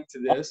you're listening to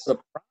this,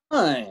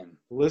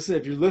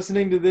 if you're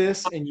listening to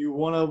this and you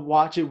want to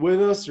watch it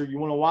with us, or you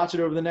want to watch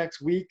it over the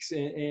next weeks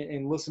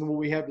and listen to what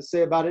we have to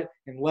say about it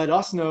and let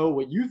us know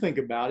what you think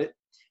about it.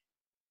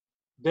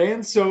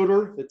 Dan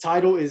Soder, the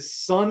title is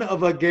Son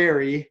of a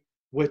Gary,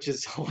 which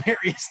is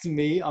hilarious to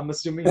me. I'm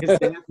assuming his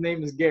dad's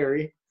name is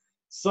Gary.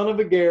 Son of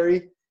a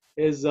Gary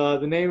is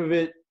the name of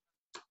it.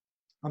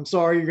 I'm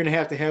sorry, you're going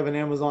to have an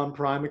Amazon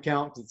Prime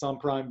account because it's on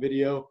Prime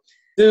Video.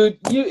 Dude,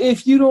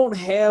 if you don't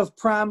have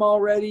Prime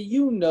already,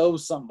 you know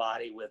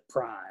somebody with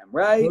Prime,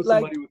 right?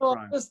 Like,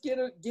 just get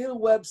a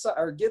website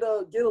or get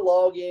a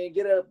login,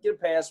 get a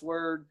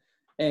password,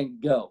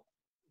 and go.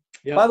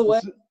 Yep. By the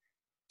way,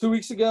 2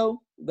 weeks ago,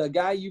 the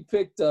guy you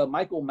picked,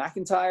 Michael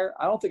McIntyre,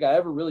 I don't think I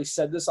ever really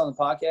said this on the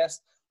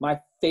podcast. My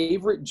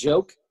favorite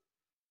joke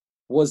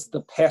was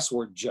the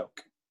password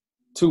joke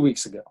 2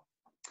 weeks ago.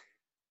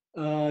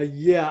 I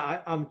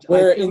can't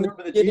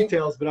remember the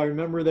details, but I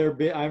remember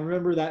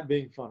that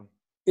being funny.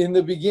 In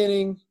the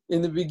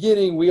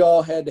beginning, we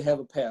all had to have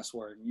a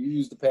password. You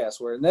used the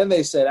password. And then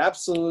they said,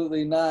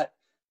 absolutely not.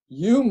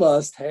 You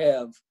must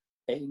have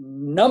a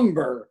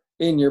number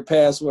in your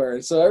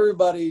password. So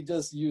everybody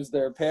just used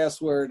their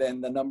password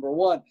and the number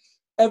 1.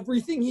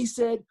 Everything he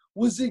said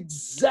was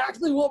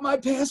exactly what my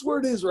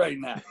password is right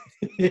now.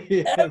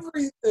 Yeah.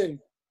 Everything.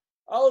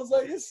 I was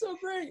like, it's so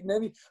great. And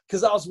then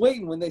because I was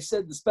waiting when they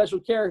said the special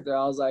character,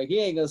 I was like, he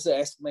ain't going to say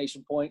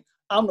exclamation point.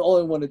 I'm the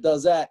only one that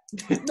does that.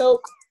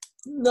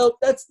 Nope,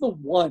 that's the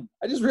 1.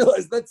 I just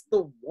realized that's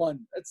the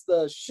 1. That's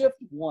the shift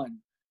 1.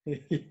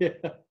 Yeah.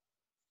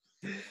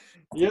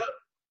 Yep.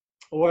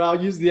 Or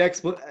I'll use the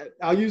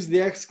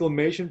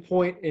exclamation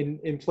point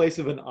in place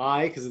of an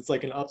I, because it's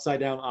like an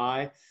upside down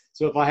I.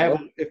 So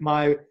if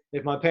my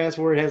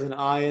password has an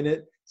I in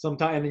it,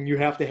 sometime and you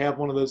have to have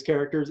one of those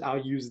characters,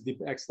 I'll use the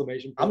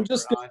exclamation point. I'm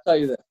just going to tell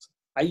you this.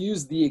 I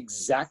use the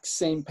exact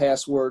same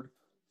password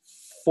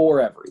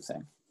for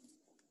everything.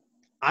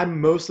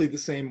 I'm mostly the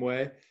same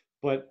way,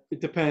 but it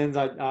depends.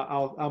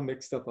 I'll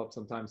mix stuff up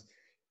sometimes.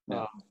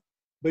 Yeah.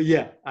 But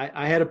yeah,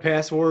 I had a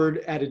password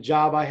at a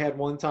job I had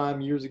one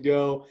time years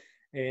ago,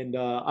 and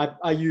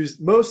I used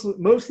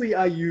mostly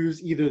I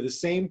use either the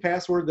same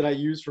password that I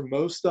use for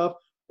most stuff,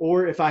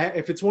 or if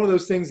it's one of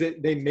those things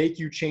that they make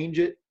you change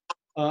it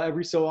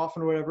every so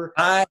often or whatever.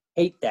 I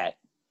hate that.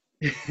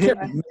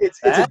 It's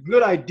a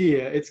good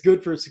idea. It's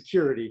good for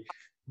security,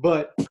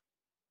 but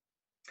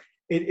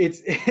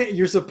it's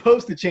you're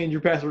supposed to change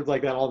your passwords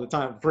like that all the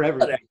time for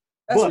everything.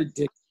 That's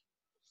ridiculous.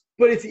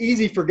 But it's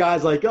easy for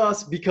guys like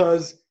us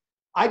because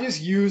I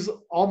just use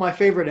all my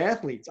favorite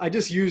athletes. I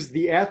just use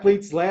the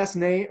athlete's last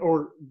name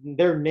or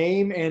their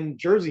name and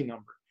jersey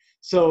number.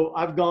 So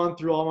I've gone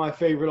through all my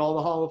favorite, all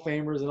the Hall of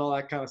Famers and all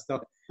that kind of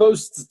stuff.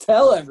 Supposed to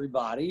tell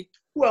everybody.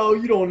 Well,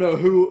 you don't know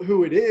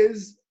who it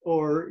is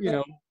or,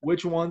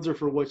 which ones are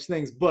for which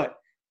things. But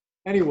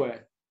anyway,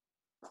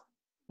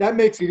 that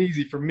makes it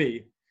easy for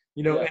me,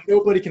 and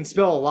nobody can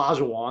spell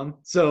Olajuwon.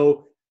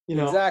 So,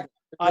 Exactly.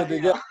 I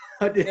did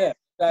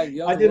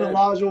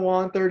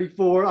Olajuwon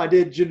 34. I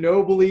did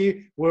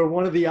Ginobili, where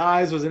one of the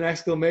I's was an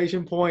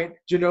exclamation point.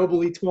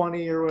 Ginobili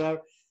 20 or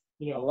whatever.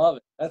 I love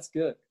it. That's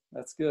good.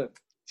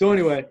 So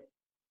anyway,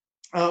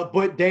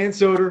 but Dan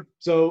Soder.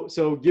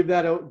 So give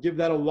that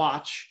a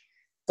watch.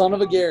 Son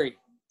of a Gary.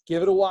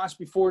 Give it a watch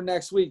before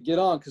next week. Get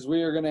on, because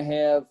we are going to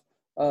have.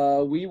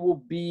 We'll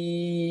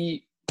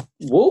be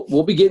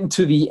getting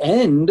to the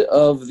end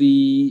of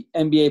the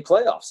NBA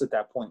playoffs at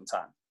that point in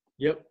time.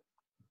 Yep.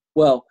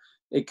 Well,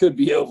 it could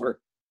be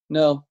over.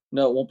 No,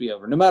 it won't be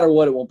over. No matter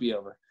what, it won't be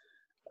over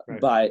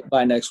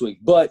by next week.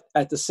 But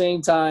at the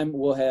same time,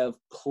 we'll have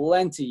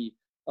plenty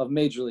of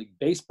Major League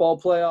Baseball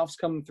playoffs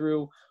coming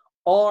through,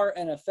 our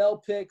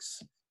NFL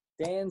picks,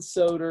 Dan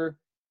Soder,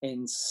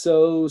 and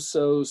so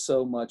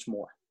much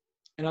more.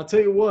 And I'll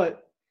tell you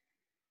what,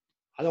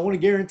 I don't want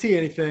to guarantee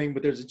anything,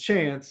 but there's a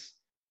chance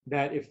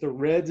that if the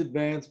Reds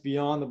advance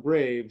beyond the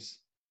Braves,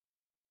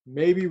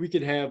 maybe we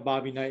could have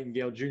Bobby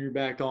Nightingale Jr.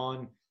 back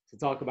on to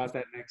talk about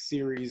that next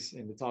series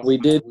and to talk. We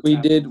did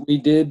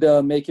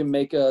make him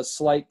make a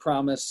slight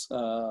promise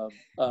on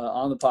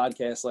the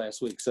podcast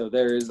last week. So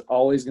there is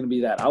always going to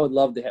be that. I would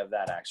love to have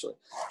that, actually.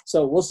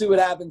 So we'll see what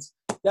happens.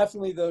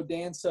 Definitely, though,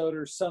 Dan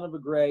Soder, Son of a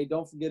Gray.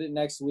 Don't forget it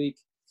next week.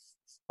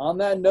 On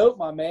that note,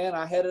 my man,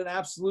 I had an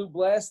absolute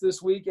blast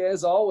this week,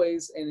 as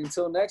always. And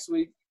until next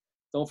week,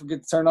 don't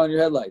forget to turn on your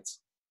headlights.